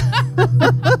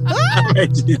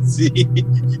 J'ai dit,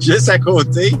 juste à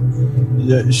côté,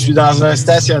 je suis dans un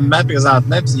stationnement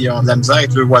présentement, puis ils ont de la misère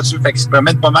avec leur voiture, fait qu'ils se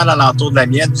promènent pas mal alentour de la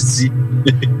mienne, puis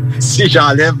si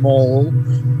j'enlève mon haut,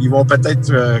 ils vont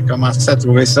peut-être commencer à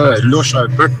trouver ça louche un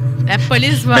peu. La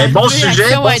police va bon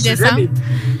sujet, bon sujet.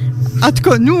 En tout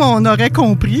cas, nous, on aurait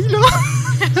compris, là.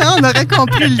 On aurait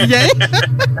compris le lien.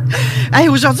 Hey,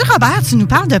 aujourd'hui, Robert, tu nous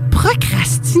parles de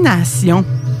procrastination.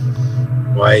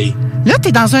 Oui. Là,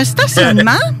 t'es dans un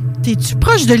stationnement. T'es-tu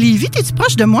proche de Lévis? T'es-tu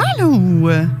proche de moi, là, ou...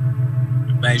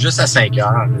 Ben, juste à 5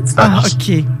 heures. Ah,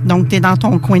 OK. Donc, t'es dans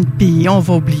ton coin de pays. On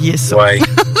va oublier ça. Oui.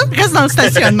 Reste dans le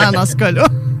stationnement dans ce cas-là.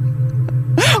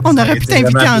 On aurait pu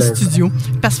t'inviter en studio.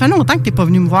 Parce que ça fait longtemps que t'es pas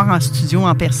venu me voir en studio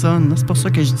en personne. C'est pour ça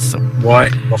que je dis ça. Oui.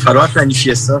 Il va falloir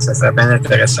planifier ça. Ça serait bien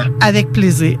intéressant. Avec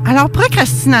plaisir. Alors,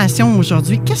 procrastination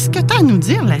aujourd'hui. Qu'est-ce que t'as à nous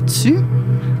dire là-dessus?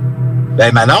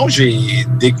 Ben, maintenant, j'ai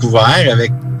découvert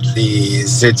avec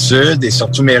les études et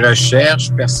surtout mes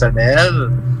recherches personnelles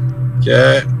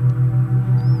que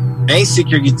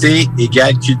insécurité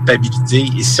égale culpabilité.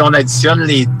 Et si on additionne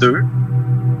les deux,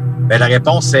 ben la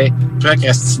réponse est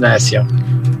procrastination.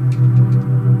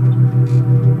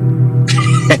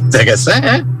 Intéressant,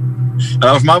 hein?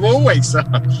 Alors, je m'en vais où avec ça?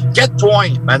 4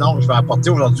 points. Manon, je vais apporter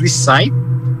aujourd'hui 5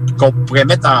 qu'on pourrait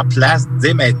mettre en place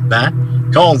dès maintenant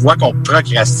quand on voit qu'on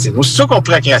procrastine. Aussitôt qu'on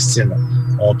procrastine,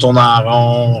 on tourne en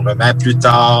rond, on remet plus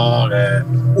tard,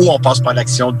 ou on passe pas à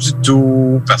l'action du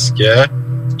tout parce que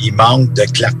il manque de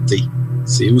clarté.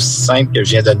 C'est aussi simple que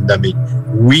je viens de le nommer.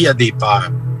 Oui, il y a des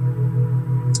peurs.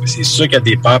 C'est sûr qu'il y a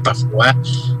des peurs parfois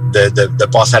de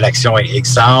passer à l'action.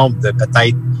 Exemple, de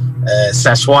peut-être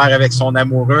s'asseoir avec son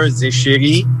amoureux et dire «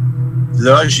 Chérie,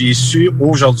 là, j'ai su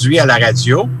aujourd'hui à la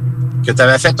radio que tu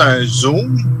avais fait un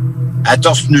Zoom à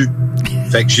torse nu.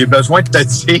 Fait que j'ai besoin de te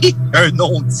dire un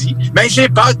non-dit, mais j'ai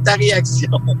peur de ta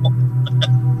réaction. »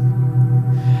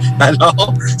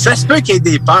 Alors, ça se peut qu'il y ait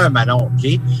des peurs, Manon,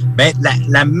 OK? Mais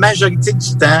la majorité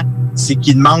du temps, c'est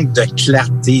qu'il manque de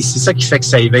clarté. C'est ça qui fait que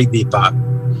ça éveille des peurs.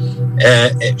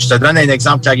 Je te donne un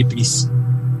exemple clair et précis.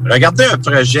 Regardez un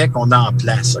projet qu'on a en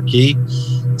place, OK?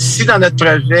 Si dans notre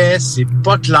projet, c'est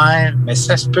pas clair, mais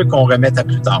ça se peut qu'on remette à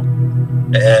plus tard.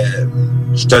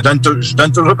 Je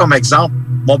donne toujours comme exemple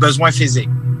mon besoin physique.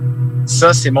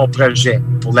 Ça, c'est mon projet.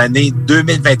 Pour l'année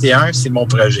 2021, c'est mon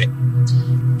projet.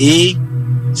 Et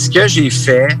ce que j'ai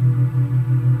fait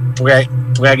pour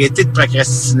arrêter de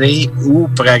procrastiner ou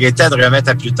pour arrêter de remettre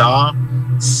à plus tard,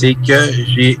 c'est que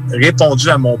j'ai répondu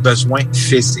à mon besoin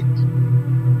physique.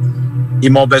 Et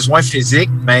mon besoin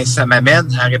physique, ben, ça m'amène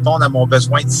à répondre à mon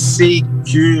besoin de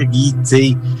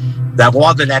sécurité,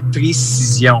 d'avoir de la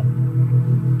précision.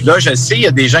 Puis là, je sais, il y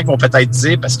a des gens qui vont peut-être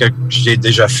dire, parce que j'ai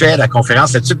déjà fait la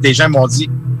conférence là-dessus, des gens m'ont dit,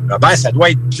 Robert, ça doit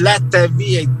être plate ta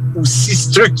vie, être aussi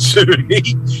structuré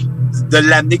de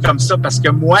l'amener comme ça, parce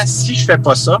que moi, si je fais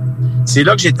pas ça, c'est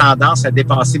là que j'ai tendance à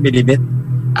dépasser mes limites.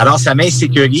 Alors, ça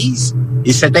m'insécurise,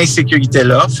 et cette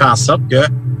insécurité-là fait en sorte que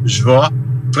je vais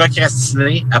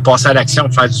procrastiner à passer à l'action,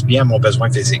 faire du bien à mon besoin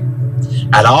physique.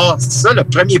 Alors, ça, le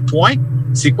premier point,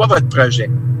 c'est quoi votre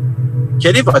projet?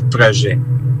 Quel est votre projet?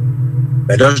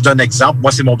 Ben là, je donne un exemple.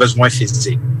 Moi, c'est mon besoin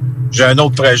physique. J'ai un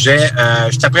autre projet.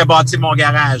 Je suis après bâtir mon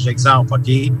garage, exemple, OK?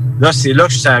 Là, c'est là que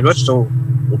je suis sur la route, je suis au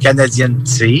Canadien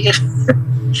Tire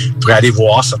pour aller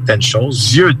voir certaines choses,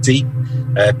 zioter,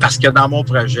 parce que dans mon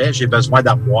projet, j'ai besoin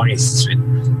d'armoire, et ainsi de suite.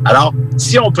 Alors,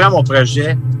 si on prend mon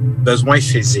projet besoin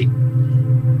physique,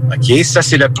 OK, ça,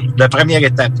 c'est la première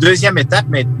étape. Deuxième étape,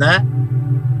 maintenant,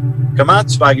 comment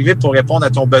tu vas arriver pour répondre à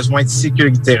ton besoin de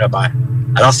sécurité, Robert?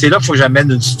 Alors, c'est là qu'il faut que j'amène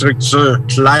une structure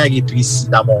claire et précise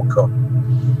dans mon cas.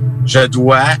 Je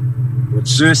dois,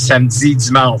 au-dessus, samedi,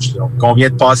 dimanche, donc on vient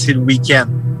de passer le week-end.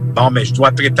 Bon, mais je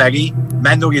dois préparer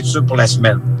ma nourriture pour la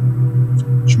semaine.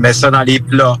 Je mets ça dans les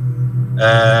plats.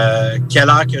 Quelle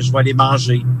heure que je vais les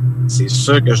manger? C'est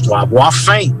sûr que je dois avoir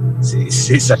faim.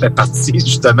 Ça fait partie,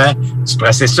 justement, du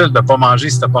processus de ne pas manger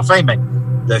si tu n'as pas faim, mais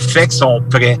le fait qu'ils sont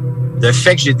prêts, le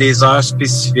fait que j'ai des heures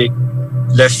spécifiques,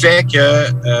 le fait que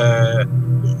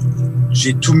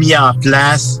j'ai tout mis en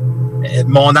place,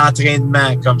 mon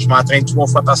entraînement, comme je m'entraîne 3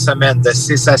 fois par semaine, de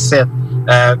 6 à 7,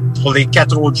 pour les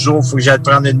 4 autres jours, il faut que j'aille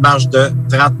prendre une marche de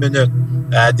 30 minutes,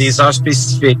 des heures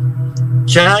spécifiques.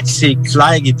 Quand c'est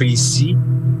clair et précis,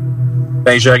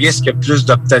 ben je risque plus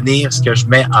d'obtenir ce que je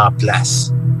mets en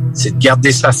place. C'est de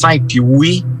garder ça simple. Puis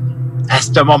oui, à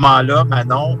ce moment-là,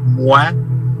 Manon, moi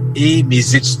et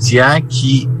mes étudiants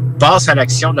qui passent à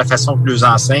l'action de la façon que je les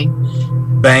enseigne,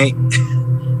 ben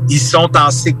ils sont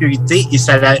en sécurité et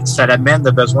ça l'amène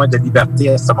le besoin de liberté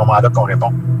à ce moment-là qu'on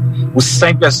répond. Aussi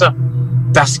simple que ça.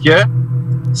 Parce que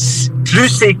plus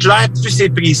c'est clair, plus c'est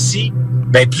précis,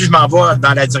 ben plus je m'en vais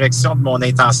dans la direction de mon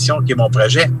intention qui est mon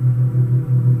projet.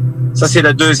 Ça, c'est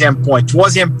le deuxième point.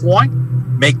 Troisième point,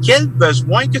 mais quel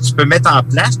besoin que tu peux mettre en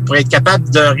place pour être capable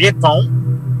de répondre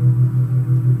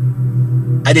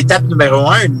à l'étape numéro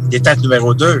 1, l'étape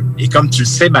numéro 2. Et comme tu le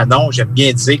sais, Manon, j'aime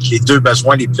bien dire que les deux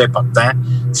besoins les plus importants,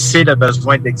 c'est le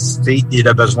besoin d'exister et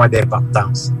le besoin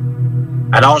d'importance.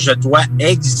 Alors, je dois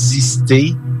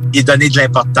exister et donner de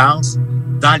l'importance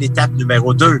dans l'étape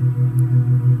numéro 2.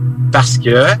 Parce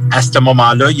que, à ce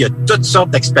moment-là, il y a toutes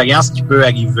sortes d'expériences qui peuvent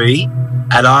arriver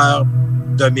à l'heure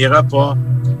de mes repas,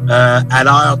 à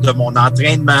l'heure de mon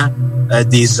entraînement,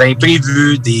 des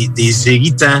imprévus, des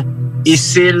irritants. Et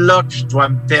c'est là que je dois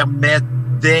me permettre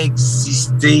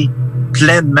d'exister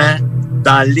pleinement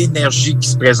dans l'énergie qui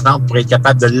se présente pour être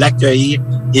capable de l'accueillir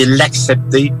et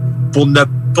l'accepter pour ne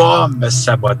pas me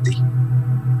saboter.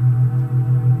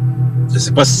 Je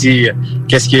sais pas si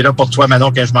qu'est-ce qui est là pour toi,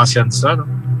 Manon, quand je mentionne ça, là?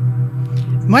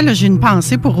 Moi, là, j'ai une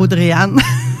pensée pour Audrey-Anne.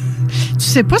 Tu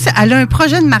sais pas, elle a un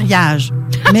projet de mariage.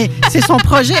 Mais c'est son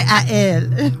projet à elle.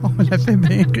 On l'a fait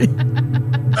bien rire.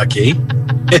 OK.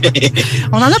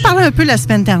 On en a parlé un peu la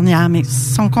semaine dernière, mais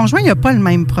son conjoint, il n'a pas le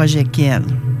même projet qu'elle.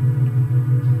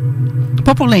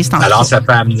 Pas pour l'instant. Alors, ça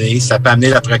peut amener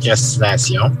la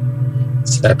procrastination.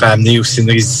 Ça peut amener aussi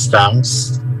une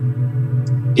résistance.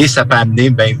 Et ça peut amener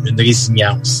une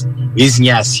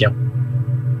résignation.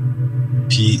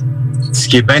 Puis, ce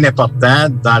qui est bien important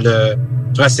dans le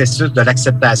processus de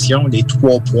l'acceptation, les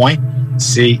 3 points,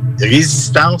 c'est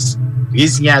résistance,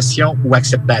 résignation ou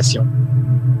acceptation.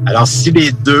 Alors, si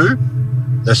les deux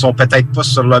ne sont peut-être pas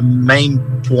sur le même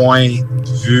point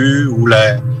de vue ou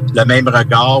le même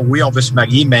regard, oui, on veut se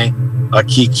marier, mais OK,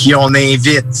 qui on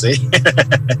invite, tu sais?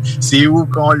 C'est où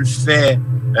qu'on le fait?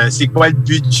 C'est quoi le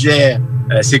budget?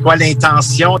 C'est quoi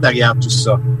l'intention derrière tout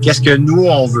ça? Qu'est-ce que nous,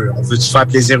 on veut? On veut se faire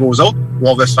plaisir aux autres ou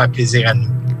on veut se faire plaisir à nous?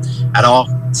 Alors,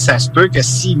 ça se peut que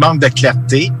s'il manque de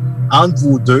clarté entre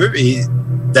vous deux et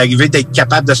d'arriver d'être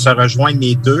capable de se rejoindre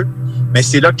les deux, mais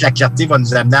c'est là que la clarté va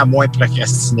nous amener à moins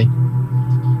procrastiner.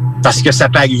 Parce que ça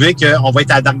peut arriver qu'on va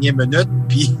être à la dernière minute,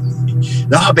 puis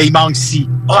il manque ci,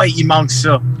 il manque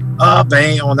ça.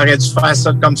 On aurait dû faire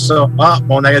ça comme ça.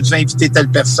 On aurait dû inviter telle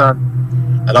personne.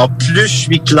 Alors, plus je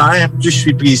suis clair, plus je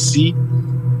suis précis,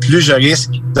 plus je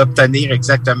risque d'obtenir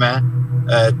exactement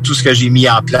tout ce que j'ai mis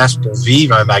en place pour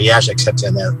vivre un mariage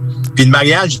exceptionnel. Puis le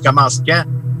mariage, il commence quand?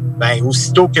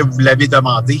 Aussitôt que vous l'avez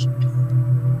demandé.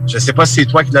 Je ne sais pas si c'est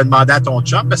toi qui l'as demandé à ton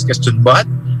chum parce que c'est une mode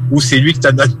ou c'est lui qui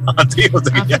t'a demandé,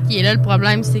 Audrey. En fait, il est là, le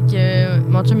problème, c'est que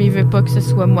mon chum, il veut pas que ce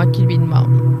soit moi qui lui demande.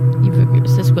 Il veut que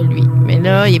ce soit lui. Mais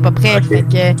là, il est pas prêt. Okay. Fait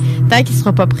que tant qu'il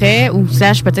sera pas prêt, ou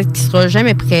sache peut-être qu'il sera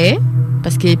jamais prêt,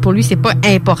 parce que pour lui, c'est pas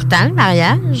important, le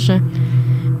mariage,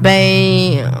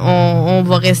 on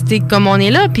va rester comme on est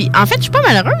là. Puis, en fait, je suis pas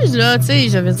malheureuse, là, tu sais,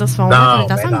 je veux dire, on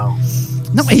est ensemble.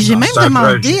 Non, et j'ai même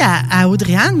demandé à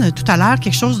Audrey-Anne tout à l'heure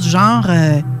quelque chose du genre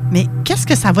mais qu'est-ce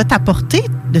que ça va t'apporter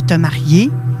de te marier?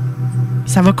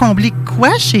 Ça va combler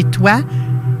quoi chez toi?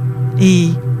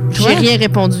 Et toi? J'ai rien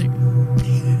répondu.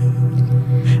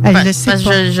 Elle le sait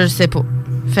pas. Je le sais pas.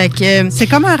 Fait que c'est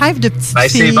comme un rêve de petite fille.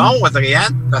 C'est bon,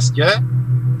 Audrey-Anne, parce que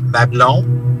ma blonde,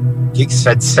 qui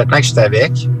ça fait 17 ans que je suis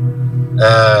avec,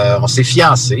 on s'est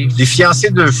fiancés. Je l'ai fiancée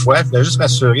 2 fois. Je voulais juste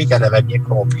m'assurer qu'elle avait bien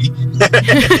compris.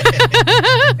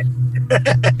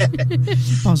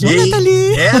 Bonjour,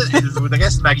 Nathalie. Elle voudrait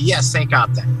se marier à 50 ans.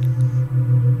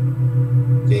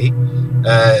 OK.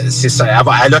 C'est ça.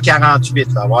 Elle a 48.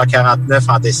 Elle va avoir 49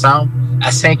 en décembre.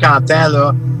 À 50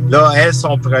 ans, là, elle,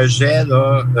 son projet,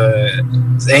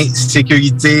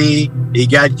 sécurité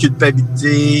égale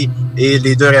culpabilité, et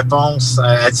les 2 réponses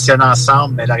additionnent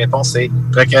ensemble, mais la réponse est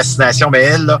procrastination. Mais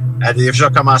elle, là, elle a déjà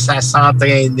commencé à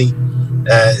s'entraîner.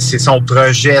 C'est son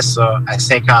projet, ça, à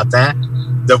 50 ans,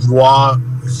 de vouloir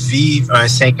vivre un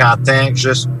 50 ans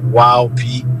juste wow,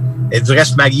 puis elle devrait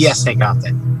se marier à 50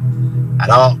 ans.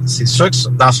 Alors, c'est sûr que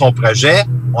dans son projet,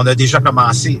 on a déjà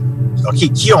commencé.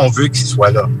 OK, qui on veut qu'il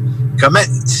soit là?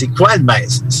 C'est quoi le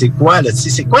maître? C'est quoi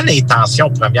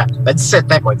l'intention première?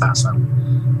 17 ans qu'on est ensemble.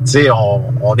 Tu sais,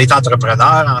 on est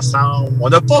entrepreneurs ensemble. On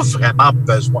n'a pas vraiment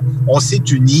besoin. On s'est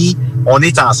unis. On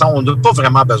est ensemble. On n'a pas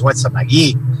vraiment besoin de se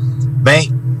marier.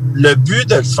 Le but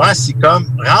de le faire, c'est comme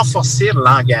renforcer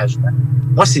l'engagement.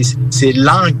 Moi, c'est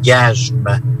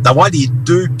l'engagement. D'avoir les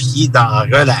 2 pieds dans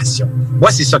la relation. Moi,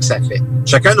 c'est ça que ça fait.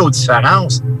 Chacun nos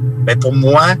différences. Mais pour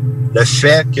moi, le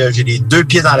fait que j'ai les 2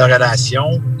 pieds dans la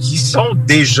relation qui sont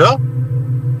déjà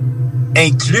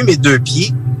inclus mes 2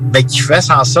 pieds, qui fait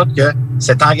en sorte que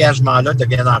cet engagement-là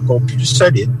devienne encore plus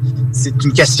solide. C'est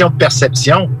une question de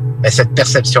perception. Mais cette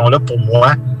perception-là, pour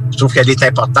moi, je trouve qu'elle est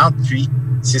importante. Puis,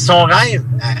 c'est son rêve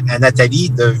à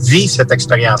Nathalie de vivre cette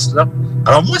expérience-là.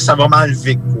 Alors moi, ça va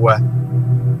m'enlever quoi?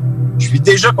 Je suis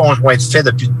déjà conjoint de fait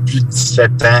depuis plus de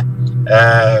 17 ans.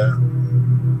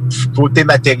 Côté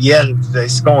matériel,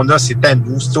 ce qu'on a, c'est à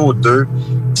nous, c'est aux 2.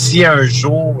 Si un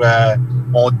jour,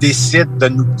 on décide de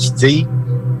nous quitter,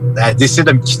 elle décide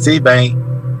de me quitter,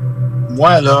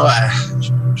 moi, là,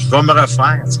 je vais me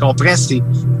refaire. Tu comprends?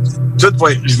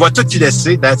 Je vais tout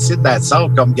laisser, that's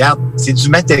comme garde. C'est du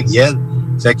matériel.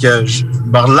 Fait que je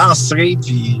me relancerai,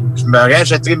 puis je me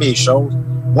rachèterai mes choses.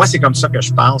 Moi, c'est comme ça que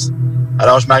je pense.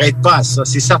 Alors, je m'arrête pas à ça.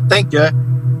 C'est certain que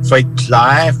faut être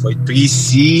clair, faut être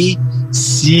précis.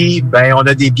 Si, on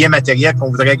a des biens matériels qu'on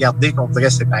voudrait garder, qu'on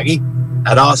voudrait séparer.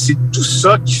 Alors, c'est tout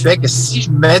ça qui fait que si je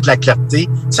mets de la clarté,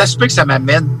 ça se peut que ça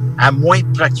m'amène à moins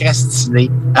procrastiner,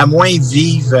 à moins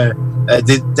vivre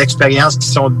des expériences qui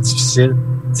sont difficiles.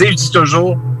 Tu sais, je dis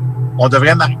toujours, on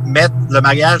devrait mettre le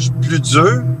mariage plus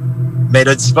dur, mais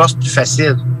le divorce plus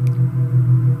facile.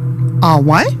 Ah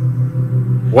ouais?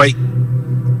 Oui.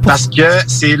 Parce que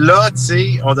c'est là, tu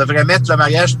sais, on devrait mettre le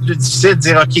mariage plus difficile,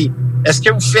 dire, OK, est-ce que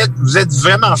vous êtes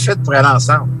vraiment fait pour aller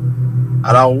ensemble?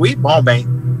 Alors oui, bon, ben,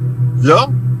 là,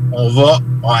 on va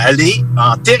aller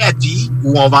en thérapie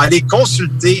ou on va aller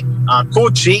consulter en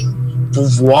coaching pour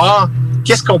voir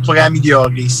qu'est-ce qu'on pourrait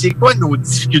améliorer. C'est quoi nos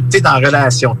difficultés dans la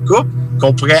relation de couple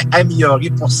qu'on pourrait améliorer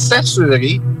pour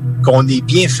s'assurer qu'on est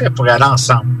bien fait pour aller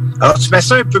ensemble. Alors, tu mets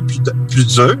ça un peu plus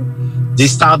dur, des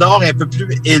standards un peu plus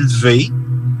élevés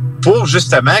pour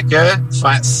justement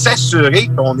faire s'assurer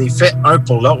qu'on est fait un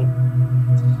pour l'autre.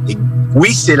 Et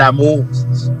oui, c'est l'amour.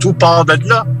 Tout part de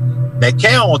là. Mais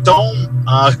quand on tombe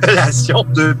en relation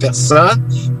de deux personnes,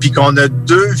 puis qu'on a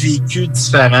deux vécus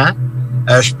différents,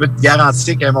 je peux te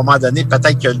garantir qu'à un moment donné,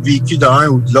 peut-être que le vécu d'un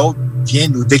ou de l'autre vient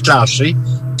nous déclencher,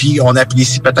 puis on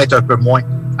apprécie peut-être un peu moins.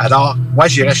 Alors, moi,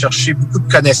 j'irais chercher beaucoup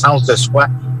de connaissances de soi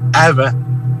avant.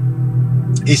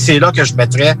 Et c'est là que je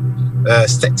mettrais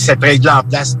cette règle en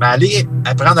place. Mais allez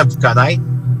apprendre à vous connaître,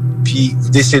 puis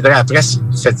vous déciderez après si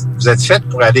vous êtes fait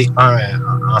pour aller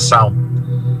ensemble.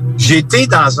 J'ai été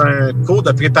dans un cours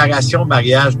de préparation au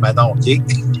mariage, Manon, OK?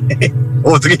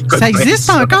 Audrey, ça existe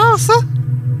encore, ça?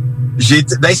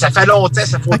 Ça fait longtemps,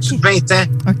 ça fait au-dessus de 20 ans.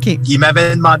 OK. Il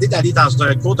m'avait demandé d'aller dans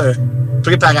un cours de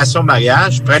préparation au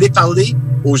mariage pour aller parler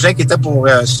aux gens qui étaient pour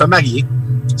se marier.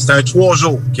 C'était un 3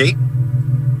 jours, OK? Et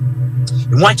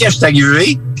moi, quand je suis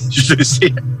arrivé,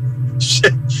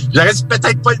 j'aurais dû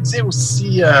peut-être pas le dire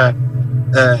aussi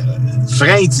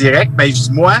franc et direct, mais je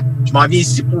dis, moi, je m'en viens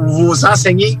ici pour vous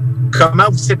enseigner comment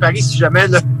vous séparer si jamais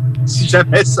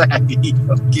ça arrive.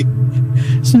 Okay?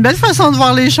 C'est une belle façon de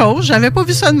voir les choses. J'avais pas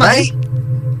vu ça de même. Ben,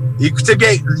 écoutez bien,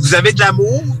 vous avez de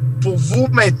l'amour pour vous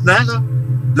maintenant.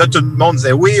 Là, tout le monde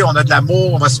disait, oui, on a de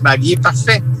l'amour, on va se marier.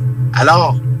 Parfait.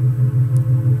 Alors,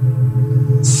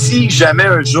 si jamais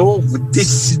un jour vous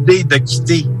décidez de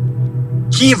quitter,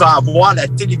 qui va avoir la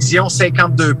télévision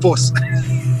 52 pouces?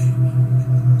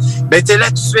 Ben, t'es là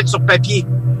tout de suite sur papier.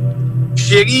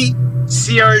 Chérie,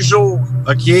 si un jour,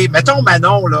 OK, mettons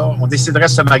Manon, là, on déciderait de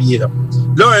se marier, là.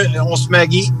 Là, on se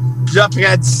marie, puis là,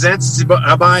 après 10 ans, tu te dis,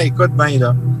 Robert, écoute, ben,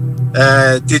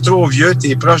 là, t'es trop vieux,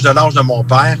 t'es proche de l'âge de mon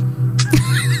père.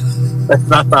 Je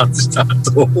l'ai entendu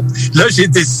tantôt. Là, j'ai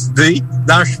décidé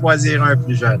d'en choisir un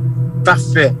plus jeune.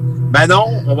 Parfait. Manon,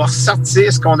 on va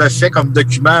ressortir ce qu'on a fait comme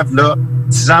document, là,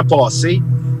 10 ans passés.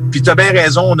 Puis t'as bien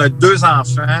raison, on a 2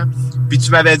 enfants. Puis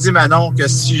tu m'avais dit, Manon, que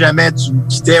si jamais tu me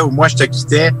quittais ou moi je te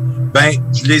quittais, ben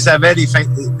je les avais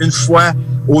une fois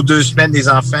aux 2 semaines, les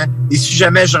enfants. Et si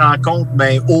jamais je rencontre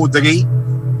Audrey,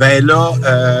 ben là,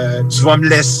 tu vas me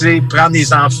laisser prendre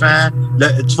les enfants.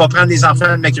 Tu vas prendre les enfants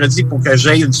le mercredi pour que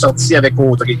j'aille une sortie avec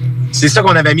Audrey. C'est ça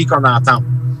qu'on avait mis qu'on entende.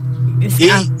 Et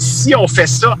si on fait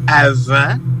ça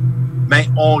avant, ben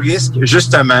on risque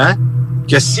justement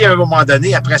que si à un moment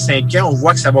donné, après 5 ans, on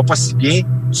voit que ça va pas si bien,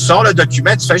 tu sors le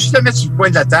document, tu fais juste le mettre sur le coin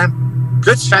de la table, puis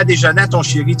là, tu fais à déjeuner à ton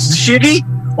chéri. Tu dis, chérie,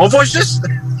 on va juste...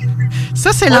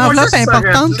 Ça, c'est l'enveloppe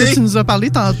importante que tu nous as parlé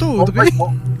tantôt, Audrey.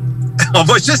 On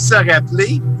va juste se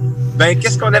rappeler, ben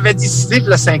qu'est-ce qu'on avait décidé pour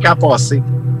les 5 ans passés.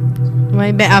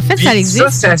 Oui, ben en fait, puis ça existe.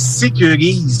 Ça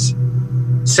sécurise.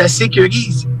 Ça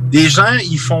sécurise. Les gens,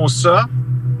 ils font ça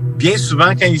bien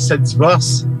souvent quand ils se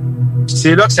divorcent. Puis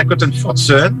c'est là que ça coûte une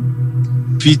fortune.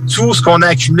 Puis tout ce qu'on a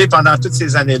accumulé pendant toutes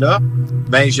ces années-là,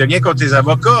 ben j'ai rien contre les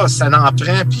avocats, ça n'en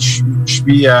prend, puis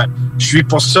je suis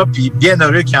pour ça, puis bien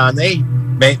heureux qu'il y en ait.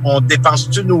 Ben on dépense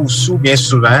tous nos sous bien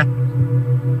souvent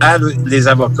à les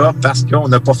avocats parce qu'on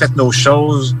n'a pas fait nos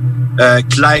choses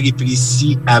claires et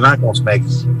précises avant qu'on se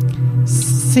marie.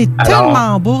 C'est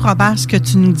tellement beau, Robert, ce que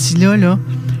tu nous dis là.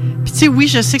 Puis tu sais, oui,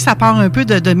 je sais que ça part un peu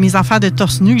de mes affaires de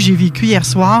torse nu que j'ai vécu hier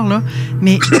soir, là,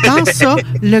 mais dans ça,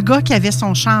 le gars qui avait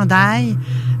son chandail,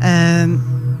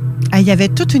 il y avait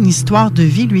toute une histoire de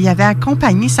vie. Lui, il avait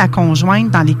accompagné sa conjointe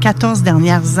dans les 14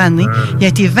 dernières années. Il a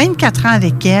été 24 ans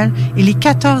avec elle et les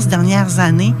 14 dernières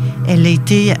années, elle a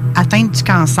été atteinte du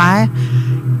cancer.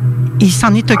 Il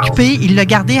s'en est occupé, il l'a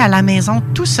gardé à la maison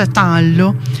tout ce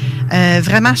temps-là.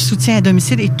 Vraiment, soutien à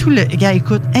domicile et tout le gars,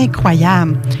 écoute,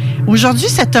 incroyable. Aujourd'hui,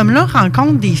 cet homme-là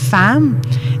rencontre des femmes.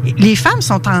 Les femmes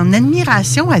sont en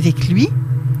admiration avec lui,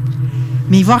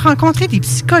 mais il va rencontrer des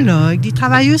psychologues, des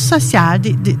travailleuses sociales,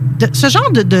 ce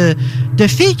genre de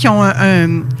filles qui ont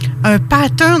un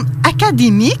pattern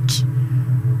académique,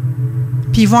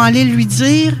 puis ils vont aller lui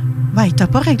dire « Ben, t'as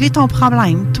pas réglé ton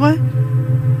problème, toi. »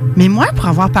 Mais moi, pour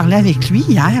avoir parlé avec lui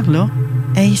hier, là,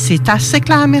 c'est assez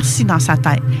clair, merci, dans sa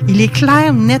tête. Il est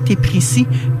clair, net et précis,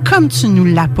 comme tu nous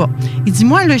l'as pas. Il dit,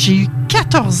 moi, là, j'ai eu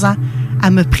 14 ans à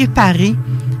me préparer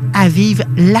à vivre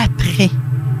l'après.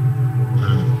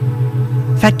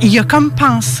 Fait qu'il a comme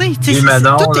pensé, tu sais,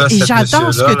 et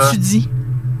j'adore ce que tu dis.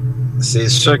 c'est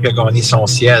sûr que gagner son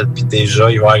ciel, puis déjà,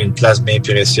 il va avoir une place bien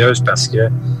précieuse parce que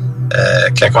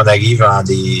quand on arrive dans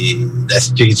la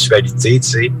spiritualité, tu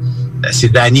sais, c'est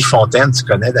Danny Fontaine, tu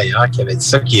connais d'ailleurs, qui avait dit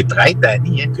ça, qui est prêtre,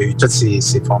 Danny, qui a eu toutes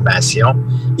ses formations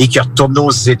et qui est retourné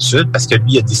aux études parce que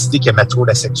lui, il a décidé qu'il aimait trop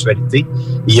la sexualité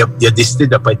et il a décidé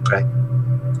de ne pas être prêtre.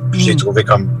 Puis j'ai trouvé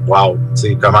comme, wow, tu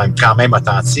sais, quand même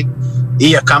authentique. Et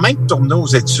il a quand même tourné aux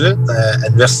études à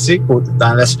l'université,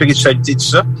 dans la spiritualité, tout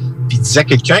ça. Puis il disait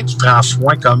quelqu'un qui prend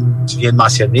soin, comme tu viens de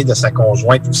mentionner, de sa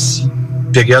conjointe aussi,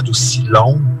 une période aussi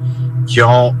longue, qui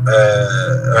ont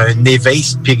un éveil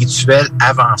spirituel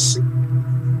avancé,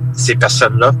 ces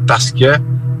personnes-là, parce que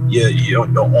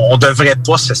on devrait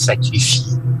pas se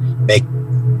sacrifier. Mais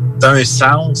d'un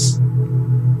sens,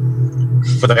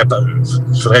 faudrait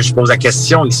que je pose la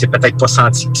question, il s'est peut-être pas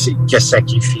senti qu'il a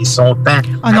sacrifié son temps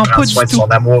à prendre soin de son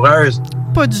amoureuse.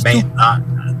 Pas du tout.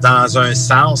 Dans un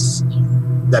sens,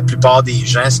 la plupart des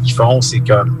gens, ce qu'ils font, c'est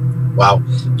comme, wow,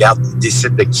 regarde, ils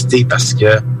décident de quitter parce que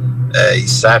ils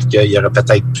savent qu'il y aurait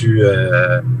peut-être plus...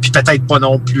 puis peut-être pas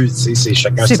non plus, tu sais, c'est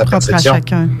chacun sa perception.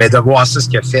 Mais de voir ça, ce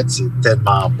qu'il a fait, c'est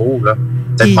tellement beau, là,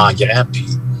 tellement grand. Puis,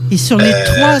 et sur les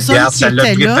 3 hommes qui ça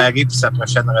l'a étaient là... préparé pour sa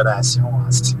prochaine relation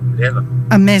en style.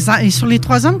 Et sur les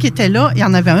 3 hommes qui étaient là, il y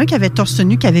en avait un qui avait torse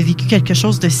nu, qui avait vécu quelque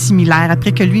chose de similaire.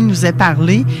 Après que lui nous ait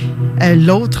parlé,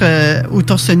 l'autre au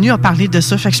torse nu a parlé de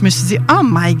ça. Fait que je me suis dit, oh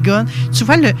my God! Tu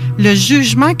vois, le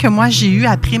jugement que moi j'ai eu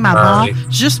après ma mort,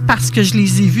 juste parce que je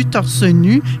les ai vus torse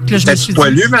nu. Que là, je me suis dit...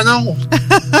 poilu, Manon?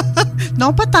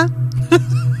 Non, pas tant.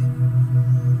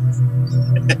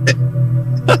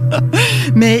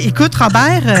 Mais écoute,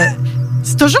 Robert,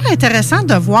 c'est toujours intéressant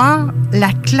de voir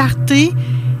la clarté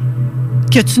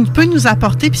que tu peux nous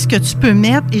apporter puis ce que tu peux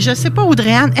mettre. Et je sais pas,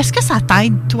 Audrey-Anne, est-ce que ça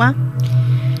t'aide, toi?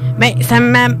 Bien, ça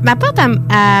m'apporte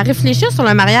à réfléchir sur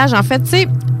le mariage. En fait, tu sais,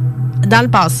 dans le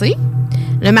passé,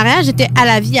 le mariage était à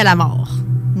la vie, à la mort.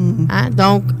 Hein?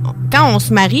 Donc, quand on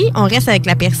se marie, on reste avec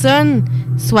la personne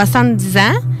 70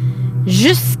 ans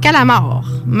jusqu'à la mort.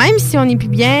 Même si on n'est plus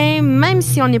bien, même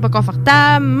si on n'est pas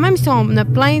confortable, même si on a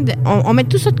plein de... On met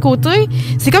tout ça de côté.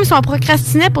 C'est comme si on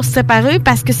procrastinait pour se séparer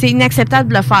parce que c'est inacceptable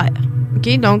de le faire.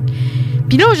 OK? Donc,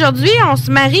 puis là, aujourd'hui, on se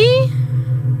marie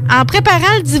en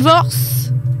préparant le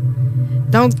divorce.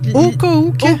 Donc, au cas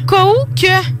où que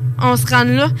on se rende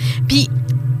là. Puis,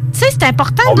 tu sais, c'est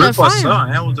important de le faire. On veut pas ça,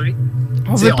 hein, Audrey?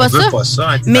 On veut pas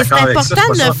ça. Hein, mais c'est important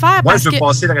de le faire. Moi, je veux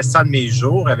passer le restant de mes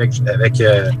jours avec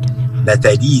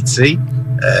Nathalie, tu sais.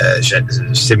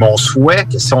 C'est mon souhait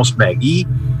que si on se marie,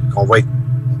 qu'on va être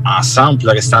ensemble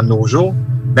le restant de nos jours.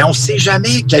 Mais on ne sait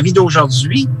jamais que la vie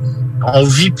d'aujourd'hui, on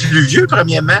vit plus vieux,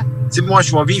 premièrement. Tu sais, moi,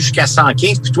 je vais vivre jusqu'à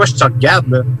 115, puis toi, je te regarde,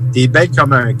 là, t'es belle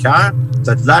comme un cœur,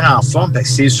 t'as de l'air en forme, fait que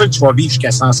c'est sûr que tu vas vivre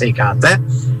jusqu'à 150 ans.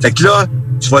 Fait que là,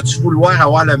 tu vas-tu vouloir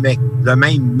avoir le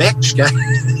même mec jusqu'à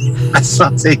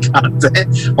 150 ans?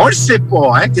 On le sait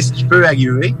pas, hein, qu'est-ce qui peut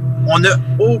arriver? On n'a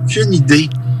aucune idée.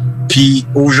 Puis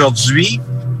aujourd'hui,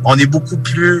 on est beaucoup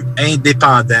plus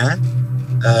indépendant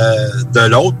de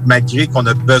l'autre, malgré qu'on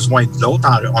a besoin de l'autre.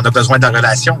 On a besoin de la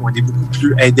relation, on est beaucoup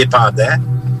plus indépendant.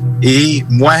 Et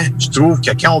moi, je trouve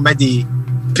que quand on met des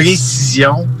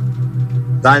précisions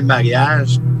dans le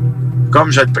mariage, comme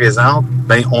je le présente,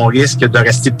 ben on risque de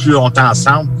rester plus longtemps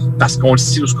ensemble parce qu'on le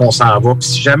sait où on s'en va. Puis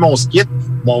si jamais on se quitte,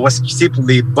 bon, on va se quitter pour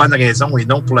les bonnes raisons et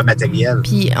non pour le matériel.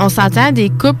 Puis on s'entend des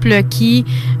couples qui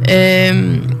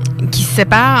se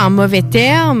séparent en mauvais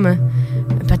termes.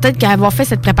 Peut-être qu'avoir fait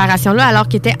cette préparation-là alors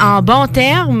qu'ils étaient en bons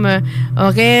termes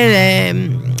aurait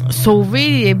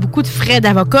sauvé beaucoup de frais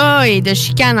d'avocat et de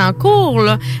chicanes en cours.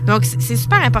 Là. Donc, c'est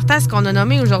super important ce qu'on a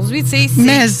nommé aujourd'hui.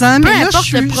 Mais là,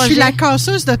 je suis la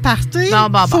casseuse de party.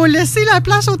 Faut laisser la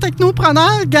place aux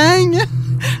technopreneurs, gang.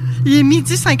 Il est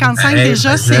 12h55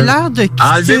 déjà, c'est l'heure de quitter.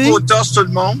 Enlevez vos torses, tout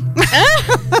le monde.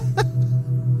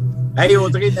 Hey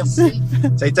Audrey, merci.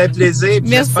 Ça a été un plaisir.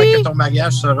 J'espère que ton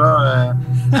mariage sera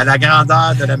à la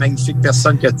grandeur de la magnifique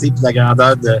personne que tu es, puis la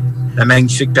grandeur de la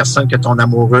magnifique personne que ton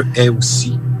amoureux est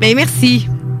aussi. Bien, merci.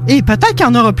 Et peut-être qu'il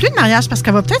n'y en aura plus de mariage parce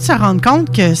qu'elle va peut-être se rendre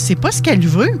compte que c'est pas ce qu'elle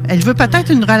veut. Elle veut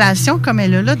peut-être une relation comme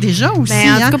elle a là déjà aussi.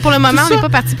 En tout cas, pour le moment, on n'est pas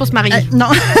parti pour se marier. Non,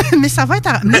 mais ça va être...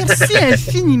 Merci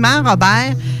infiniment,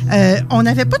 Robert. On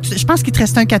n'avait pas... Je pense qu'il te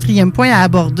restait un 4e point à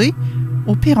aborder.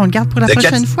 Au pire, on le garde pour la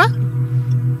prochaine fois.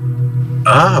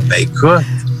 Ah, ben écoute.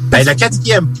 Ben, le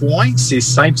 4e point, c'est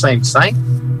simple.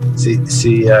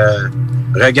 C'est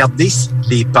regarder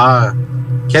les peurs.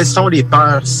 Quelles sont les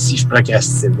peurs si je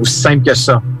procrastine? Aussi simple que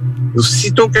ça.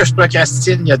 Aussitôt que je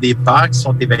procrastine, il y a des peurs qui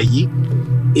sont éveillées.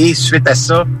 Et suite à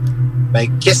ça, ben,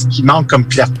 qu'est-ce qui manque comme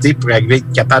clarté pour arriver à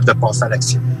être capable de passer à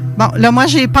l'action? Bon, là, moi,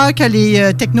 j'ai peur que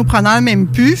les technopreneurs m'aiment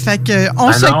plus. Fait que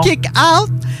on se kick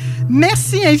out.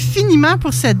 Merci infiniment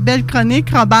pour cette belle chronique,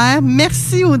 Robert.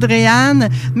 Merci, Audrey-Anne.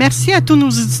 Merci à tous nos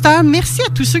auditeurs. Merci à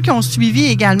tous ceux qui ont suivi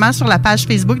également sur la page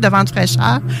Facebook de Vente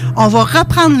Fraîcheur. On va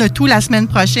reprendre le tout la semaine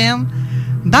prochaine.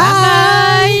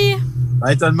 Bye!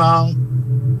 Bye tout le monde!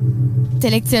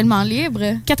 Intellectuellement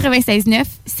libre, 96.9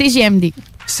 CGMD.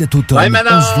 Cet automne,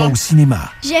 on se voit au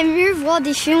cinéma. J'aime mieux voir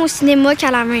des films au cinéma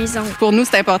qu'à la maison. Pour nous,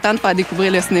 c'est important de faire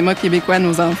découvrir le cinéma québécois à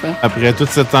nos enfants. Après tout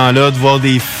ce temps-là, de voir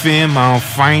des films,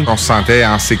 enfin, on se sentait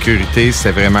en sécurité,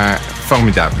 c'était vraiment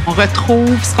formidable. On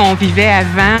retrouve ce qu'on vivait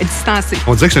avant, distancé.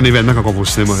 On dirait que c'est un événement quand on va au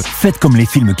cinéma. Faites comme les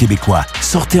films québécois.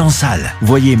 Sortez en salle.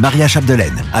 Voyez Maria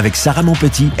Chapdelaine avec Sarah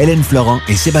Monpetit, Hélène Florent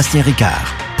et Sébastien Ricard.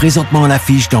 Présentement à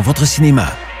l'affiche dans votre cinéma.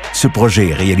 Ce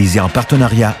projet est réalisé en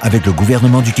partenariat avec le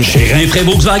gouvernement du Québec. Chez Rinfraie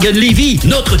Volkswagen Lévy,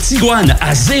 notre Tiguan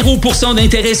à 0%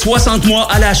 d'intérêt 60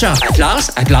 mois à l'achat.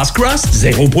 Atlas Cross,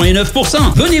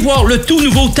 0,9%. Venez voir le tout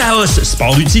nouveau Taos,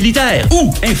 sport utilitaire.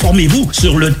 Ou informez-vous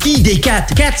sur le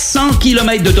ID4, 400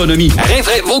 km d'autonomie.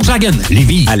 Rinfraie Volkswagen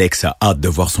Lévy. Alex a hâte de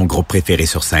voir son groupe préféré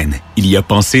sur scène. Il y a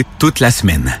pensé toute la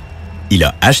semaine. Il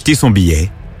a acheté son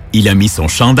billet, il a mis son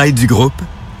chandail du groupe,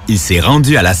 il s'est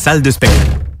rendu à la salle de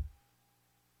spectacle.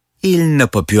 Il n'a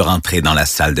pas pu rentrer dans la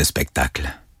salle de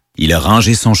spectacle. Il a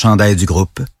rangé son chandail du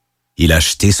groupe, il a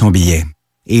acheté son billet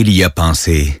et il y a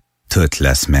pensé toute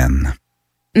la semaine.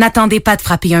 N'attendez pas de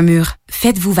frapper un mur.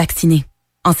 Faites-vous vacciner.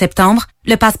 En septembre,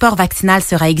 le passeport vaccinal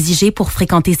sera exigé pour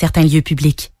fréquenter certains lieux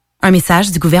publics. Un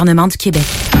message du gouvernement du Québec.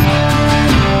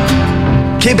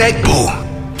 Québec beau.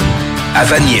 À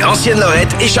Vanier,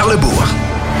 Ancienne-Lorette et Charlebourg.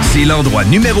 C'est l'endroit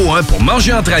numéro 1 pour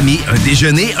manger entre amis, un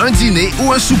déjeuner, un dîner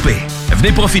ou un souper.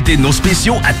 Venez profiter de nos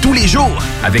spéciaux à tous les jours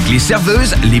avec les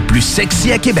serveuses les plus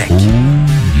sexy à Québec.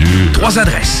 3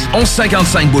 adresses.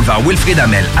 1155 boulevard Wilfrid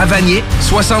Hamel à Vanier,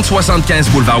 6075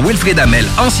 boulevard Wilfrid Hamel,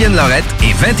 Ancienne-Lorette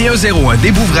et 2101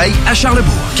 des Bouvrailles à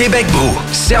Charlebourg. Québec beau,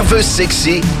 serveuse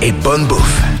sexy et bonne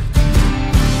bouffe.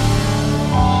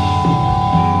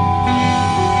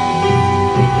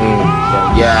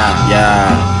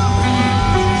 Yeah.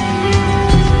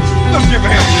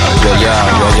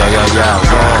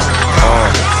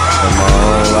 In my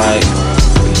own life,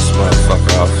 this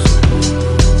motherfucker off.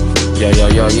 Yo.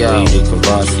 Lady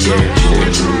Cavassier and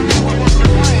shit.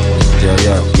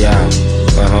 Yo.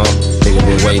 Nigga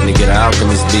been waiting to get an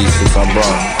Alchemist beat since I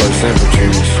brought first infantry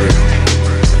and shit.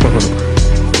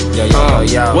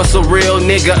 Yo. What's a real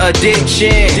nigga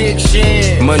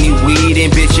addiction? Money, weed,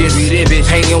 and bitches.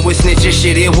 Hanging with snitches,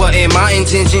 shit, it wasn't my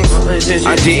intention.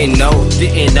 I didn't know.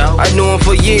 I knew him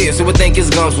for years, so I think his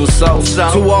guns was so.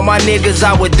 To all my niggas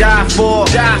I would die for.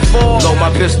 Load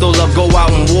my pistol up, go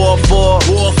out and war for.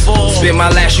 Spend my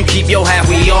last, you keep your half,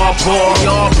 we all poor.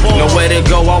 Nowhere to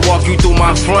go, I'll walk you through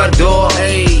my front door.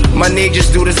 My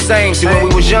niggas do the same. See, when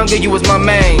we was younger, you was my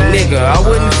main nigga. I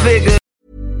wouldn't figure.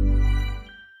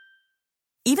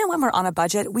 Even when we're on a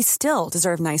budget, we still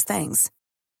deserve nice things.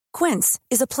 Quince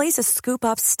is a place to scoop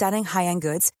up stunning high-end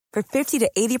goods for 50 to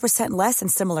 80% less than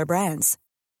similar brands.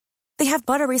 They have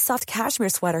buttery soft cashmere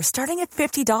sweaters starting at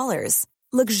 $50,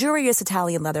 luxurious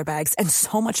Italian leather bags, and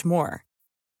so much more.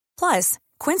 Plus,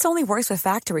 Quince only works with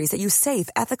factories that use safe,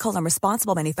 ethical, and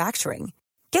responsible manufacturing.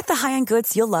 Get the high-end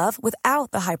goods you'll love without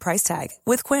the high price tag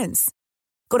with Quince.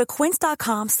 Go to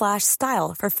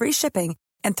quince.com/style for free shipping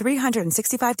and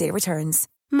 365-day returns.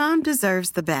 Mom deserves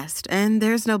the best, and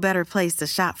there's no better place to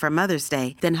shop for Mother's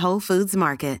Day than Whole Foods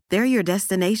Market. They're your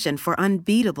destination for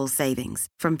unbeatable savings,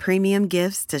 from premium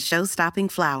gifts to show-stopping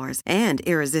flowers and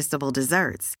irresistible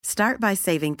desserts. Start by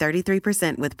saving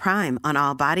 33% with Prime on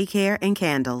all body care and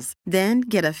candles. Then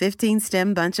get a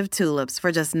 15-stem bunch of tulips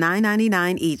for just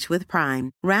 $9.99 each with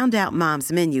Prime. Round out Mom's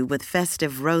menu with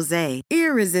festive rosé,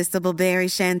 irresistible berry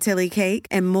chantilly cake,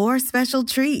 and more special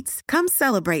treats. Come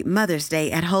celebrate Mother's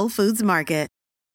Day at Whole Foods Market.